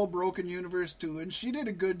of the whole Broken Universe, too, and she did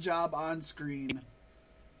a good job on screen.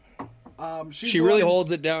 She really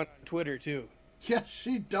holds it down on Twitter, too. Yes,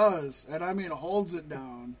 she does. And I mean, holds it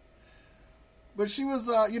down. But she was,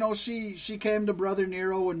 she came to Brother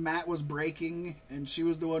Nero when Matt was breaking, and she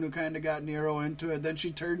was the one who kind of got Nero into it. Then she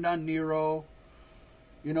turned on Nero.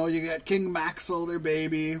 You got King Maxwell, their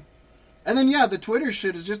baby. And then, the Twitter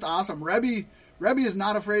shit is just awesome. Rebby is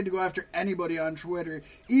not afraid to go after anybody on Twitter.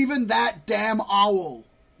 Even that damn owl.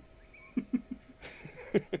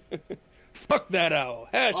 Fuck that owl.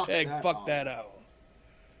 Hashtag fuck that owl.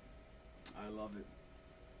 I love it.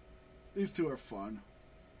 These two are fun.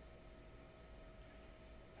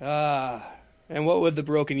 And what would the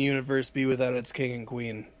broken universe be without its king and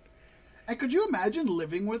queen? And could you imagine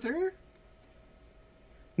living with her?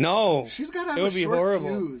 No. She's got to have it would be short horrible.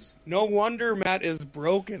 fuse. No wonder Matt is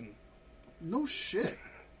broken. No shit.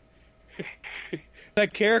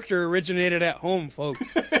 That character originated at home,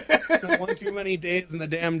 folks. One too many days in the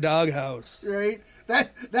damn doghouse. Right?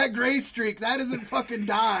 That gray streak, that isn't fucking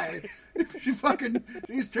dye.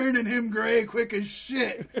 She's turning him gray quick as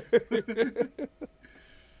shit.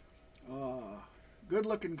 Good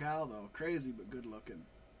looking gal though. Crazy but good looking.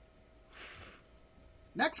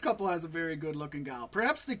 Next couple has a very good looking gal.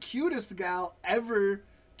 Perhaps the cutest gal ever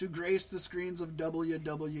to grace the screens of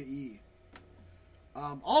WWE.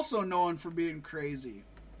 Also known for being crazy.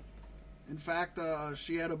 In fact,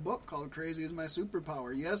 she had a book called Crazy is My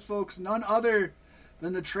Superpower. Yes, folks, none other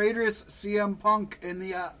than the traitorous CM Punk and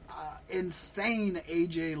the insane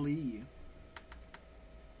AJ Lee.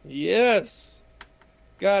 Yes.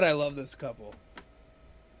 God, I love this couple.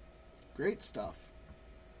 Great stuff.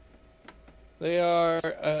 They are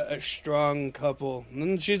a strong couple.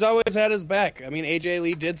 And she's always had his back. I mean, AJ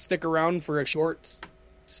Lee did stick around for a short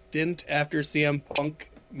stint after CM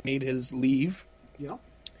Punk made his leave. Yeah.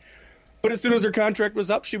 But as soon as her contract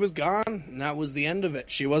was up, she was gone, and that was the end of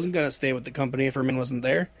it. She wasn't going to stay with the company if her man wasn't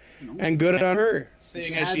there. No. And good on her,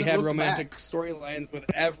 seeing as she had romantic storylines with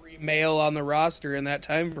every male on the roster in that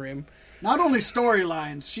time frame. Not only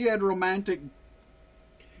storylines, she had romantic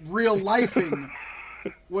real-lifing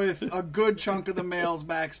with a good chunk of the males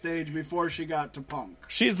backstage before she got to Punk.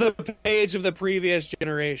 She's the Paige of the previous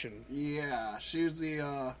generation. Yeah, she was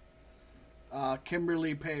the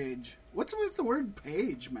Kimberly Page. What's with the word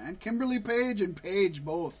Page, man? Kimberly Page and Page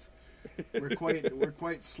both were quite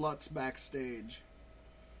sluts backstage.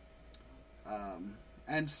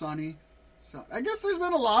 And Sunny. So I guess there's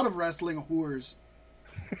been a lot of wrestling whores.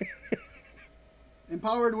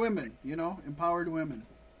 Empowered women, empowered women.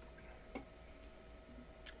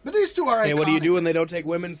 But these two are iconic. Hey, what do you do when they don't take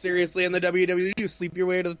women seriously in the WWE? You sleep your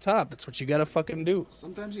way to the top. That's what you gotta fucking do.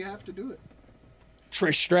 Sometimes you have to do it.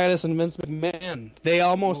 Trish Stratus and Vince McMahon. They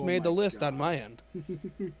almost made the list on my end.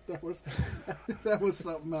 that was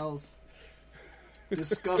something else.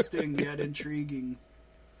 Disgusting yet intriguing.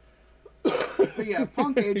 But yeah,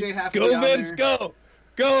 Punk AJ have to be on Vince, there.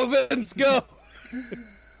 Go Vince, go!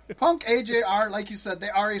 Punk AJ are, like you said, they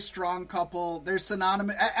are a strong couple. They're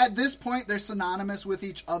synonymous. At this point, they're synonymous with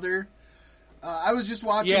each other. I was just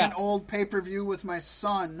watching an old pay-per-view with my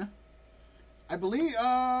son. I believe,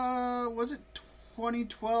 was it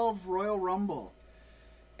 2012 Royal Rumble?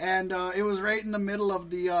 And it was right in the middle of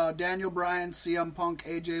the Daniel Bryan, CM Punk,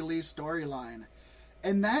 AJ Lee storyline.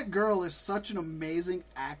 And that girl is such an amazing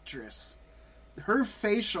actress. Her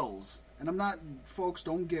facials, and I'm not, folks,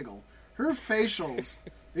 don't giggle. Her facials,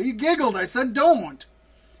 you giggled, I said don't.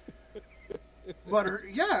 But her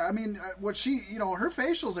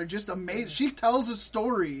facials are just amazing. She tells a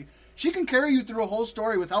story. She can carry you through a whole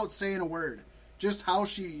story without saying a word. Just how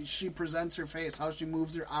she presents her face, how she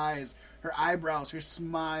moves her eyes, her eyebrows, her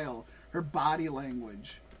smile, her body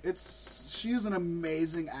language. She is an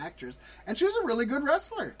amazing actress. And she's a really good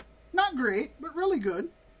wrestler. Not great, but really good.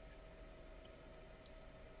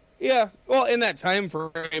 Yeah, well, in that time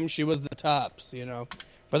frame, she was the tops,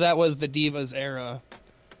 But that was the Divas era.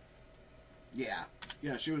 Yeah,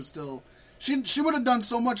 she was still... She would have done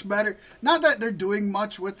so much better. Not that they're doing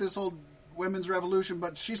much with this whole women's revolution,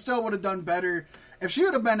 but she still would have done better if she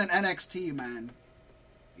would have been an NXT, man.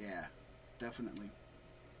 Yeah, definitely.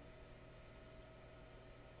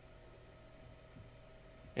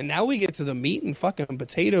 And now we get to the meat and fucking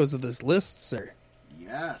potatoes of this list, sir.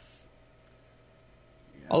 Yes.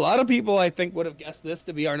 A lot of people, I think, would have guessed this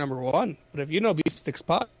to be our number one. But if you know Beef Sticks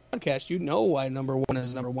Podcast, you know why number one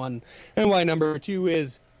is number one. And why number two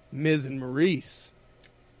is Miz and Maurice.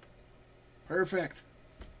 Perfect.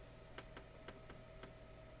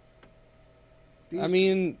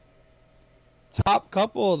 Top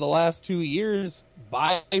couple of the last 2 years,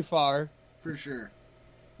 by far. For sure.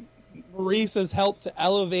 Maurice has helped to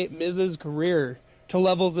elevate Miz's career to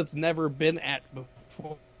levels it's never been at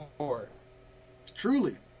before.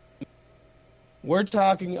 Truly. We're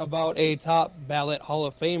talking about a top ballot Hall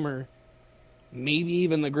of Famer, maybe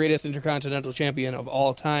even the greatest Intercontinental Champion of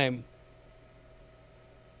all time.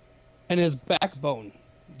 And his backbone,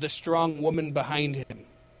 the strong woman behind him.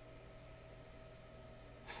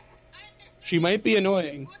 She might be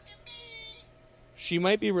annoying. She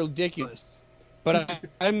might be ridiculous. But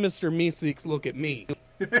I'm Mr. Meeseeks, look at me.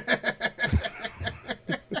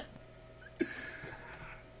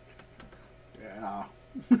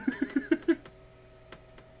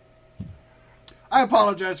 I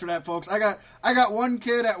apologize for that, folks. I got one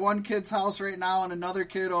kid at one kid's house right now and another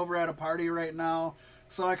kid over at a party right now.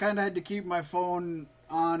 So I kind of had to keep my phone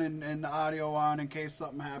on and the audio on in case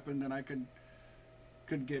something happened and I could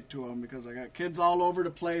get to them, because I got kids all over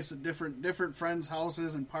the place at different friends'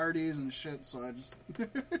 houses and parties and shit. So I just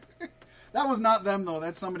that was not them though.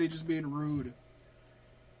 That's somebody just being rude.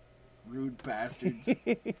 Rude bastards.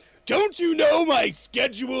 Don't you know my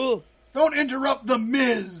schedule? Don't interrupt the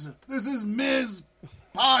Miz. This is Miz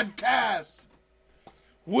podcast.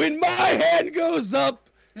 When my hand goes up,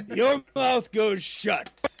 your mouth goes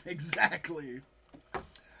shut. Exactly.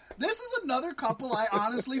 This is another couple I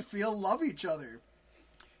honestly feel love each other.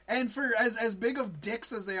 And for as big of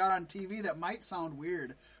dicks as they are on TV, that might sound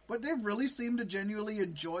weird, but they really seem to genuinely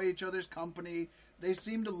enjoy each other's company. They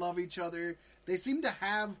seem to love each other. They seem to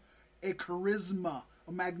have a charisma,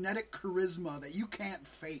 a magnetic charisma that you can't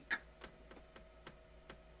fake.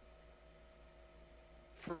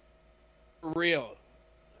 For real.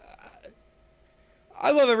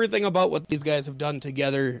 I love everything about what these guys have done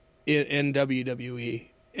together in WWE.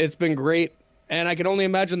 It's been great, and I can only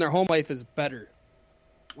imagine their home life is better.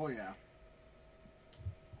 Oh, yeah.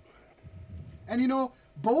 And you know,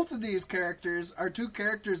 both of these characters are two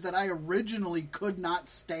characters that I originally could not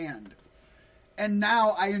stand. And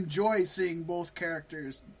now I enjoy seeing both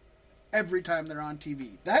characters every time they're on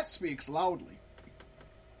TV. That speaks loudly.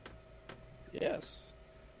 Yes.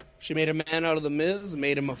 She made a man out of the Miz,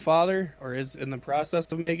 made him a father, or is in the process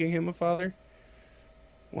of making him a father.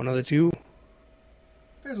 One of the two.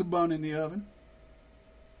 There's a bun in the oven.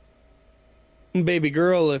 Baby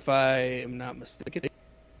girl, if I am not mistaken.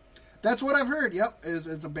 That's what I've heard. Yep,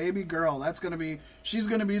 is a baby girl. She's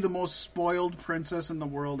gonna be the most spoiled princess in the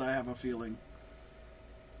world. I have a feeling.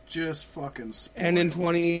 Just fucking spoiled. And in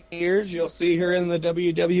 20 years, you'll see her in the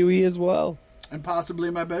WWE as well, and possibly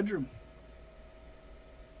in my bedroom,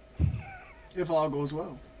 if all goes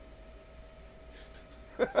well.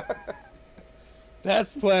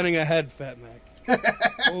 That's planning ahead, Fat Mac.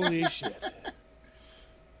 Holy shit.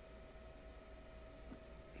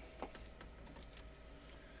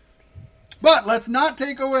 But let's not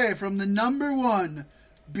take away from the number one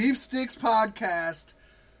Beef Sticks podcast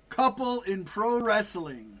couple in pro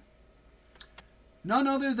wrestling. None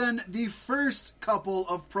other than the first couple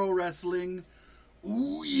of pro wrestling.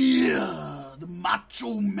 Ooh, yeah. The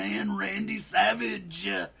Macho Man Randy Savage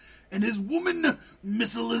and his woman,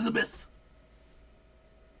 Miss Elizabeth.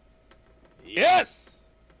 Yes!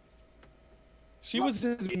 She was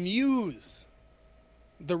his muse.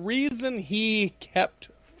 The reason he kept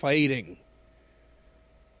fighting.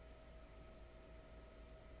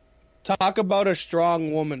 Talk about a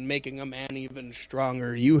strong woman making a man even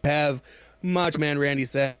stronger. You have Macho Man Randy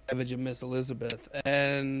Savage and Miss Elizabeth,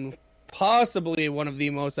 and possibly one of the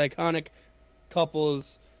most iconic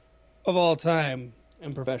couples of all time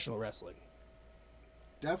in professional wrestling.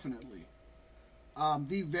 Definitely.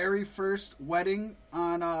 The very first wedding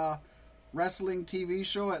on a wrestling TV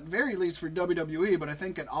show, at very least for WWE, but I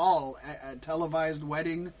think at all, a televised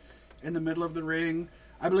wedding in the middle of the ring.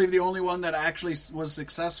 I believe the only one that actually was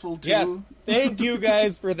successful, too. Yes, thank you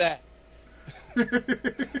guys for that.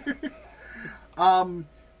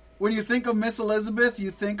 When you think of Miss Elizabeth,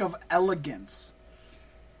 you think of elegance.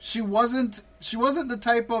 She wasn't the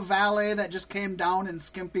type of valet that just came down in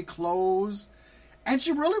skimpy clothes. And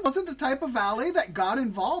she really wasn't the type of valet that got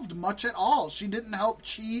involved much at all. She didn't help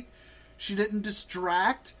cheat. She didn't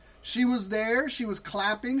distract. She was there. She was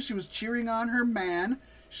clapping. She was cheering on her man.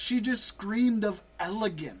 She just screamed of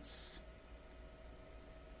elegance.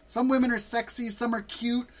 Some women are sexy. Some are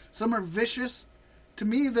cute. Some are vicious. To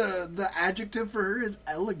me, the adjective for her is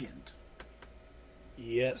elegant.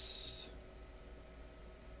 Yes.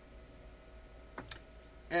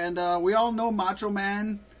 And we all know Macho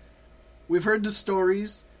Man. We've heard the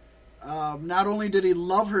stories. Not only did he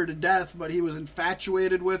love her to death, but he was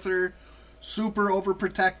infatuated with her. Super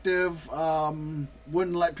overprotective.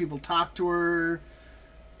 Wouldn't let people talk to her.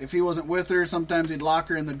 If he wasn't with her, sometimes he'd lock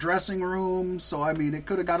her in the dressing room. So, I mean, it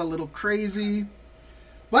could have got a little crazy.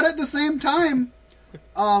 But at the same time,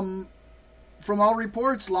 from all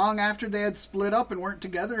reports, long after they had split up and weren't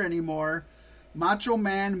together anymore, Macho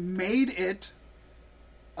Man made it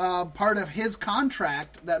part of his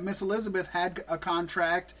contract that Miss Elizabeth had a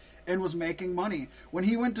contract and was making money. When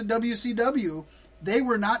he went to WCW, they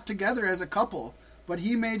were not together as a couple, but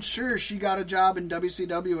he made sure she got a job in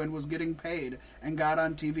WCW and was getting paid and got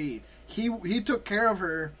on TV. He took care of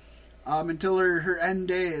her until her end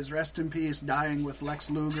days. Rest in peace, dying with Lex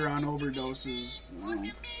Luger on overdoses.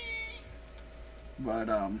 But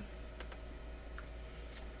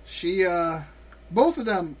she Both of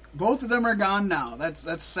them are gone now.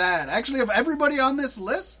 That's sad. Actually, of everybody on this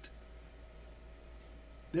list,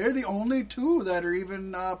 they're the only two that are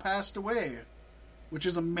even passed away, which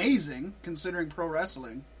is amazing considering pro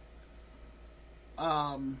wrestling.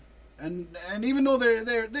 And even though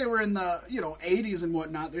they were in the 80s and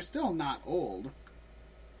whatnot, they're still not old.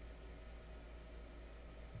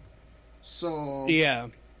 So yeah.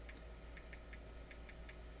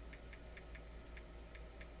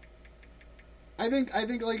 I think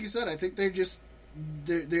like you said, I think they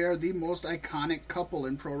are the most iconic couple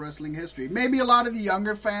in pro wrestling history. Maybe a lot of the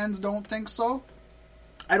younger fans don't think so.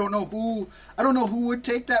 I don't know who would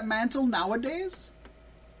take that mantle nowadays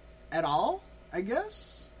at all, I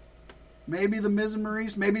guess. Maybe the Miz and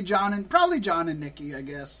Maurice, probably John and Nikki, I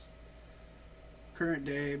guess. Current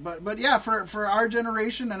day. But yeah, for our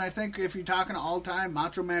generation, and I think if you're talking all time,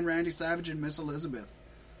 Macho Man Randy Savage and Miss Elizabeth,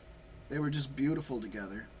 they were just beautiful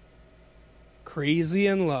together. Crazy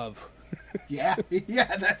in love. Yeah,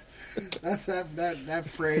 that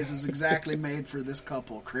phrase is exactly made for this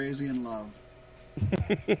couple. Crazy in love.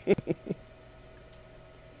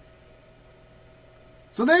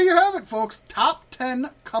 So there you have it, folks. Top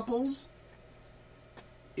 10 couples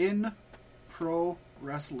in pro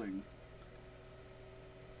wrestling.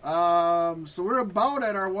 So we're about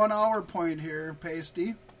at our 1 hour point here,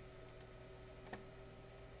 Pasty.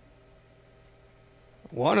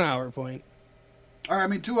 1 hour point. Or, I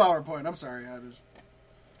mean, 2 hour point. I'm sorry.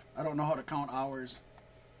 I don't know how to count hours.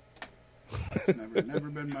 It's never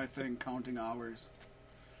been my thing, counting hours.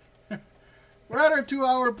 We're at our 2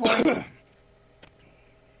 hour point.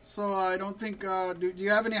 So I don't think... do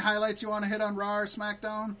you have any highlights you want to hit on Raw or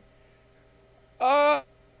SmackDown? I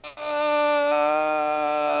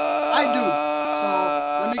do. So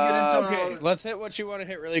let me get into... Okay, let's hit what you want to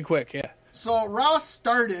hit really quick, yeah. So Raw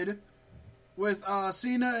started with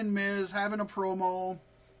Cena and Miz having a promo,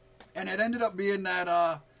 and it ended up being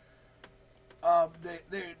that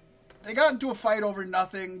they got into a fight over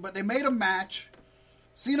nothing, but they made a match.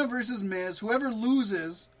 Cena versus Miz. Whoever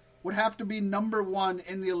loses would have to be number one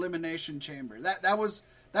in the Elimination Chamber.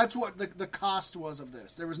 That's what the cost was of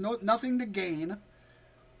this. There was nothing to gain,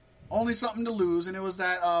 only something to lose, and it was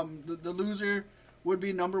that the loser would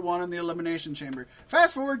be number one in the Elimination Chamber.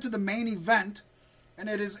 Fast forward to the main event, and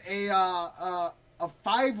it is a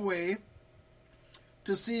five-way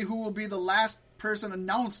to see who will be the last person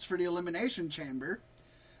announced for the Elimination Chamber.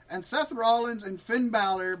 And Seth Rollins and Finn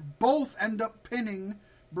Balor both end up pinning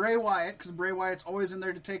Bray Wyatt, because Bray Wyatt's always in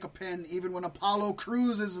there to take a pin, even when Apollo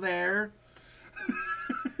Crews is there.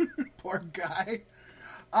 Poor guy.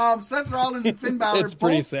 Seth Rollins and Finn Balor It's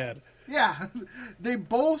pretty sad. Yeah, they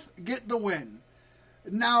both get the win.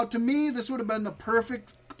 Now, to me, this would have been the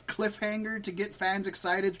perfect cliffhanger to get fans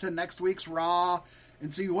excited to next week's Raw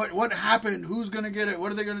and see what happened, who's going to get it,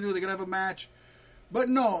 what are they going to do, they're going to have a match. But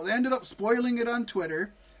no, they ended up spoiling it on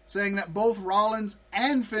Twitter, saying that both Rollins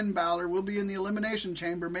and Finn Balor will be in the Elimination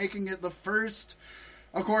Chamber, making it the first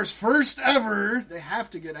ever, they have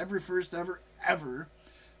to get every first ever,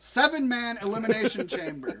 7-man Elimination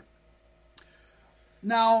Chamber.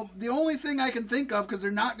 Now, the only thing I can think of, because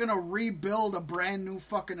they're not going to rebuild a brand new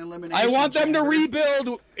fucking Elimination Chamber. I want them to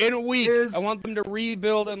rebuild in a week. I want them to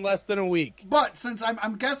rebuild in less than a week. But since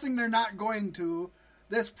I'm guessing they're not going to,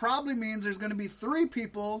 this probably means there's going to be 3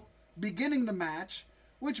 people beginning the match,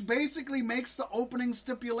 which basically makes the opening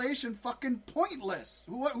stipulation fucking pointless.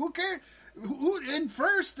 Who cares? Who in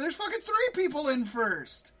first? There's fucking 3 people in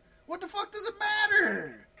first. What the fuck does it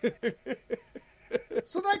matter?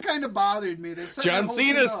 So that kind of bothered me. John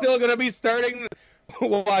Cena's still going to be starting.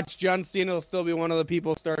 Watch, John Cena will still be one of the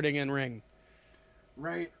people starting in ring.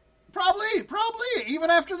 Right. Probably. Even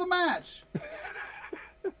after the match.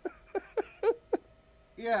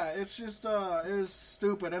 Yeah, it's just, it was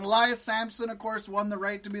stupid. And Elias Sampson, of course, won the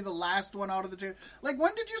right to be the last one out of the chair. Like,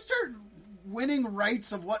 when did you start winning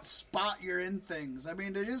rights of what spot you're in things? I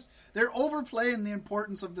mean, they're overplaying the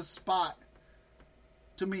importance of the spot.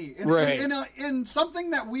 To me, in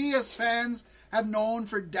something that we as fans have known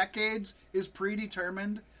for decades is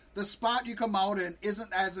predetermined, the spot you come out in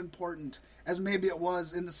isn't as important as maybe it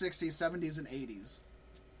was in the 60s, 70s, and 80s.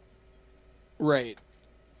 Right.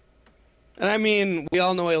 And I mean, we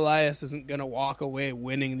all know Elias isn't going to walk away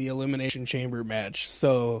winning the Elimination Chamber match,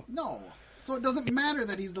 so... No. So it doesn't matter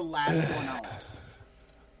that he's the last one out.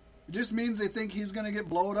 It just means they think he's going to get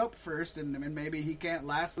blown up first, and maybe he can't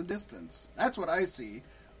last the distance. That's what I see.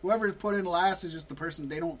 Whoever's put in last is just the person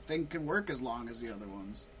they don't think can work as long as the other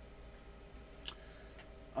ones.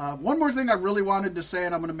 One more thing I really wanted to say,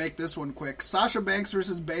 and I'm going to make this one quick. Sasha Banks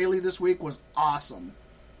versus Bayley this week was awesome.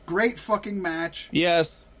 Great fucking match.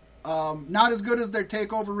 Yes. Not as good as their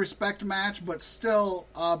TakeOver Respect match, but still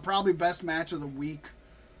probably best match of the week.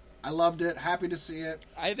 I loved it. Happy to see it.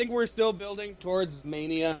 I think we're still building towards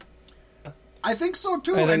Mania. I think so,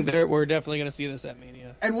 too. I think we're definitely going to see this at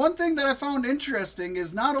Mania. And one thing that I found interesting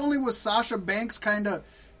is not only was Sasha Banks kind of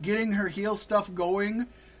getting her heel stuff going,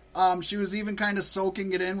 she was even kind of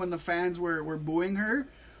soaking it in when the fans were booing her,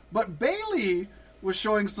 but Bayley was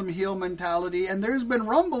showing some heel mentality, and there's been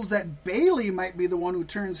rumbles that Bayley might be the one who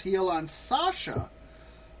turns heel on Sasha.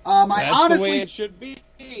 That's the way it should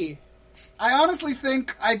be. I honestly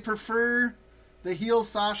think I'd prefer the heel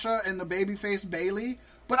Sasha and the babyface Bayley,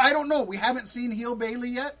 but I don't know. We haven't seen heel Bayley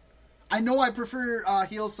yet. I know I prefer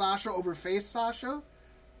heel Sasha over face Sasha,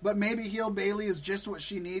 but maybe heel Bayley is just what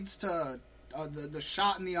she needs to the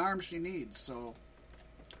shot in the arm she needs. So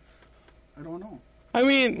I don't know. I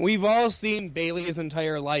mean, we've all seen Bayley's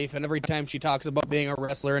entire life, and every time she talks about being a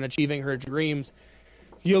wrestler and achieving her dreams,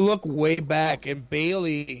 you look way back, and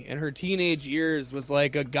Bayley in her teenage years was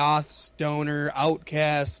like a goth stoner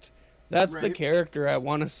outcast. That's the character I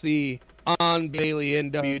want to see on Bayley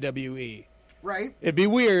in WWE. Right. It'd be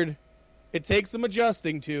weird. It takes some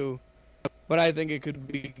adjusting to, but I think it could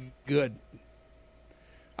be good.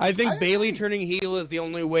 I think Bayley turning heel is the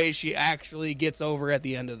only way she actually gets over at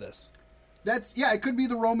the end of this. It could be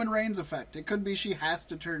the Roman Reigns effect. It could be she has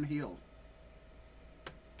to turn heel.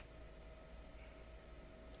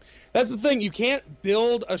 That's the thing. You can't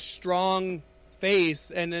build a strong face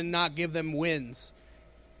and then not give them wins.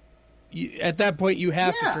 At that point, you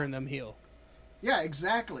have to turn them heel. Yeah,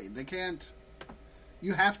 exactly. They can't...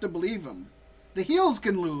 You have to believe them. The heels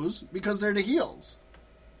can lose because they're the heels.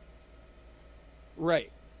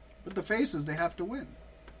 Right. But the faces, they have to win.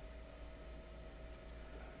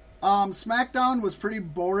 SmackDown was pretty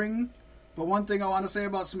boring, but one thing I want to say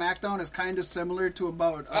about SmackDown is kind of similar to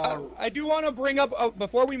about... I do want to bring up,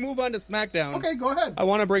 before we move on to SmackDown... Okay, go ahead. I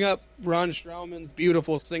want to bring up Braun Strowman's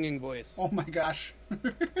beautiful singing voice. Oh my gosh.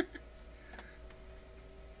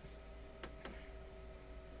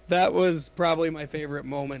 That was probably my favorite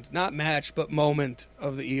moment. Not match, but moment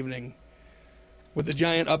of the evening. With the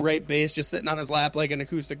giant upright bass just sitting on his lap like an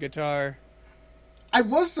acoustic guitar. I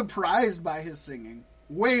was surprised by his singing.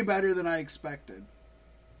 Way better than I expected.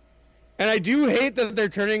 And I do hate that they're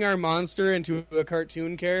turning our monster into a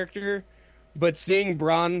cartoon character, but seeing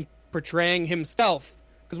Braun portraying himself,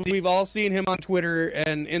 because we've all seen him on Twitter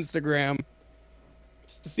and Instagram,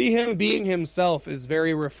 to see him being himself is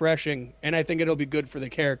very refreshing, and I think it'll be good for the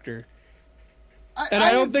character.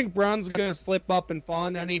 I don't think Braun's going to slip up and fall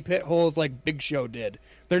in any pit holes like Big Show did.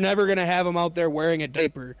 They're never going to have him out there wearing a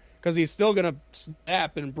diaper, because he's still going to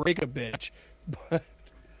snap and break a bitch. But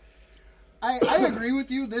I agree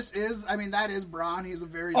with you. That is Braun. He's a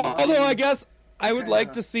very... Although I guess I would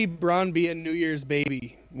like to see Braun be a New Year's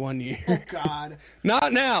baby one year. Oh, God.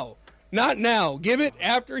 Not now. Not now. Give it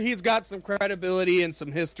after he's got some credibility and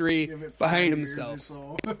some history behind himself.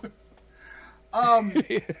 So.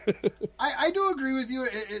 I do agree with you.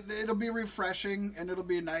 It'll be refreshing and it'll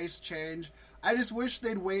be a nice change. I just wish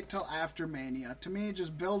they'd wait till after Mania. To me,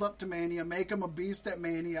 just build up to Mania. Make him a beast at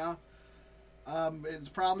Mania. It's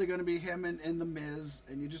probably going to be him and The Miz,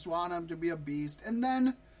 and you just want him to be a beast, and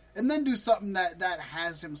then do something that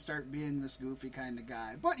has him start being this goofy kind of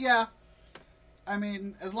guy. But yeah, I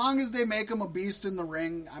mean, as long as they make him a beast in the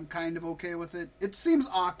ring, I'm kind of okay with it. It seems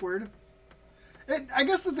awkward. I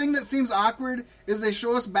guess the thing that seems awkward is they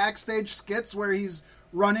show us backstage skits where he's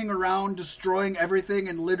running around destroying everything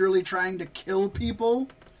and literally trying to kill people.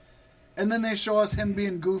 And then they show us him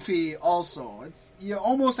being goofy also. You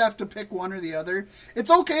almost have to pick one or the other.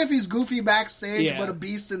 It's okay if he's goofy backstage, but a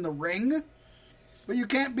beast in the ring. But you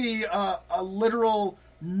can't be a literal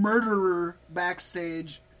murderer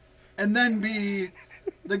backstage and then be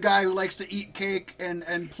the guy who likes to eat cake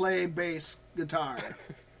and play bass guitar.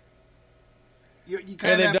 They've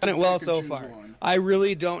done it well so far. One. I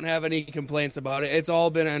really don't have any complaints about it. It's all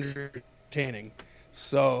been entertaining.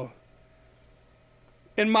 So...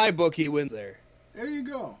 in my book, he wins there. There you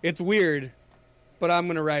go. It's weird, but I'm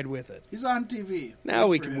going to ride with it. He's on TV. Now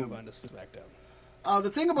we can move on to SmackDown. The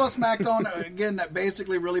thing about SmackDown, again, that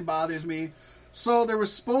basically really bothers me. So there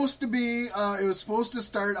was supposed to be, it was supposed to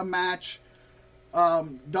start a match,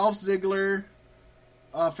 Dolph Ziggler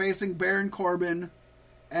facing Baron Corbin,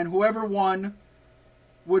 and whoever won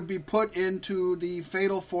would be put into the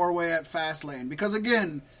Fatal 4-Way at Fastlane. Because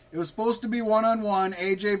again, it was supposed to be one-on-one,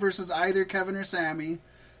 AJ versus either Kevin or Sammy.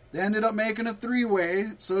 They ended up making a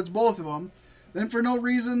 3-way, so it's both of them. Then for no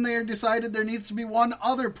reason, they decided there needs to be one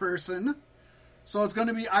other person. So it's going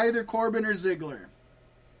to be either Corbin or Ziggler.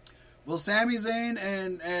 Well, Sami Zayn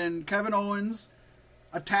and Kevin Owens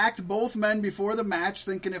attacked both men before the match,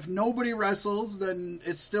 thinking if nobody wrestles, then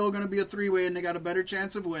it's still going to be a three-way and they got a better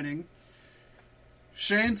chance of winning.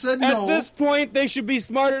 Shane said no. At this point, they should be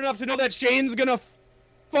smart enough to know that Shane's going to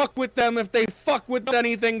fuck with them if they fuck with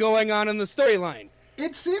anything going on in the storyline.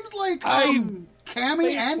 It seems like Cammy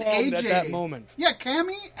and AJ at that moment. Yeah,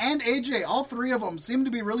 Cammy and AJ, all three of them seem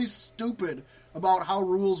to be really stupid about how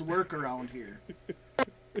rules work around here.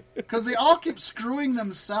 Because they all keep screwing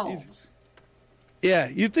themselves. Yeah,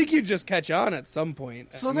 you'd think you'd just catch on at some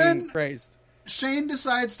point. So Christ. Shane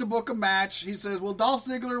decides to book a match. He says, well, Dolph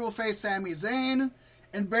Ziggler will face Sami Zayn,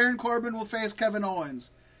 and Baron Corbin will face Kevin Owens.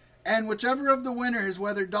 And whichever of the winners,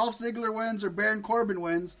 whether Dolph Ziggler wins or Baron Corbin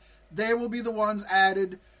wins, they will be the ones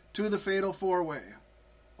added to the Fatal 4-Way.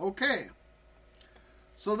 Okay.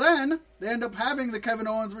 So then, they end up having the Kevin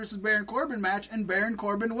Owens versus Baron Corbin match, and Baron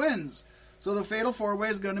Corbin wins. So the Fatal 4-Way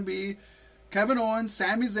is going to be Kevin Owens,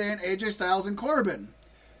 Sami Zayn, AJ Styles, and Corbin.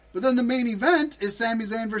 But then the main event is Sami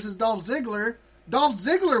Zayn versus Dolph Ziggler. Dolph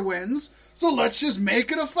Ziggler wins, so let's just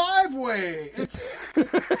make it a 5-way.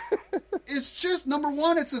 It's just, number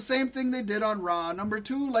one, it's the same thing they did on Raw. Number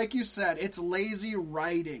two, like you said, it's lazy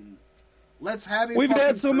writing. Let's have a We've fucking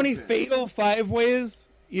had so many purpose. Fatal 5-Ways.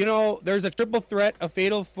 You know, there's a triple threat, a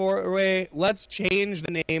Fatal 4-Way. Let's change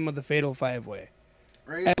the name of the Fatal 5-Way.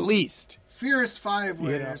 Right? At least. Fierce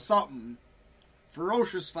 5-way or something.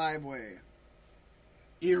 Ferocious 5-way.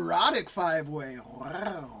 Erotic 5-way.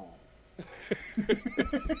 Wow.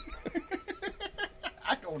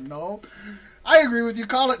 I don't know. I agree with you.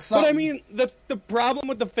 Call it something. But I mean, the problem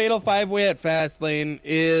with the Fatal 5-Way at Fastlane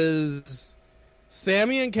is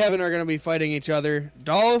Sammy and Kevin are going to be fighting each other.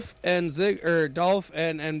 Dolph and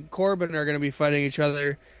Corbin are going to be fighting each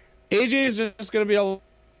other. AJ is just going to be able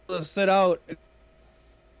to sit out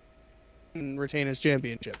and retain his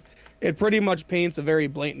championship. It pretty much paints a very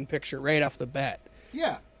blatant picture right off the bat.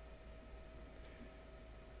 Yeah.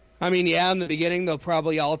 I mean, yeah, in the beginning, they'll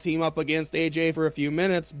probably all team up against AJ for a few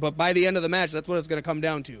minutes, but by the end of the match, that's what it's going to come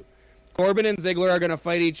down to. Corbin and Ziggler are going to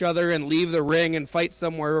fight each other and leave the ring and fight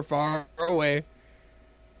somewhere far away.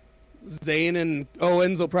 Zayn and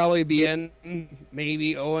Owens will probably be in.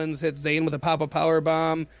 Maybe Owens hits Zayn with a pop-up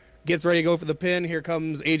powerbomb, gets ready to go for the pin. Here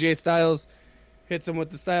comes AJ Styles, hits him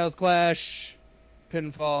with the Styles Clash,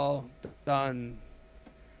 pinfall, done.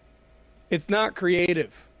 It's not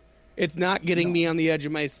creative. It's not getting me on the edge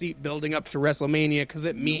of my seat building up to WrestleMania because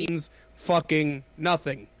it means fucking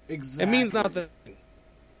nothing. Exactly. It means nothing.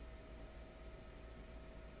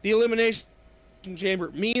 The Elimination Chamber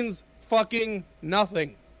means fucking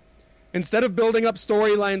nothing. Instead of building up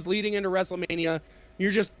storylines leading into WrestleMania,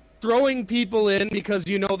 you're just throwing people in because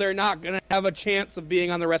you know they're not going to have a chance of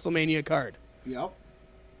being on the WrestleMania card. Yep.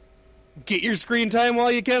 Get your screen time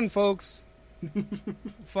while you can, folks.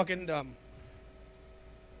 Fucking dumb.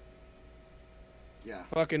 Yeah.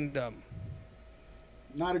 Fucking dumb.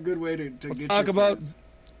 Not a good way to Let's get talk your about. fans.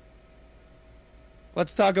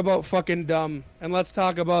 Let's talk about fucking dumb, and let's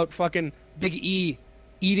talk about fucking Big E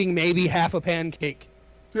eating maybe half a pancake.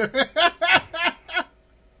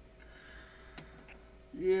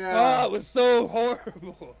 Yeah. Oh, it was so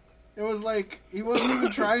horrible. It was like he wasn't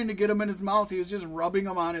even trying to get them in his mouth. He was just rubbing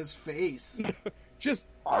them on his face. Just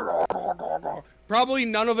probably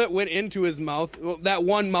none of it went into his mouth. That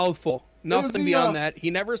one mouthful. Nothing beyond that.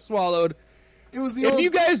 He never swallowed. It was the if old,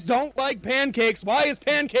 you guys don't like pancakes, why is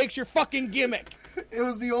pancakes your fucking gimmick? It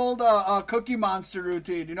was the old Cookie Monster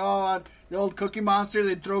routine. You know, the old Cookie Monster,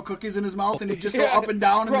 they'd throw cookies in his mouth and he'd just go up and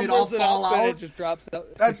down and they'd all fall out. It just drops out.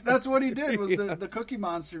 That's what he did, was the Cookie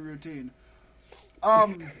Monster routine.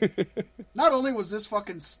 Not only was this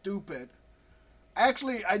fucking stupid,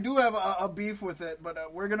 actually, I do have a beef with it, but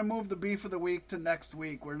we're going to move the beef of the week to next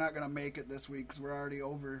week. We're not going to make it this week because we're already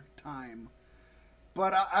over time.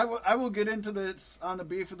 But I will get into this on the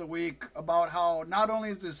beef of the week about how not only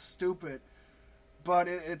is this stupid, but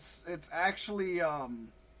it's actually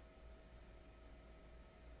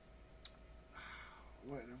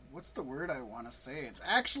what's the word I want to say? It's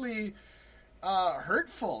actually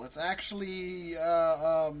hurtful. It's actually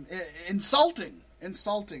insulting.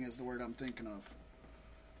 Insulting is the word I'm thinking of.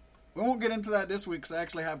 We won't get into that this week because I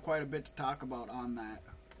actually have quite a bit to talk about on that.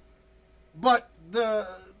 But the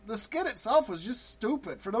skit itself was just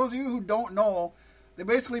stupid. For those of you who don't know, they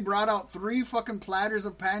basically brought out 3 fucking platters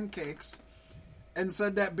of pancakes and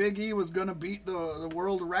said that Big E was going to beat the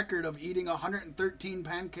world record of eating 113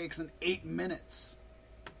 pancakes in 8 minutes.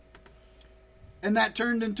 And that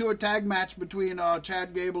turned into a tag match between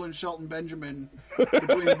Chad Gable and Shelton Benjamin,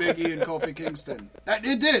 between Big E and Kofi Kingston.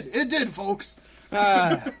 It did, folks.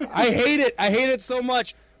 I hate it. I hate it so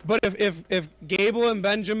much. But if Gable and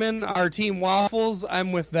Benjamin are Team Waffles,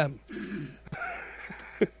 I'm with them.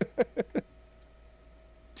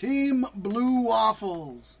 Team Blue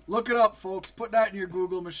Waffles. Look it up, folks. Put that in your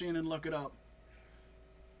Google machine and look it up.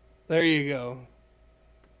 There you go.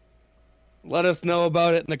 Let us know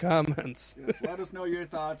about it in the comments. Yes, let us know your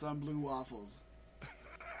thoughts on Blue Waffles.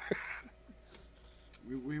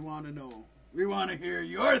 We want to know. We want to hear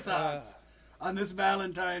your thoughts on this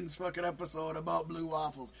Valentine's fucking episode about Blue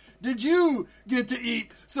Waffles. Did you get to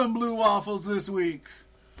eat some Blue Waffles this week?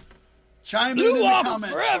 Chime in the comments,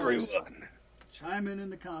 for everyone. Folks. Chime in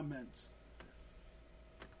the comments.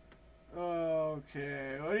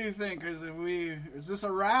 Okay, what do you think? Is this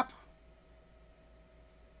a wrap?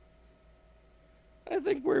 I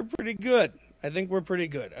think we're pretty good. I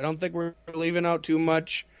don't think we're leaving out too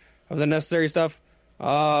much of the necessary stuff. You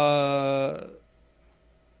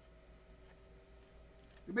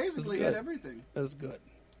basically hit everything. That's good.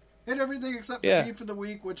 Hit everything except the beef of the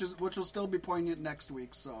week, which will still be poignant next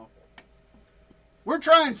week. So we're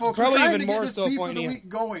trying, folks. We're trying to get this beef of the week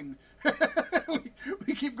going.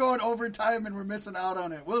 we keep going overtime and we're missing out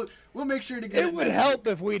on it. We'll make sure to get it. It would help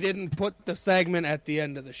if we didn't put the segment at the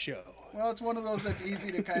end of the show. Well, it's one of those that's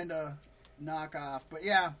easy to kind of knock off. But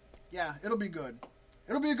yeah, it'll be good.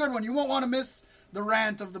 It'll be a good one. You won't want to miss the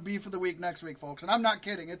rant of the beef of the week next week, folks. And I'm not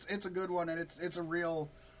kidding. It's a good one, and it's a real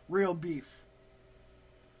beef.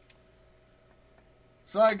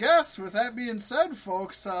 So I guess with that being said,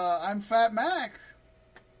 folks, I'm Fat Mac.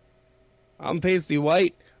 I'm Pasty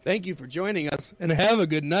White. Thank you for joining us, and have a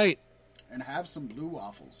good night. And have some Blue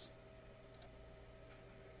Waffles.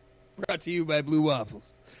 Brought to you by Blue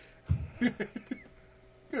Waffles.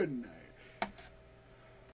 Good night.